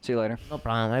 Thanks. See you later. No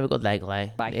problem. Have a good day,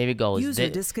 Clay. Bye. There we go. User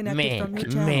disconnected from your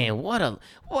channel. Man,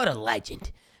 what a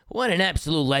legend. What an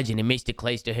absolute legend in Mr.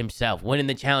 Clayster himself. Winning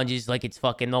the challenges like it's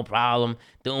fucking no problem.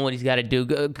 Doing what he's got to do.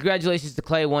 Congratulations to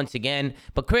Clay once again.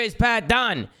 But Chris, Pat,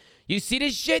 Don, you see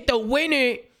this shit? The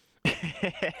winner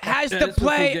has to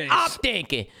play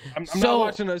Optic. I'm not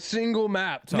watching a single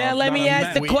map, Tom. Now, let me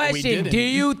ask the question. Do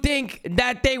you think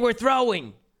that they were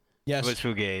throwing? Yes. It was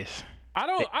fugazi. I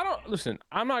don't listen.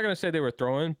 I'm not gonna say they were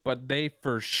throwing, but they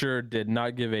for sure did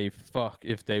not give a fuck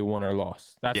if they won or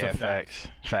lost. That's a fact.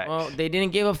 Facts. Well, they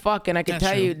didn't give a fuck, and I can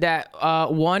tell you that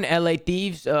one LA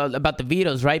Thieves about the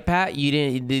vetoes, right, Pat? You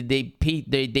didn't.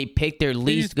 They picked their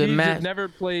least good match. Never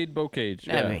played Bocage.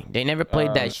 Never. Yeah. They never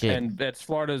played that shit. And that's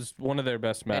Florida's one of their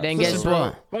best maps. And then guess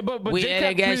what? But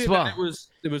guess what?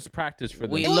 It was practice for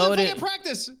them. It wasn't fucking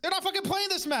practice. They're not fucking playing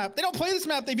this map. They don't play this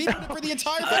map. They vetoed it for the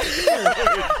entire fucking year.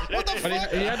 What the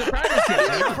fuck? He had to practice it. They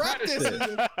didn't practice.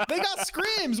 They got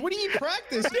scrims. What do you mean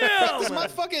practice? Practice my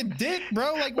fucking dick,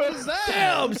 bro. Like, what is that?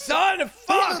 Damn, son. Fuck.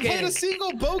 You haven't played a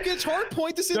single Bocage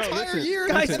hardpoint this entire year.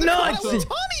 Guy's nuts.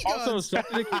 Also,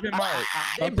 something to keep in mind.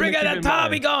 They bring out a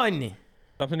Tommy gun.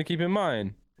 Something to keep in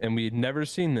mind, and we'd never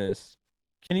seen this.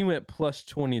 Kenny went plus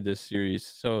 20 this series,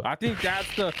 so I think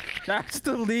that's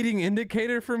the leading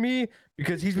indicator for me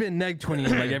because he's been neg 20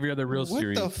 in like every other real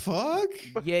series. What the fuck?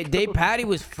 Yeah, Dave Patty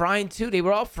was frying too. They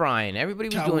were all frying.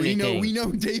 Everybody was doing their thing. We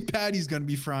know Dave Patty's gonna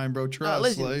be frying, bro. Trust.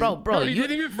 Listen, like, bro. He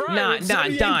didn't even fry.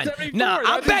 Don.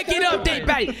 I'm backing up Dave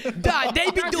Patty. Don,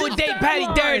 they be doing Dave Patty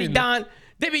dirty, Don.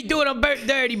 They be doing him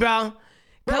dirty, bro.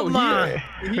 Come on.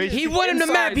 He won him the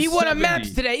map. He won a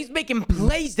maps today. He's making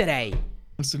plays today.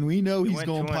 Listen, we know he's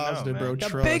going positive, bro. The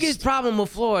Trust. biggest problem with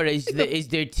Florida is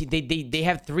they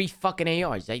have 3 fucking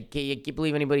ARs. I can't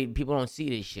believe people don't see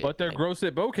this shit. But they're gross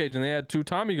at Bocage, and they had 2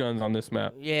 Tommy guns on this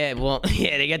map. Yeah, well,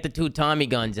 they got the 2 Tommy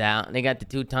guns out. They got the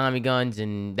 2 Tommy guns,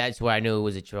 and that's where I knew it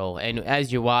was a troll. And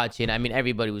as you're watching, I mean,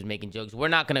 everybody was making jokes. We're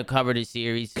not gonna cover the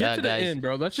series, Get to the guys. end,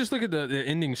 bro. Let's just look at the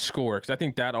ending score, because I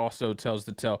think that also tells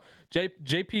the tale.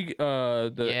 JP,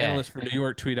 the analyst for New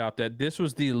York, tweet out that this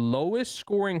was the lowest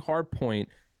scoring hardpoint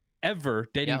ever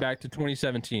dating back to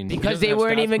 2017. Because they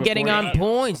weren't even getting on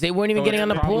points. They weren't even getting on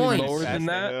the points. Lower than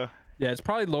that. Yeah, it's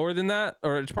probably lower than that,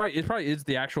 or it probably is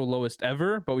the actual lowest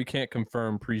ever, but we can't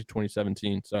confirm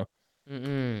pre-2017. So,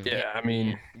 yeah, I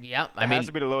mean, it has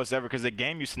to be the lowest ever because the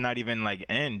game used to not even like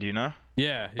end, you know?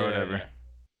 Yeah, whatever. Yeah.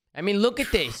 I mean, look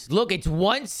at this. Look, it's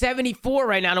 174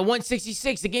 right now to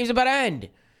 166. The game's about to end.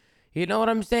 You know what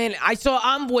I'm saying? I saw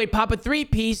Envoy pop a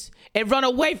 3-piece and run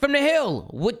away from the hill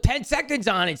with 10 seconds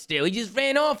on it still. He just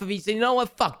ran off of it. He said, you know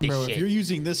what? Fuck this shit. If you're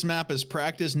using this map as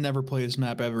practice, never play this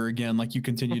map ever again like you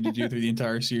continue to do through the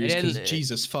entire series. Because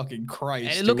Jesus fucking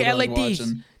Christ. And look at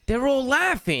LADs. They're all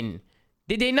laughing.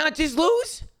 Did they not just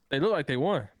lose? They look like they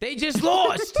won. They just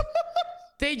lost.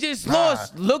 They just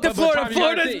lost. Look at Florida.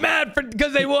 Florida's mad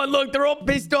because they won. Look, they're all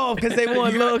pissed off because they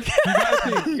won. Look.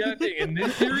 You gotta think. In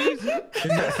this series,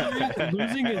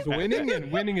 losing is winning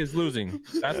and winning is losing.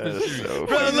 That's the series.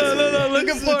 Bro, look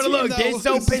at Florida. Look, they're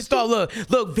so pissed off.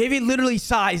 Look, Vivian literally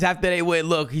sighs after they win.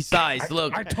 Look, he sighs.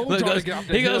 Look. I told y'all to get off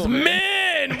the hill, goes,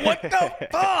 man, what the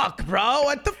fuck, bro?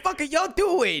 What the fuck are y'all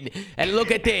doing? And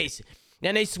look at this.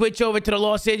 Then they switch over to the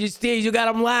Los Angeles Thieves. You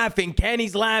got them laughing.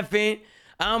 Kenny's laughing.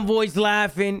 Envoy's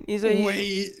laughing. He's like,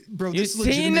 wait, bro, this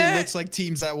legitimately looks like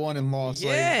teams that won and lost.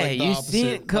 Yeah, like you seen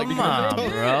it? Come on,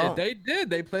 bro. They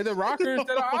did. They played the Rockers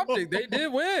instead of Optic. They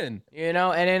did win. You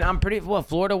know, and then I'm pretty. Well,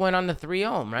 Florida went on the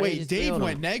 3-0, right? Wait, Dave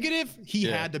went negative? He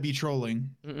had to be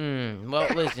trolling. Well,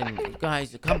 listen,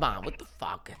 guys, come on. What the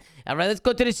fuck? All right, let's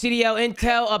go to the CDL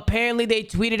Intel. Apparently, they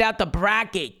tweeted out the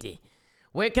bracket.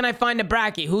 Where can I find the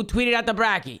bracket? Who tweeted out the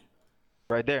bracket?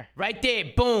 Right there. Right there.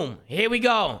 Boom. Here we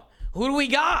go. Who do we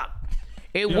got?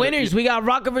 Winners. We got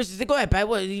Rocker versus. Go ahead, Pat.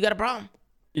 What? You got a problem?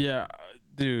 Yeah,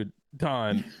 dude.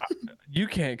 Don, you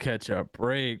can't catch a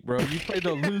break, bro. You played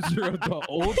the loser of the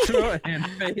Ultra and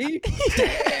Fake.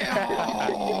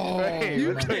 Damn.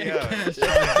 You can't catch a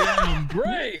damn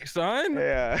break, son.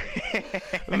 Yeah.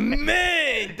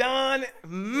 Man, Don.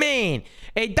 Man.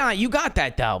 Hey, Don, you got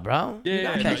that, though, bro. Yeah, you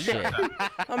got that shit.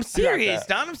 I'm serious,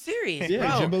 Don. I'm serious, yeah,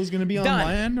 bro. Jimbo's going to be on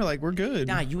land. Like, we're good.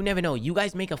 Don, you never know. You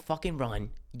guys make a fucking run.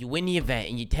 You win the event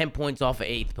and you're 10 points off of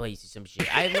 8th place or some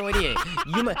shit. I have no idea.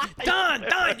 You might, Don,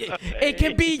 it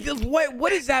can be,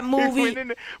 what is that movie?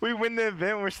 We win the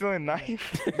event, we're still in 9th.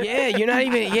 Yeah, you're not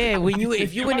even,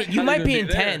 if you win it, you might be in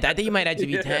 10th. I think you might actually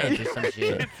be 10th or some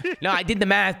shit. No, I did the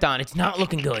math, Don. It's not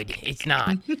looking good. It's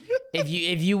not.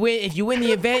 If you win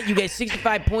the event, you get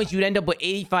 65 points. You'd end up with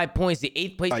 85 points. The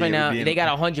 8th place right now, they got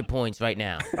 100 points right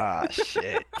now. Ah,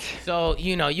 shit. So,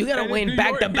 you gotta win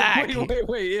back to back.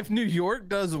 Wait. If New York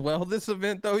does well this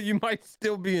event, though, you might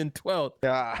still be in 12th.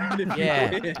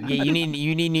 Yeah. You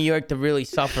need New York to really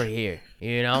suffer here.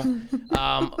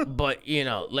 But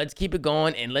let's keep it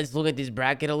going and let's look at this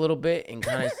bracket a little bit and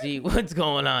kind of see what's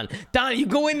going on. Don, you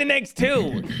go in the next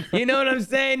 2. You know what I'm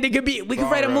saying? We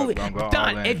could write a movie.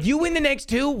 Don, if you win the next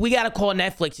 2, we gotta call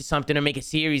Netflix or something or make a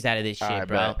series out of this shit,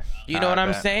 bro. You know what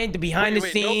I'm saying? The behind the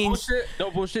scenes. No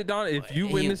bullshit, Don. If you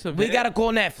win this event, we gotta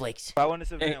call Netflix. If I win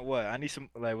this event, what? I need some,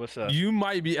 what's up? You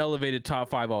might be elevated top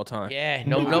 5 all time. Yeah,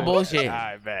 no bullshit.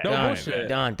 No bullshit.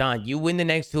 Don, you win the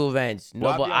next 2 events.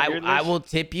 I will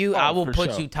tip you. I will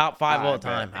put you top 5 all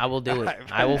time. I will do it.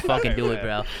 I will fucking do it,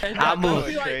 bro. I'll move.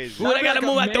 Who I gotta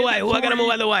move out the way? Who I gotta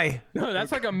move out the way? No,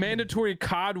 that's like a mandatory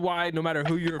COD wide, no matter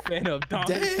who you're a fan of.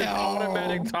 Don,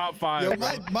 automatic top 5. Yo,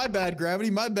 my bad, Gravity.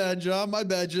 My bad, John. My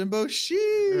bad, Jimbo.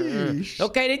 Sheesh.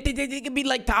 Okay, they could be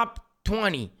like top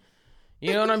 20.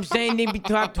 You know what I'm saying? They'd be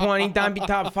top 20, Don be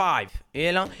top 5.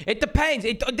 It depends.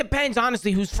 It depends,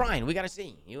 honestly, who's frying. We gotta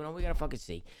see. We gotta fucking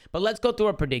see. But let's go through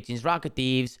our predictions. Rocker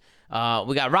Thieves.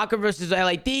 We got Rocker versus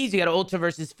LA Thieves. We got Ultra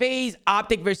versus FaZe.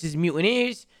 Optic versus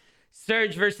Mutineers.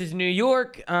 Surge versus New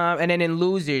York. And then in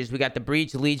losers, we got the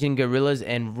Breach, Legion, Gorillas,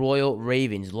 and Royal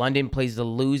Ravens. London plays the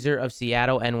loser of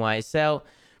Seattle, NYSL.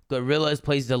 Gorillas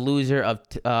plays the loser of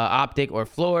Optic or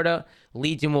Florida.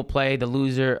 Legion will play the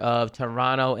loser of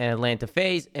Toronto and Atlanta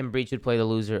FaZe. And Breach would play the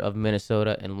loser of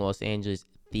Minnesota and Los Angeles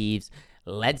Thieves.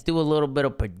 Let's do a little bit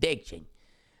of prediction.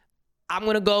 I'm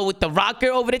going to go with the Rocker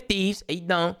over the Thieves. I'm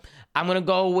going to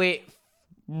go with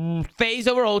FaZe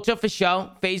over Ultra for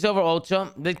sure. FaZe over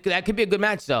Ultra. That could be a good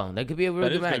match, though. That could be a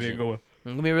really good match. It's going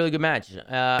to be a really good match.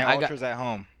 Ultra's at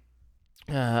home.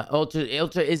 Ultra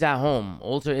is at home.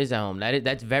 Ultra is at home.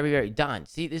 That's very, very Don.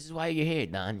 See, this is why you're here,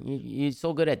 Don. You're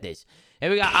so good at this. And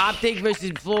we got Optic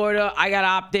versus Florida. I got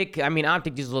Optic. I mean,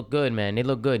 Optic just look good, man. They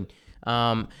look good.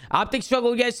 Optic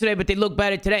struggled yesterday, but they look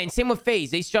better today. And same with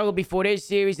FaZe. They struggled before their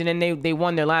series, and then they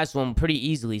won their last one pretty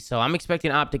easily. So I'm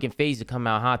expecting Optic and FaZe to come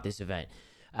out hot this event.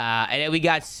 And then we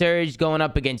got Surge going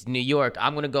up against New York.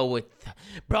 I'm going to go with...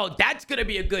 Bro, that's going to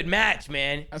be a good match,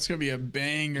 man. That's going to be a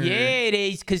banger. Yeah, it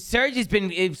is. Because Surge has been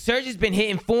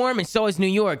hitting form, and so has New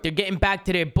York. They're getting back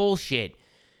to their bullshit.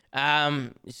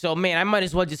 So, man, I might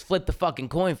as well just flip the fucking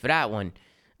coin for that one.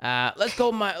 Let's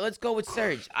go with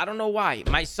Surge. I don't know why.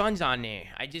 My son's on there.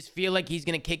 I just feel like he's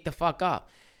going to kick the fuck up.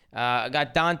 I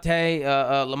got Dante,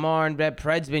 Lamar, and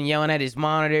Pred's been yelling at his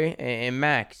monitor, and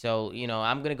Mac. So,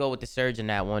 I'm going to go with the Surge in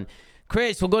that one.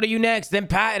 Chris, we'll go to you next, then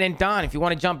Pat, and then Don. If you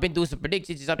want to jump into some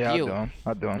predictions, it's up to you.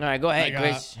 I'll do 'em. All right, go ahead,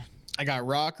 Chris. I got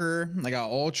Rocker, I got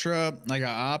Ultra, I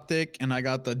got Optic, and I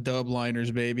got the dub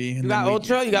liners, baby. You got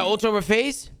Ultra? You got Ultra over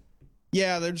FaZe?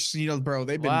 Yeah, they're just, bro,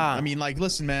 they've been, wow. I mean,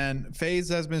 listen, man, FaZe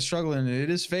has been struggling. It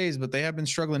is FaZe, but they have been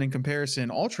struggling in comparison.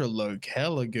 Ultra look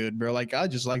hella good, bro. I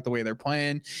just like the way they're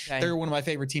playing. Okay. They're one of my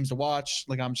favorite teams to watch.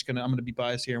 I'm going to be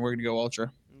biased here, and we're going to go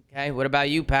Ultra. Okay, what about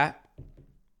you, Pat?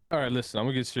 All right, listen, I'm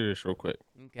going to get serious real quick.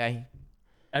 Okay.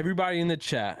 Everybody in the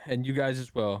chat, and you guys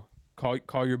as well,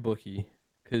 call your bookie,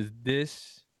 because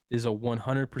this is a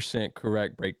 100%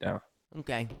 correct breakdown.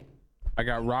 Okay. I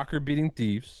got Rocker beating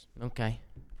Thieves. Okay.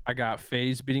 I got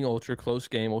FaZe beating Ultra, close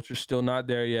game. Ultra's still not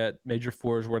there yet. Major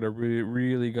fours where they're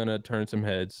really gonna turn some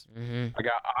heads. Mm-hmm. I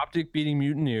got Optic beating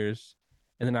Mutineers,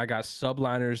 and then I got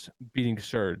Subliners beating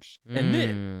Surge, and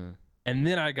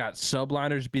then I got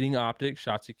Subliners beating Optic.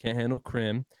 Shotzi can't handle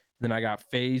Crim. Then I got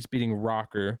FaZe beating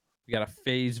Rocker. We got a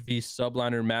FaZe v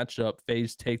Subliner matchup.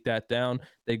 FaZe take that down.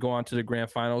 They go on to the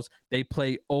grand finals. They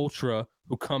play Ultra,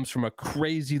 who comes from a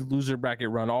crazy loser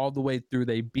bracket run all the way through.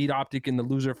 They beat Optic in the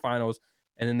loser finals.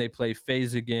 And then they play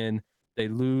FaZe again. They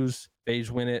lose. FaZe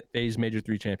win it. FaZe Major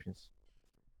 3 champions.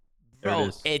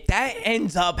 Bro, if that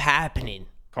ends up happening.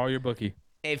 Call your bookie.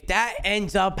 If that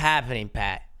ends up happening,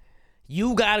 Pat,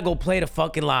 you got to go play the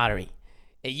fucking lottery.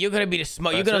 And you're going to be the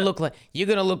smart. You're going to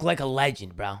look like a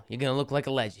legend, bro. You're going to look like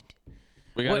a legend.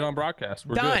 We got it on broadcast.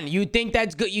 We're Don, good. You think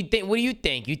that's good? What do you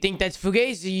think? You think that's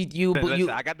fugazi? Listen,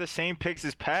 I got the same picks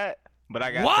as Pat. But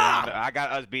I got Toronto. I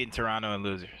got us beating Toronto and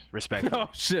losers, respectively. Oh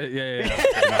shit! Yeah.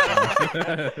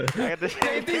 I got the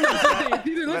same thing.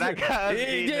 But I got us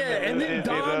beating and then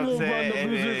Don will run the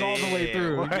losers all the way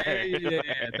halfway through. Yeah,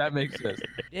 that makes sense.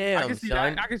 Yeah, I can see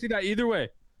that. I can see that either way.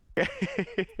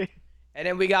 And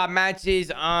then we got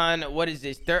matches on, what is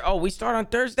this? We start on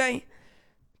Thursday?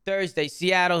 Thursday,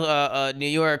 Seattle, New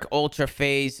York, Ultra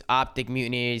Phase, Optic,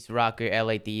 Mutineers, Rocker,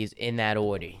 LA Thieves, in that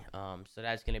order. So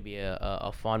that's going to be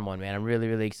a fun one, man. I'm really,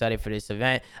 really excited for this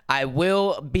event. I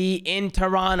will be in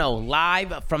Toronto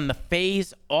live from the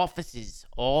Phase offices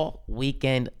all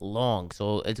weekend long.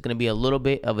 So it's going to be a little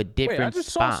bit of a different Wait, I just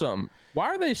spot. saw something. Why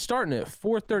are they starting at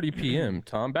 4:30 p.m.,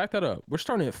 Tom? Back that up. We're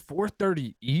starting at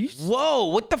 4:30 East? Whoa,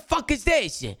 what the fuck is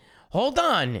this? Hold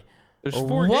on. There's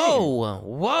 4 games.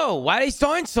 Whoa. Why are they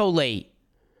starting so late?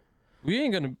 We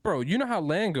ain't gonna, bro. You know how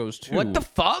LAN goes too. What the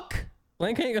fuck?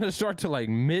 LAN ain't gonna start till like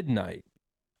midnight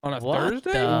on a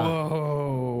Thursday.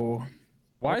 Whoa.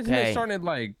 Why isn't it starting at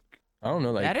like, I don't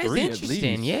know, like that is 3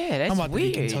 interesting. at least? Yeah, that's I'm about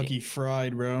weird. to be Kentucky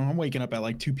Fried, bro. I'm waking up at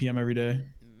like 2 p.m. every day.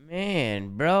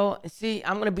 Man, bro, see,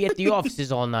 I'm gonna be at the offices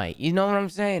all night. You know what I'm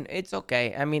saying? It's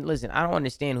okay. I mean, listen, I don't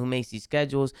understand who makes these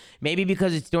schedules. Maybe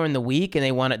because it's during the week and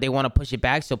they want to push it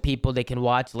back so they can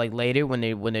watch like later when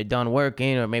they're done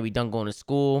working or maybe done going to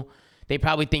school. They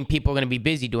probably think people are gonna be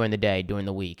busy during the day, during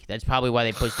the week. That's probably why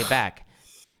they pushed it back.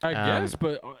 I guess,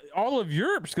 but all of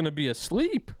Europe's gonna be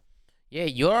asleep. Yeah,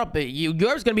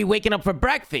 Europe's gonna be waking up for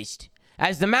breakfast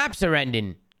as the maps are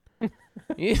ending.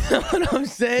 You know what I'm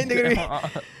saying? They're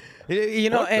gonna be, you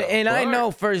know, and I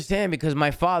know firsthand because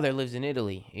my father lives in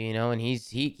Italy, you know, and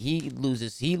he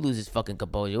loses fucking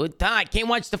composure. I can't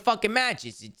watch the fucking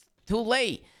matches. It's too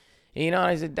late. You know,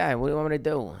 I said, Dad, what do you want me to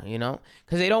do? You know,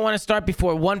 because they don't want to start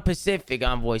before 1 Pacific.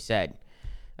 Envoy said.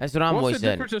 That's what Envoy said. What's the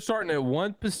difference of starting at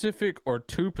 1 Pacific or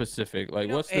 2 Pacific? Like,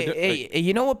 what's the difference? Hey,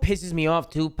 you know what pisses me off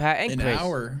too, Pat and Chris? An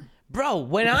hour. Bro,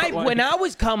 when I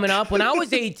was coming up, when I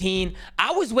was 18,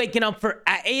 I was waking up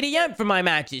at 8 a.m. for my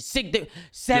matches, 7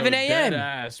 a.m. Dead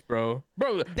ass, bro.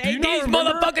 These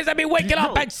motherfuckers have been waking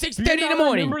up at 6:30 in the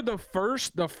morning. Remember the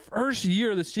first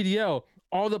year of the CDL,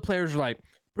 all the players were like,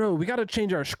 bro, we got to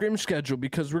change our scrim schedule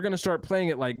because we're going to start playing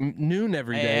at like noon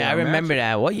every day. Yeah, I remember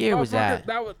that. What year was that?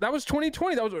 That was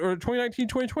 2020. That was or 2019,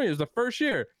 2020. It was the first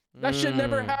year. That shit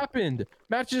never happened.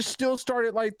 Matches still start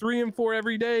at like 3 and 4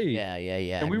 every day. Yeah.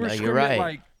 And we were scrimming at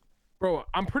like, bro,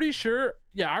 I'm pretty sure,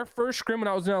 our first scrim when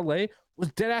I was in LA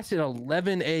was dead ass at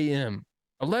 11 a.m.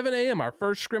 11 a.m. our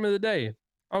first scrim of the day.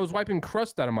 I was wiping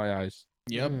crust out of my eyes.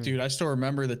 Yep, dude. I still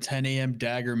remember the 10 a.m.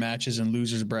 dagger matches and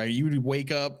losers bracket. You would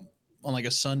wake up on like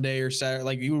a Sunday or Saturday,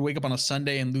 like you would wake up on a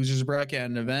Sunday and losers bracket at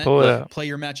an event, play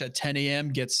your match at 10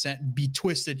 a.m., be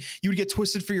twisted. You would get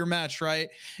twisted for your match, right?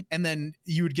 And then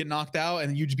you would get knocked out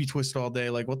and you'd just be twisted all day.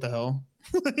 Like, what the hell?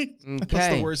 That's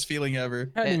the worst feeling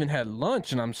ever. I hadn't even had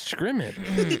lunch and I'm scrimming.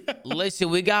 Listen,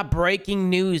 we got breaking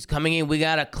news coming in. We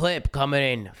got a clip coming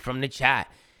in from the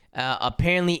chat.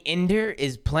 Apparently Inder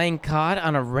is playing COD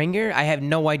on a ringer. I have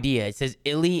no idea. It says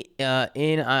Illy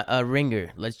in a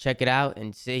ringer. Let's check it out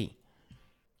and see.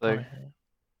 Like,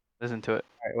 listen to it.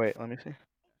 All right, wait, let me see.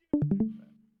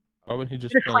 Why would he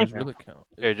just play his real account?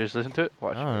 Yeah, just listen to it.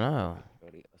 Watch. I don't know.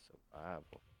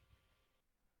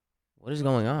 What is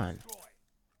going on?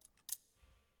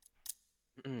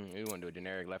 You want to do a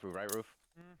generic left roof, right roof?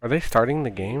 Are they starting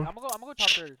the game? I'm gonna go top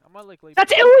third. I'm gonna like.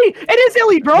 That's Illy! It is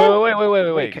Illy, bro!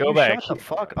 Wait. Go back. Shut the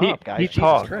fuck He up, guys.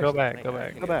 talked. Jesus Go Christ. back. Go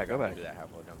back. Go back. Go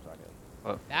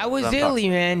back. That was Illy,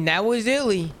 man. That was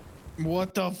Illy.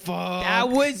 What the fuck? That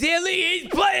was Illy. He's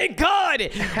playing COD.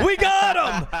 We got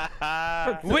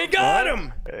him. We got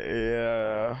him.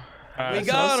 Yeah. We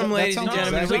got him, ladies and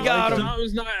gentlemen. We got him.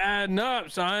 Something's not adding up,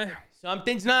 son.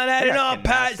 Something's not adding up,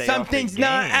 Pat. Something's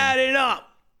not adding up.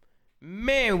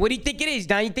 Man, what do you think it is,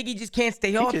 Don? You think he just can't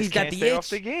stay off? He's got the itch. Off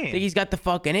the game. Think he's got the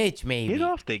fucking itch, maybe. Get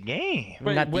off the game.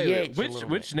 Wait.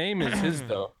 Which name is his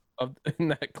though? In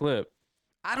that clip.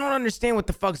 I don't understand what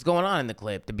the fuck's going on in the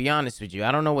clip. To be honest with you,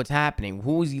 I don't know what's happening.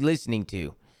 Who is he listening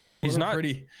to? He's not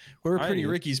pretty. Whoever Pretty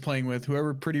Ricky's playing with.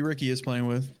 Whoever Pretty Ricky is playing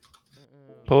with.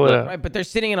 Pull it up. Right, but they're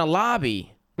sitting in a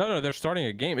lobby. No, they're starting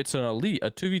a game. It's an elite,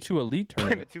 a 2v2 elite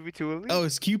tournament. 2v2 elite. Oh,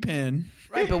 it's Q-Pan.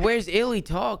 Right, but where's Illy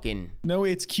talking? No,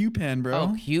 it's Q-Pan, bro.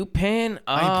 Oh, Q-Pan?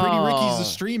 Oh. I mean, Pretty Ricky's the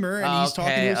streamer, and he's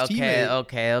talking to his teammate.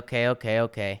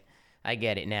 Okay. I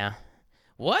get it now.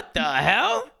 What the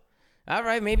hell? All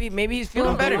right, maybe he's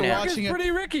feeling better now.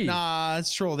 Pretty Ricky. Nah,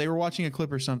 it's troll. They were watching a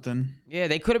clip or something. Yeah,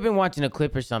 they could have been watching a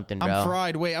clip or something, bro. I'm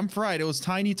fried. Wait, I'm fried. It was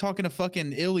Tiny talking to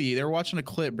fucking Illy. They were watching a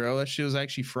clip, bro. That shit was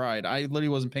actually fried. I literally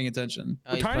wasn't paying attention.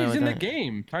 Oh, Tiny's in the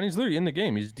game. Tiny's literally in the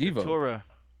game. He's Devo. Tora.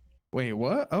 Wait,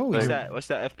 what? Oh, What's that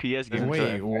FPS game?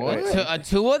 Wait, what?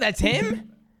 Tua? That's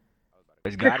him?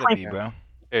 It's gotta be, bro.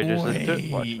 Here, just listen to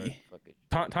it. Watch.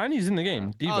 Tiny's in the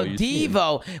game. Devo. Oh,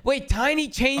 Devo. Wait, Tiny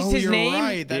changed his name? You're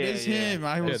right. That is him.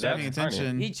 I was paying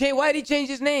attention. Why did he change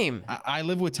his name? I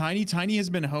live with Tiny. Tiny has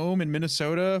been home in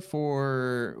Minnesota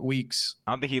for weeks.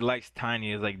 I don't think he likes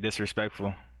Tiny. It's like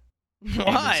disrespectful.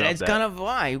 Why? That's kind of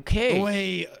why. Okay.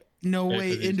 Wait. No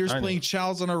way. Ender's playing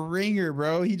Childs on a ringer,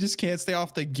 bro. He just can't stay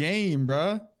off the game,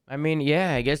 bro. I mean,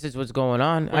 yeah, I guess that's what's going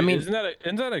on. Wait, I mean, isn't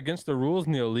that against the rules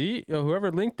in the elite? Yo, whoever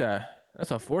linked that,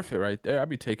 that's a forfeit right there. I'd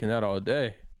be taking that all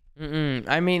day.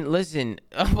 I mean, listen,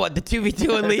 what, the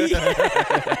 2v2 elite?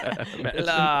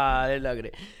 Nah, look at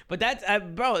it. But that's,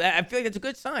 bro, I feel like that's a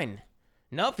good sign.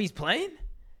 No, if he's playing,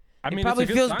 I mean, he probably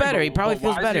feels better. He probably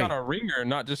feels better. Why is he on a ringer,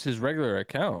 not just his regular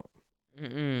account? I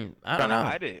don't know.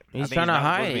 Hide it. He's trying to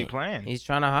hide it. He's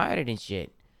trying to hide it and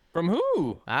shit. From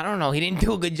who? I don't know. He didn't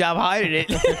do a good job hiding it.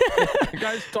 The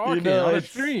guy's talking on a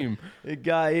stream. The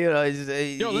guy,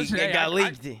 listen, got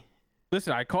leaked.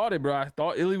 Listen, I caught it, bro. I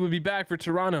thought Illy would be back for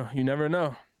Toronto. You never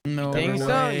know. No think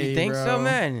so? You think so,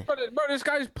 man? Bro, this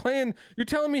guy's playing. You're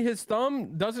telling me his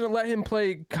thumb doesn't let him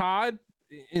play COD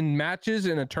in matches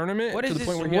in a tournament? What is this?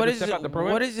 What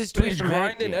is this tweet from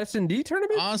grinding S&D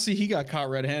tournament? Honestly, he got caught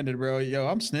red-handed, bro. Yo,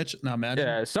 I'm snitching. Nah, man.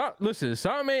 Yeah. Listen,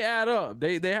 something may add up.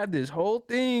 They had this whole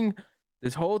thing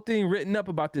written up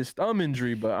about this thumb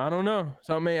injury, but I don't know.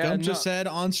 Something may add up. Gum just said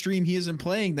on stream he isn't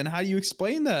playing. Then how do you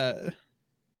explain that?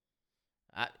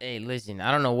 Hey, listen, I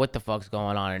don't know what the fuck's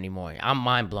going on anymore. I'm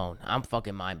mind blown. I'm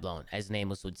fucking mind blown, as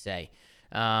Nameless would say.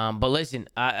 But listen,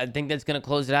 I think that's gonna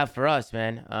close it out for us,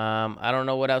 man. I don't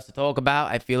know what else to talk about.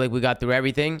 I feel like we got through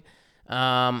everything.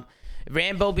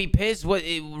 Rambo be pissed? What,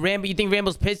 Rambo? You think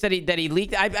Rambo's pissed that he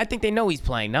leaked? I think they know he's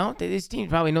playing. No, this team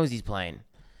probably knows he's playing.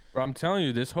 Bro, I'm telling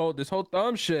you, this whole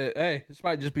thumb shit. This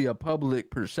might just be a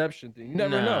public perception thing. You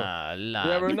never know. You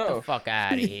never know. Get the fuck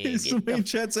out of here. Somebody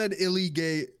chat said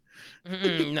Illygate.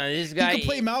 No, this guy. He can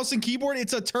play mouse and keyboard.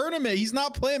 It's a tournament. He's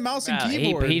not playing mouse and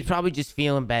keyboard. He's probably just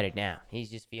feeling better now.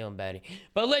 He's just feeling better.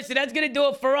 But listen, that's gonna do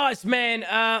it for us, man.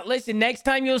 Listen, next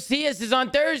time you'll see us is on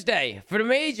Thursday for the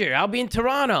major. I'll be in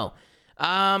Toronto.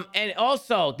 And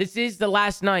also, this is the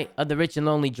last night of the Rich and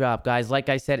Lonely drop, guys. Like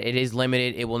I said, it is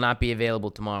limited. It will not be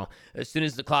available tomorrow. As soon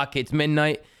as the clock hits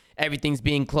midnight, everything's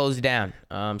being closed down.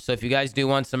 So if you guys do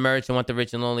want some merch and want the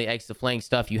Rich and Lonely X the Flank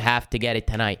stuff, you have to get it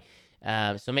tonight.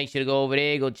 So make sure to go over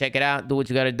there, go check it out, do what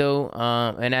you gotta do.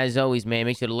 And as always, man,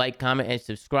 make sure to like, comment, and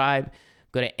subscribe.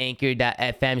 Go to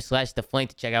anchor.fm/theflank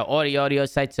to check out all the audio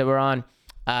sites that we're on.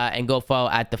 And go follow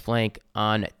 @theflank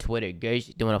on Twitter. Guys,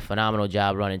 you're doing a phenomenal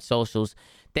job running socials.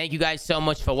 Thank you guys so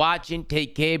much for watching.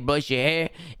 Take care, brush your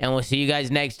hair, and we'll see you guys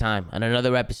next time on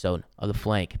another episode of The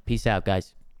Flank. Peace out,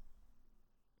 guys.